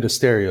not get into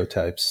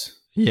stereotypes.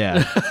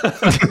 Yeah.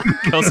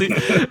 Kelsey,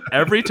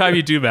 every time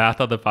you do math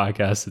on the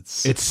podcast,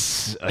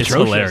 it's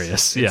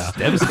hilarious. It's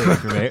devastating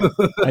for me.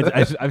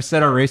 I've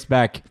set our race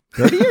back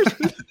 30 years.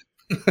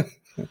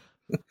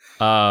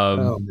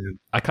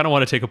 I kind of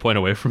want to take a point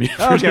away from you.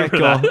 Okay,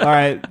 cool. All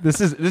right.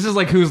 This is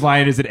like whose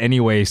line is it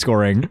anyway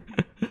scoring.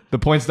 The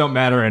points don't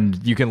matter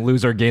and you can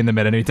lose or gain them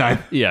at any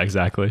time. Yeah,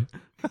 exactly.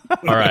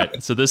 All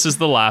right. So this is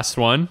the last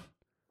one.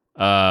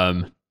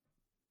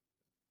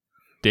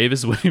 Dave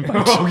is winning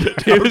by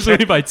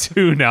winning by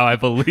 2 now, I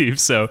believe.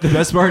 So the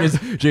best part is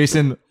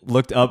Jason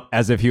looked up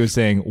as if he was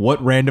saying,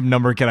 "What random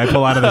number can I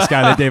pull out of the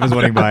sky that Dave is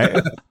winning by?"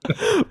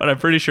 But I'm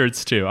pretty sure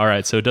it's 2. All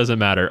right, so it doesn't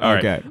matter. All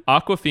right.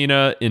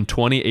 Awkwafina in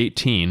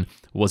 2018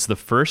 was the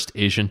first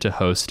Asian to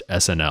host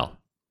SNL.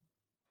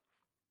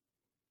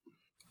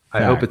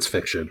 I hope it's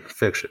fiction.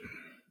 Fiction.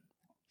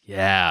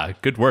 Yeah,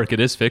 good work. It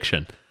is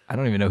fiction. I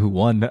don't even know who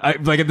won.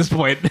 At this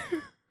point.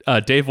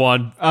 Dave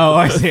won. Oh,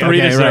 I see.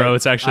 3-0. Right.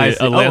 It's actually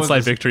a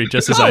landslide victory,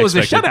 just as I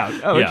expected. It was a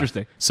shutout. Oh,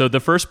 interesting. So the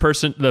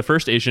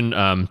first Asian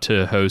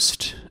to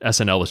host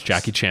SNL was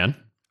Jackie Chan.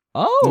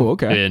 Oh,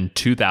 okay. In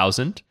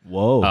 2000.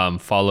 Whoa.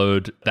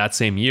 Followed that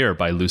same year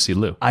by Lucy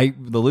Liu.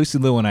 The Lucy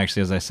Liu one,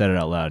 actually, as I said it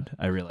out loud,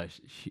 I realized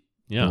she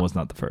was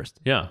not the first.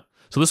 Yeah.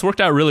 So this worked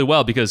out really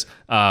well because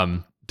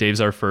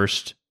Dave's our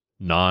first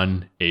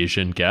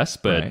non-Asian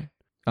guest, but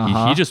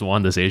he just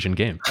won this Asian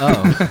game.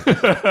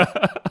 Oh.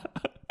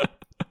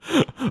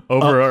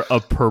 Over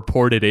a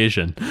purported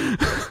Asian.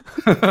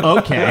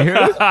 Okay.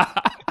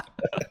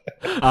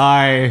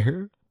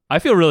 I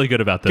feel really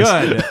good about this.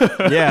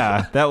 Good.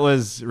 Yeah, that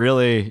was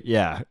really,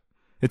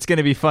 It's going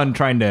to be fun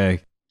trying to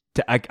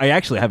I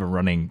actually have a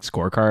running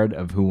scorecard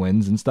of who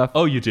wins and stuff.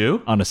 Oh, you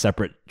do? On a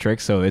separate trick,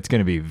 so it's going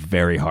to be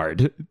very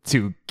hard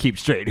to keep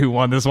straight who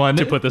won this one.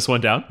 To put this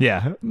one down?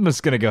 Yeah, I'm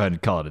just going to go ahead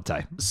and call it a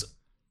tie.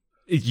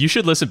 You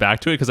should listen back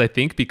to it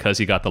because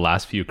he got the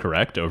last few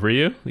correct over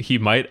you. He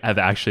might have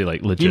actually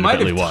like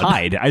legitimately won.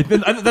 Tied.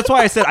 That's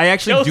why I said I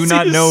actually do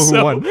not know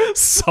who won.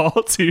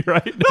 Salty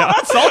right now. No,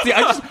 not salty.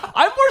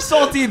 I'm more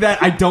salty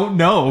that I don't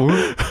know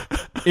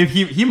if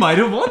he might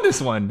have won this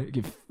one.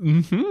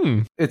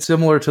 Mm-hmm. It's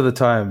similar to the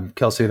time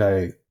Kelsey and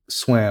I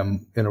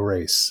swam in a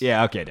race.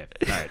 Yeah. Okay, David.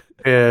 All right.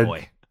 And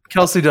Boy.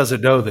 Kelsey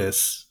doesn't know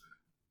this.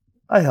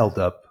 I held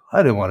up.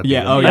 I didn't want to.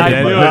 Yeah. Be Oh, I yeah.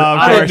 didn't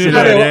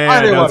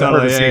want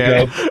her to see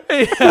go.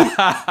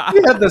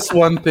 He had this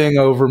one thing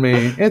over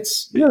me.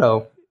 It's Yeah,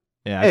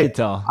 I hey, could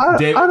tell.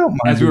 Dave, I don't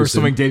mind. As we were losing.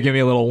 swimming, Dave gave me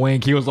a little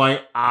wink. He was like,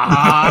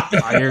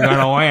 you're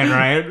gonna win,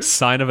 right?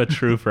 Sign of a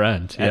true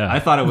friend. And Yeah. I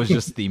thought it was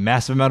just the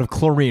massive amount of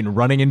chlorine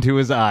running into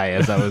his eye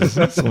as I was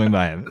swimming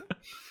by him.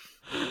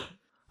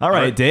 All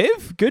right,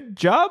 Dave. Good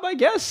job, I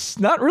guess.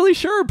 Not really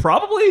sure.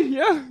 Probably,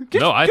 yeah.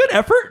 Good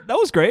effort. That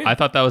was great. I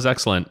thought that was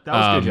excellent. That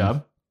was a good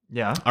job.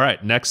 Yeah. All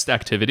right. Next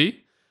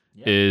activity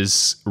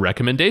is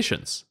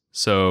recommendations.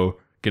 So,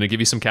 going to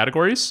give you some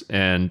categories,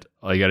 and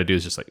all you got to do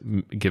is just like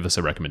give us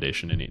a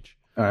recommendation in each.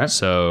 All right.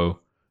 So,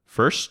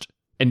 first,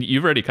 and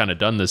you've already kind of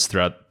done this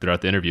throughout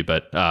the interview,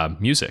 but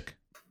music.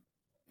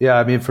 Yeah,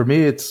 I mean, for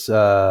me, it's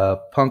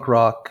punk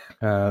rock,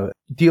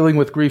 dealing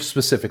with grief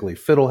specifically.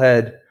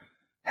 Fiddlehead,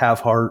 Have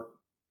Heart,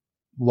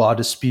 Law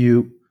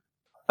Dispute.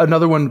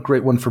 Another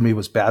great one for me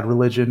was Bad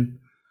Religion,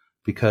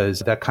 because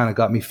that kind of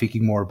got me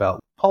thinking more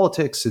about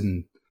politics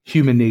and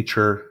human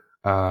nature.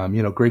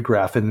 Greg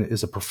Graffin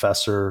is a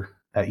professor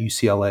at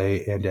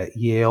UCLA and at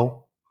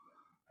Yale,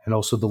 and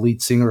also the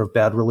lead singer of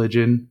Bad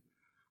Religion.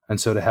 And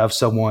so to have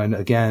someone,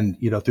 again,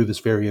 through this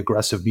very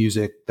aggressive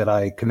music that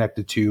I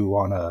connected to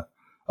on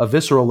a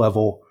visceral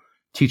level,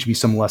 teach me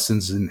some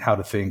lessons in how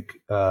to think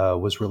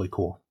was really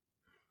cool.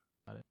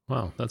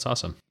 Wow, that's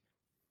awesome.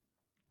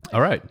 All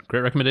right,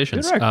 great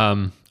recommendations.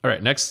 All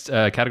right, next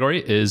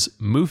category is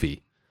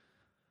movie.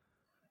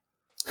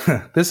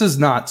 This is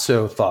not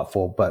so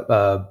thoughtful,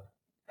 but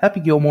Happy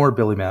Gilmore,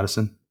 Billy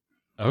Madison.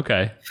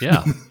 Okay,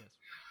 yeah.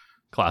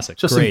 Classic.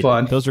 Just some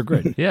fun. Those are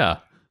great. Yeah.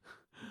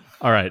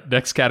 All right,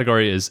 next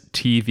category is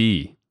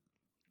TV.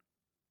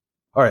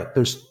 All right,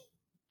 there's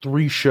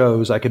 3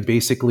 shows I can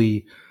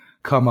basically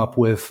come up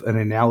with an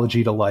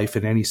analogy to life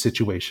in any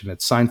situation.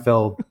 It's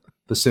Seinfeld,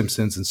 The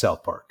Simpsons, and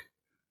South Park.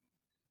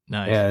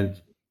 Nice.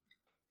 And,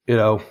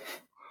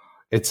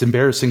 it's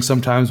embarrassing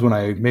sometimes when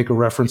I make a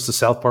reference to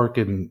South Park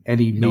in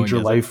any major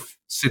life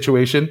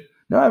situation.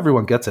 No,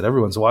 everyone gets it.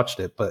 Everyone's watched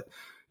it. But,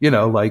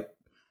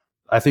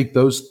 I think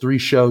those 3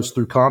 shows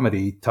through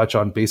comedy touch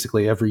on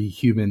basically every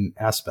human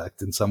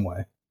aspect in some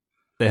way.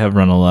 They have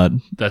run a lot.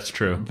 That's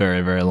true.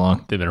 Very, very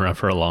long. They've been around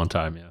for a long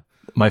time, yeah.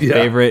 My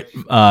favorite,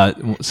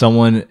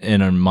 someone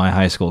in my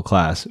high school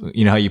class,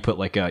 you know how you put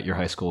like your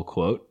high school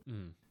quote?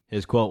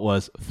 His quote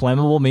was,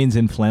 "Flammable means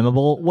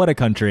inflammable. What a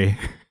country."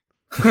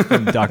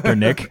 From Dr.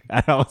 Nick.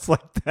 And I was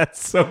like,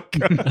 that's so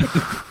good.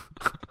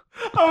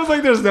 I was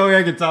like, there's no way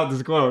I can top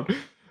this quote.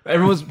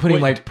 Everyone's putting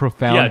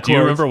profound quotes. Do you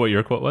remember what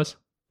your quote was?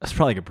 That's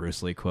probably like a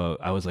Bruce Lee quote.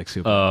 I was like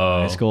super in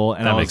high school.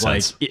 And that I was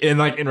makes sense.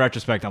 in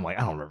retrospect, I'm like,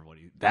 I don't remember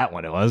that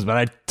one it was, but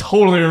I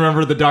totally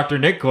remember the Dr.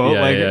 Nick quote.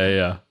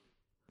 Yeah.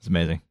 It's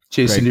amazing.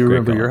 Jason, do you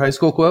remember your high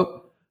school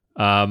quote?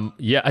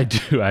 Yeah, I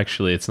do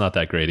actually. It's not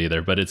that great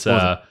either, but it's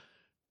I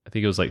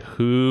think it was like,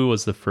 who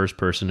was the first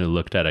person who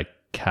looked at a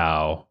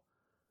cow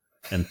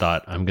and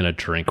thought, I'm going to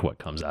drink what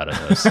comes out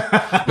of this?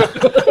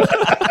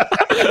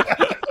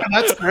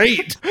 That's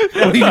great.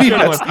 What do you mean?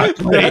 That's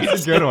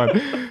a good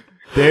one.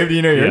 Dave, do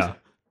you know yours? Yeah.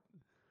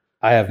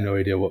 I have no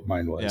idea what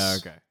mine was. Yeah,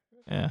 okay.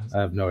 Yeah. I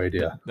have no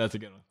idea. That's a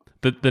good one.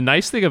 The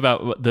nice thing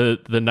about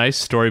the nice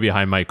story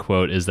behind my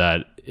quote is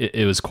that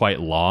it was quite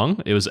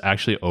long. It was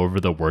actually over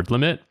the word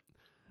limit,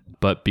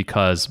 but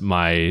because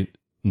my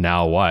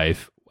now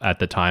wife at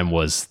the time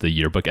was the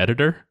yearbook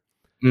editor,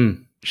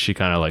 she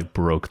kind of like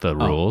broke the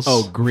rules.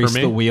 Greased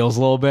the wheels a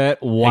little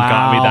bit. Wow. And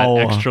got me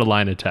that extra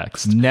line of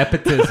text.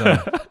 Nepotism.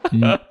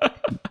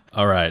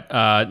 All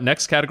right.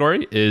 Next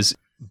category is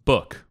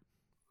book.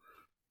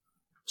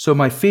 So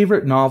my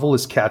favorite novel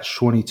is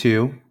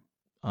Catch-22.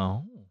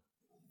 Oh.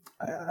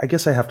 I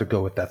guess I have to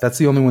go with that. That's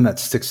the only one that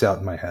sticks out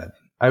in my head.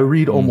 I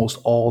read almost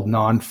all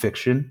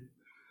nonfiction,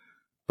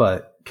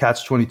 but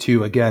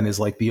Catch-22, again, is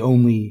like the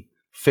only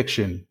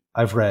fiction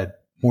I've read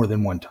more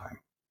than one time.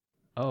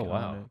 Oh,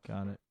 wow.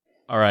 Got it.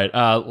 All right.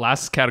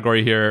 Last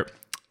category here,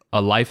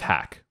 a life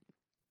hack.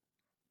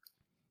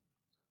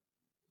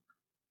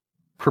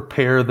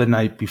 Prepare the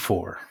night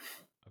before.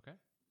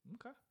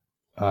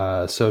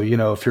 Okay. So,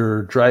 if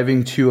you're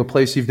driving to a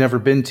place you've never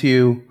been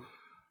to,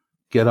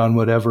 get on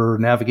whatever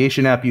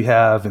navigation app you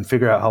have and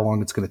figure out how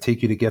long it's going to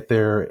take you to get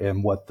there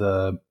and what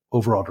the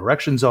overall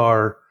directions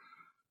are.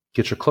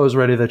 Get your clothes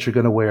ready that you're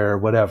going to wear,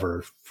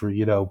 whatever. For,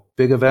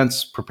 big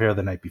events, prepare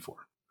the night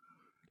before.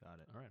 Got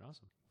it. All right,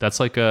 awesome. That's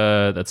like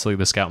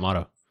the Scout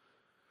motto.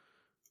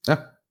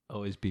 Yeah.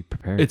 Always be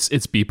prepared.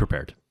 It's be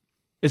prepared.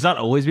 It's not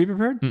always be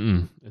prepared?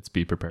 It's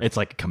be prepared. It's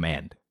like a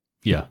command.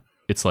 Yeah.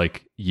 It's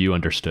like you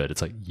understood.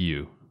 It's like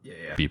you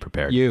be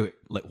prepared.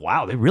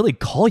 Wow, they really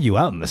call you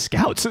out in the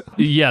scouts.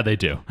 Yeah, they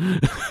do.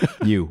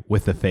 You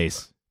with the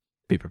face,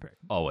 be prepared.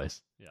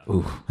 Always. Yeah.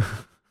 Ooh.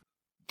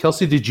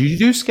 Kelsey, did you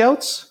do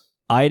scouts?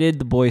 I did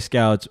the Boy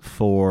Scouts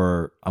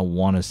for, I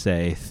want to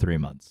say, 3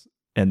 months.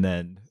 And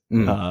then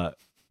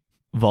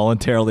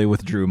voluntarily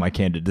withdrew my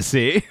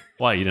candidacy.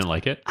 Why, you didn't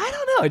like it? I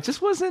don't know. It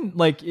just wasn't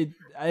like it.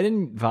 I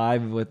didn't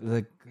vibe with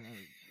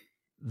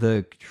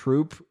the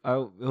troop.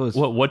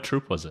 What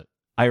troop was it?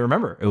 I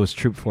remember it was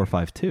Troop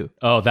 452.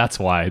 Oh, that's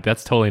why.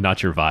 That's totally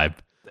not your vibe.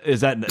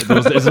 Is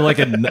it like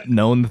a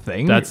known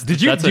thing? Do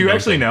you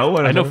actually know?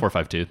 I know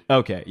 452.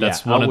 Okay,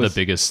 that's one of the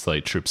biggest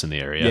like troops in the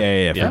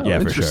area. Yeah,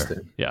 for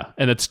sure. Yeah,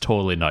 and it's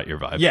totally not your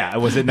vibe. Yeah,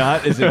 was it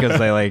not? Is it because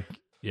they like?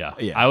 Yeah.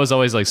 I was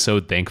always like so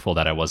thankful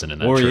that I wasn't in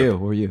that. Where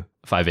were you?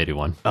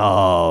 581.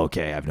 Oh,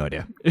 okay. I have no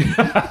idea.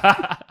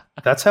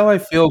 That's how I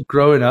feel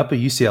growing up a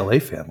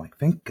UCLA fan. Like,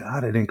 thank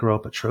God I didn't grow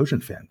up a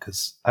Trojan fan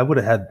because I would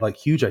have had like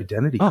huge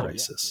identity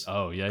crisis. Yeah.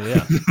 Oh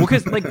yeah. Well,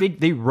 because like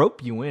they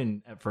rope you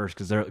in at first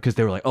because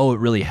they were like, oh, it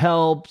really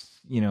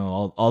helps. You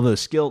know, all the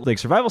skill, like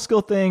survival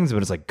skill things,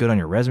 but it's like good on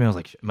your resume. I was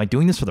like, am I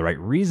doing this for the right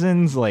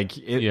reasons? Like,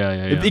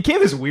 it became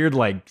this weird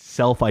like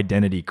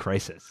self-identity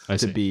crisis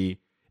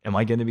am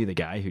I going to be the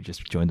guy who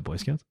just joined the Boy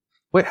Scouts?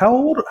 Wait, how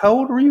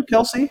old were you,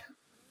 Kelsey?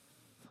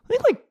 I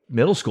think like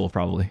middle school,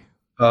 probably.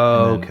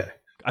 Oh, okay.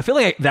 I feel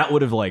like that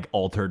would have like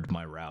altered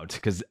my route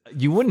because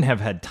you wouldn't have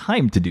had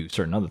time to do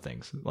certain other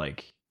things.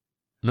 Like,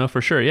 no,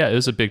 for sure. Yeah, it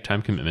was a big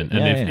time commitment,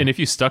 and if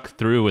you stuck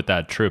through with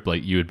that trip,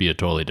 like you would be a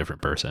totally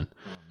different person.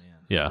 Oh, man.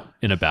 Yeah,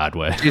 in a bad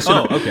way.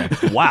 Oh, okay.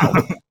 Wow.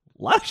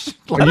 A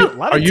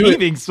lot of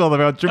teething spilled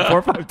about Trip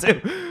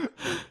 452.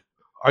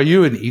 Are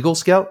you an Eagle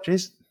Scout,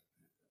 Jason?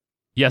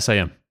 Yes, I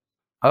am.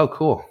 Oh,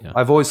 cool. Yeah.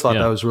 I've always thought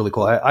that was really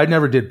cool. I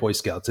never did Boy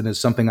Scouts, and it's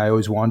something I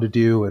always wanted to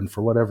do. And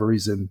for whatever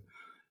reason,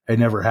 it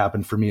never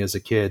happened for me as a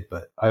kid,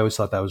 but I always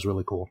thought that was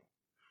really cool.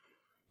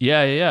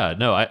 Yeah.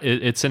 No,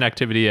 it's an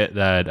activity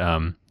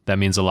that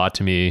means a lot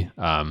to me.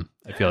 I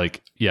feel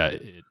like,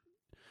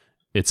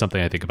 it's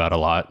something I think about a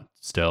lot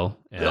still.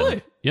 And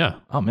really? Yeah.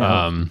 Oh,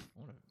 man.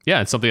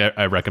 It's something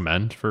I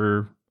recommend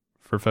for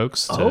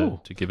folks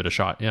to give it a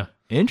shot. Yeah.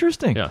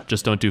 Interesting. Yeah.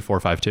 Just don't do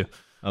 452.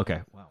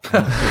 Okay. Wow.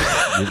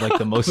 You're like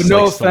the most.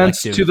 No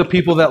offense to the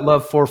people that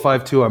love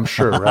 452, I'm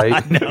sure,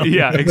 right?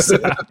 Yeah,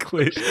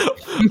 exactly.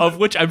 Of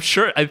which I'm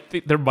sure, I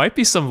think there might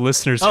be some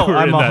listeners. Who are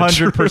I'm in that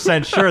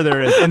 100% sure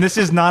there is. And this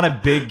is not a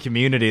big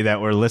community that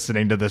we're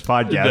listening to this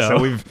podcast. No. So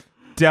we've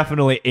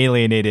definitely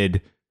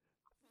alienated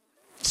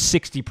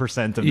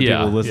 60% of the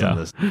people who listen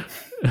to this.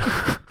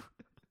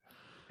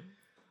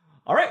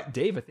 All right,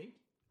 Dave.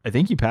 I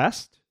think you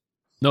passed.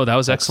 No, that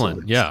was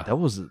excellent. Yeah. That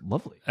was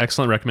lovely.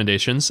 Excellent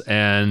recommendations.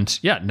 And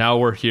now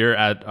we're here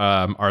at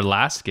our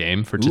last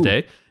game for today.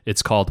 Ooh.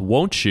 It's called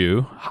Won't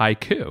You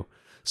Haiku.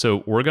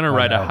 So we're going to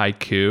write a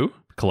haiku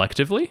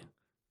collectively.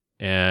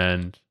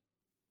 And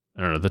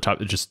I don't know, the top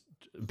just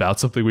about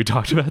something we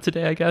talked about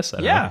today, I guess. I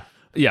don't know.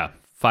 Yeah.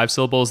 5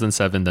 syllables, then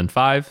 7, then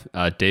 5.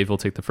 Dave will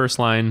take the first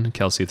line,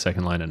 Kelsey the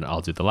second line, and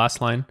I'll do the last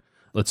line.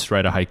 Let's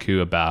write a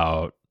haiku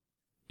about,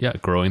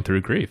 growing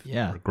through grief.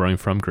 Yeah. Or growing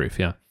from grief.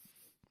 Yeah.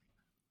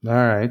 All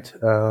right.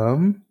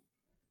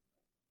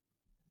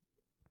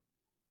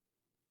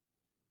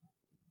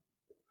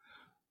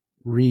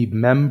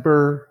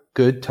 Remember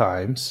good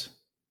times.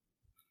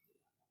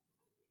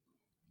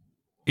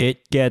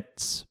 It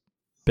gets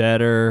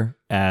better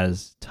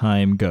as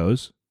time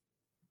goes.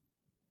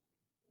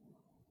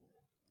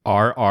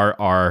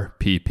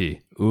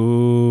 RRRPP.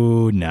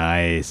 Ooh,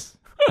 nice.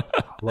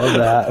 Love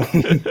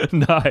that.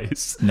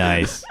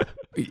 Nice.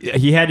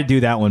 He had to do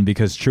that one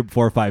because Troop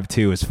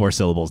 452 is 4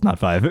 syllables, not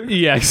 5.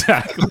 Yeah,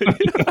 exactly.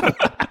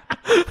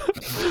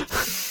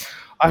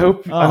 I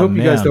hope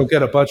you guys don't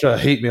get a bunch of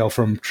hate mail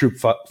from Troop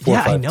 452.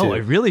 Yeah, I know. I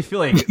really feel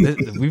like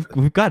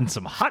we've gotten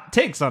some hot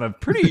takes on a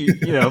pretty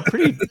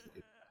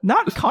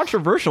not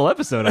controversial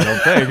episode, I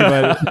don't think.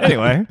 But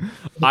anyway,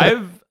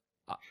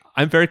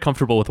 I'm very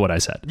comfortable with what I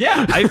said.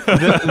 Yeah,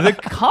 the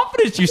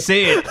confidence you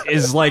say it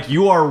is like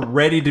you are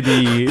ready to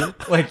be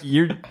like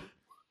you're.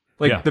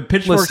 Like the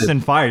pitchforks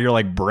and fire, you're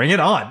like, bring it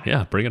on.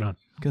 Yeah, bring it on.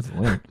 Good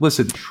Lord.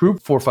 Listen,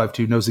 Troop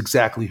 452 knows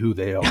exactly who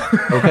they are.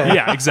 Okay.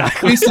 Yeah,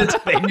 exactly.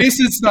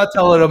 Mason's not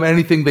telling them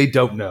anything they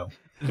don't know.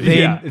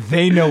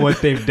 They know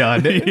what they've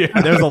done.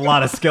 There's a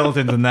lot of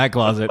skeletons in that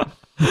closet.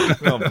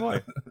 Oh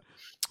boy.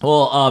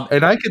 Well,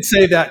 and I could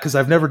say that because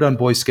I've never done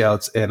Boy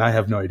Scouts and I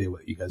have no idea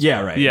what you guys.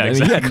 Yeah, right. Yeah,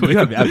 exactly.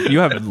 You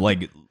have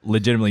like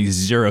legitimately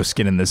zero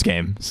skin in this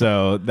game,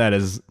 so that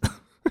is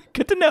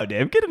good to know,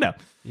 Dave. Good to know.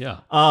 Yeah.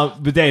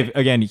 But Dave,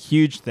 again,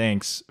 huge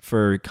thanks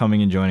for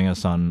coming and joining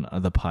us on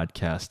the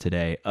podcast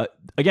today.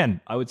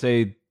 Again, I would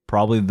say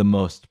probably the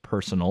most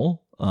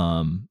personal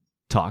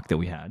talk that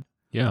we had.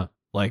 Yeah.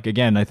 Like,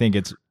 again, I think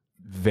it's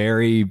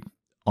very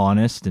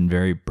honest and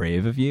very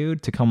brave of you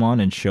to come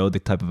on and show the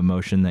type of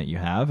emotion that you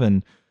have.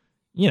 And,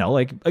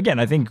 like, again,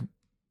 I think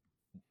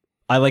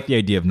I like the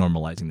idea of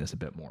normalizing this a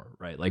bit more,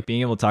 right? Like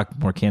being able to talk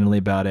more candidly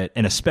about it,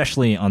 and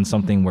especially on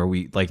something where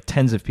we like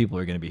tens of people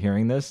are going to be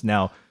hearing this.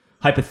 Now,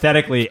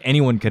 hypothetically,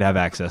 anyone could have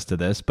access to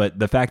this, but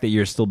the fact that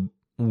you're still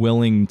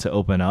willing to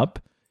open up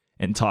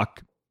and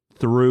talk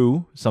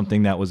through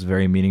something that was a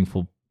very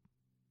meaningful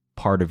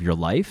part of your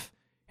life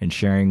and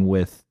sharing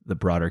with the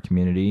broader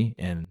community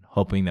and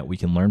hoping that we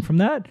can learn from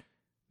that,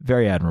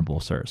 very admirable,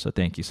 sir. So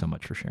thank you so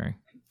much for sharing.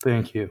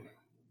 Thank you.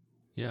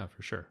 Yeah,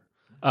 for sure.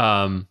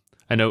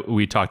 I know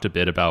we talked a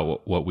bit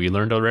about what we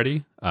learned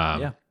already.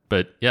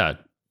 But yeah,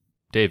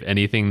 Dave,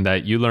 anything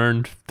that you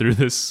learned through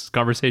this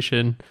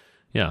conversation?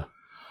 Yeah.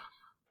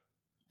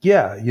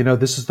 Yeah,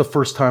 this is the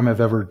first time I've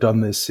ever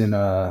done this in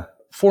a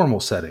formal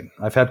setting.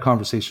 I've had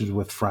conversations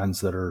with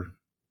friends that are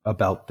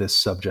about this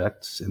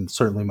subject, and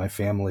certainly my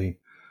family.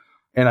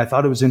 And I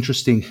thought it was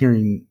interesting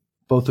hearing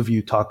both of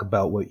you talk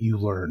about what you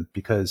learned,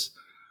 because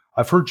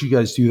I've heard you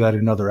guys do that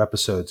in other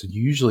episodes, and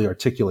you usually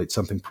articulate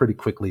something pretty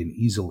quickly and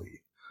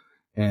easily.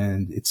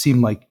 And it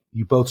seemed like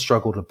you both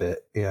struggled a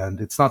bit, and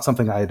it's not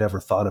something I had ever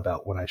thought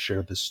about when I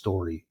shared this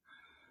story.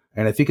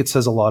 And I think it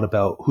says a lot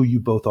about who you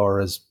both are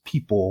as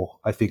people.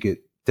 I think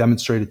it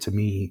demonstrated to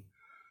me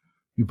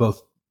you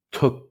both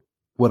took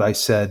what I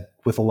said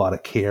with a lot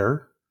of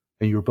care,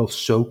 and you were both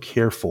so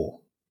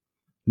careful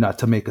not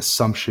to make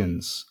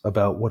assumptions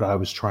about what I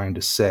was trying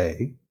to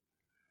say.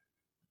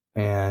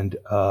 And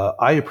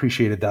I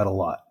appreciated that a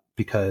lot,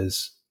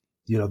 because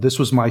this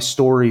was my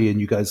story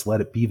and you guys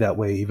let it be that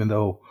way, even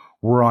though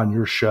we're on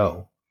your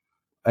show.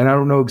 And I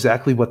don't know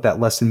exactly what that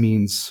lesson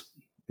means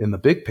in the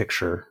big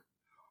picture,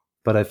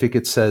 but I think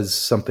it says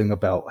something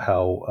about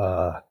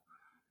how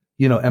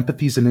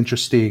empathy is an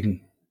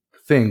interesting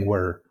thing,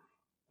 where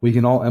we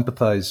can all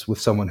empathize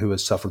with someone who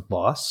has suffered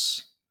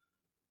loss,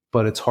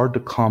 but it's hard to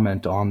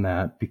comment on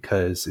that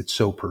because it's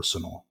so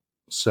personal.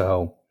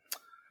 So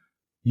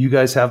you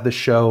guys have the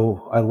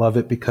show. I love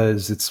it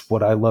because it's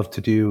what I love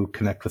to do,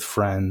 connect with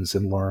friends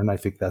and learn. I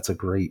think that's a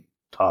great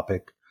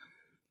topic.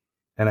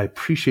 And I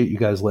appreciate you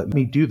guys letting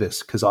me do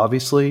this, because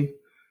obviously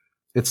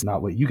it's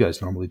not what you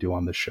guys normally do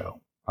on this show.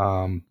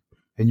 And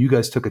you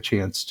guys took a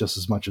chance just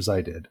as much as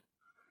I did.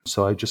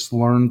 So I just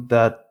learned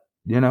that,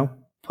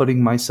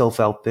 putting myself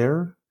out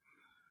there,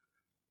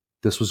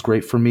 this was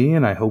great for me,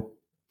 and I hope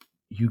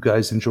you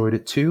guys enjoyed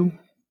it too.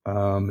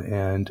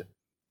 And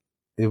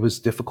it was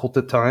difficult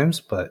at times,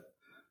 but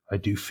I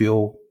do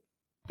feel,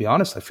 to be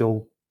honest, I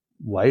feel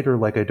lighter,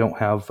 like I don't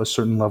have a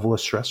certain level of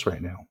stress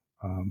right now.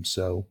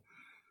 So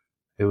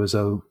it was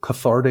a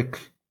cathartic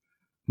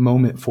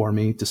moment for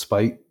me,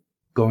 despite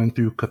going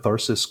through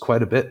catharsis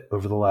quite a bit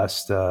over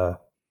the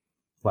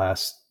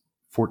last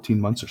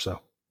 14 months or so.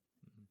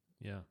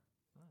 Yeah.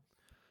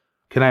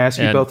 Can I ask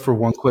you both for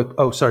one quick?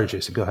 Oh, sorry,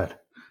 Jason, go ahead.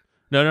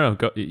 No.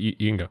 Go. You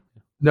can go.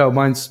 No,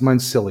 mine's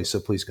silly,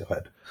 so please go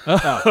ahead.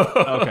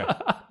 Okay.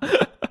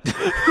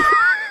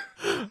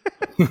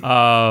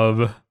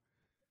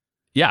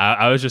 Yeah,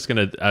 I was just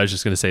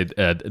gonna say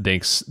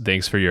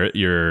thanks for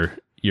your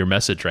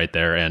message right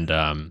there, and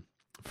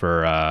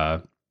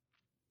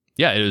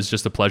it was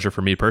just a pleasure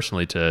for me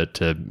personally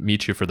to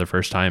meet you for the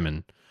first time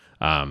and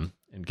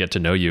get to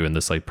know you in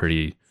this like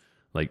pretty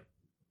like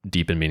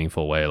deep and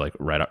meaningful way, like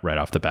right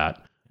off the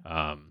bat.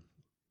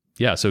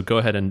 So go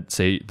ahead and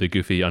say the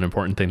goofy,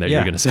 unimportant thing that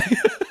you're going to say.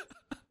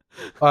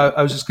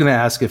 I was just going to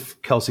ask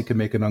if Kelsey could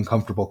make an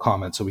uncomfortable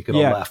comment so we could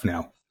all laugh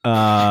now.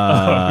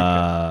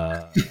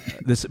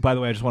 This, by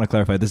the way, I just want to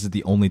clarify, this is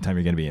the only time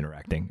you're going to be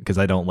interacting, because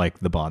I don't like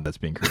the bond that's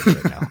being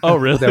created right now. Oh,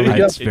 really?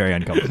 It's very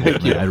uncomfortable.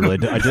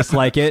 I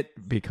dislike it,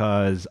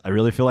 because I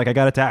really feel like I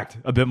got attacked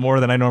a bit more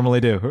than I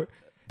normally do.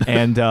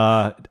 And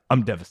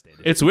I'm devastated.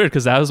 It's weird,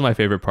 because that was my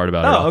favorite part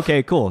about it. Oh,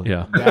 okay, cool.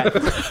 Yeah.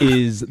 That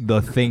is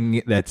the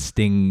thing that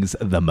stings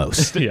the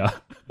most. Yeah.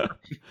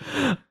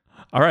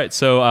 All right.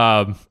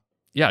 So,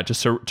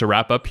 just to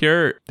wrap up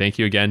here, thank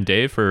you again,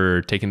 Dave,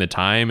 for taking the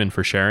time and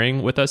for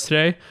sharing with us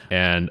today.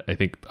 And I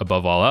think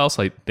above all else,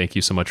 thank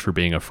you so much for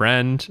being a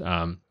friend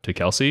to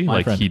Kelsey.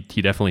 My friend.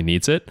 He definitely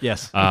needs it.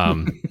 Yes.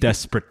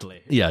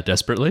 Desperately. Yeah,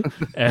 desperately.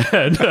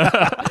 And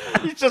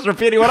he's just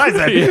repeating what I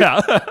said.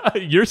 Yeah,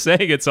 you're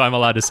saying it, so I'm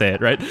allowed to say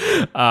it, right?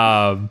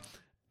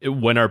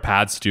 When our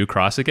paths do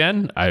cross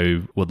again,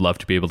 I would love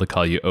to be able to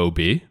call you OB.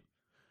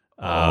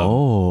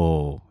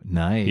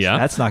 Nice. Yeah.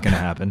 That's not going to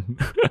happen.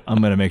 I'm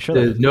going to make sure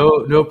There's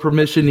no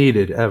permission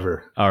needed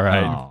ever. All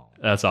right. Oh.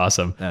 That's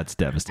awesome. That's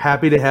devastating.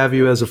 Happy to have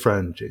you as a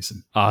friend,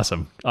 Jason.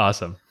 Awesome.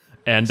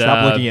 And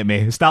stop looking at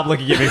me. Stop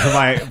looking at me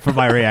for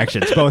my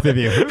reactions, both of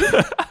you.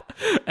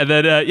 And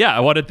then, I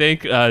want to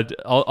thank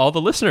all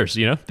the listeners.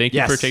 Thank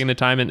you for taking the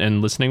time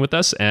and listening with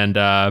us.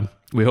 And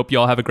we hope you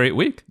all have a great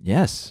week.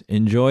 Yes.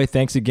 Enjoy.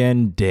 Thanks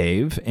again,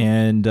 Dave.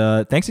 And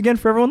thanks again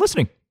for everyone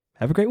listening.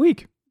 Have a great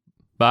week.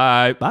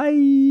 Bye.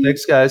 Bye.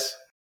 Thanks, guys.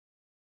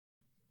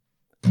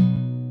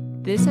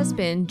 This has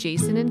been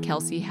Jason and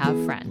Kelsey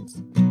Have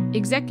Friends.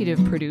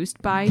 Executive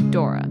produced by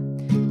Dora.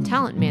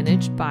 Talent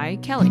managed by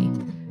Kelly.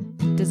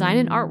 Design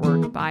and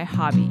artwork by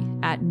Hobby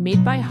at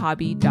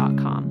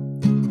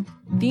madebyhobby.com.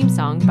 Theme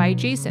song by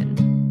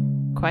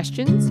Jason.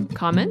 Questions?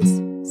 Comments?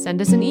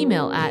 Send us an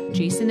email at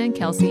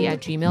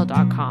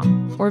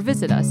jasonandkelsey@gmail.com or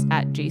visit us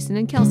at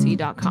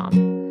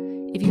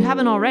jasonandkelsey.com. If you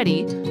haven't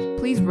already,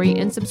 please rate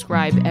and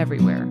subscribe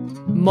everywhere,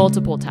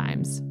 multiple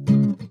times.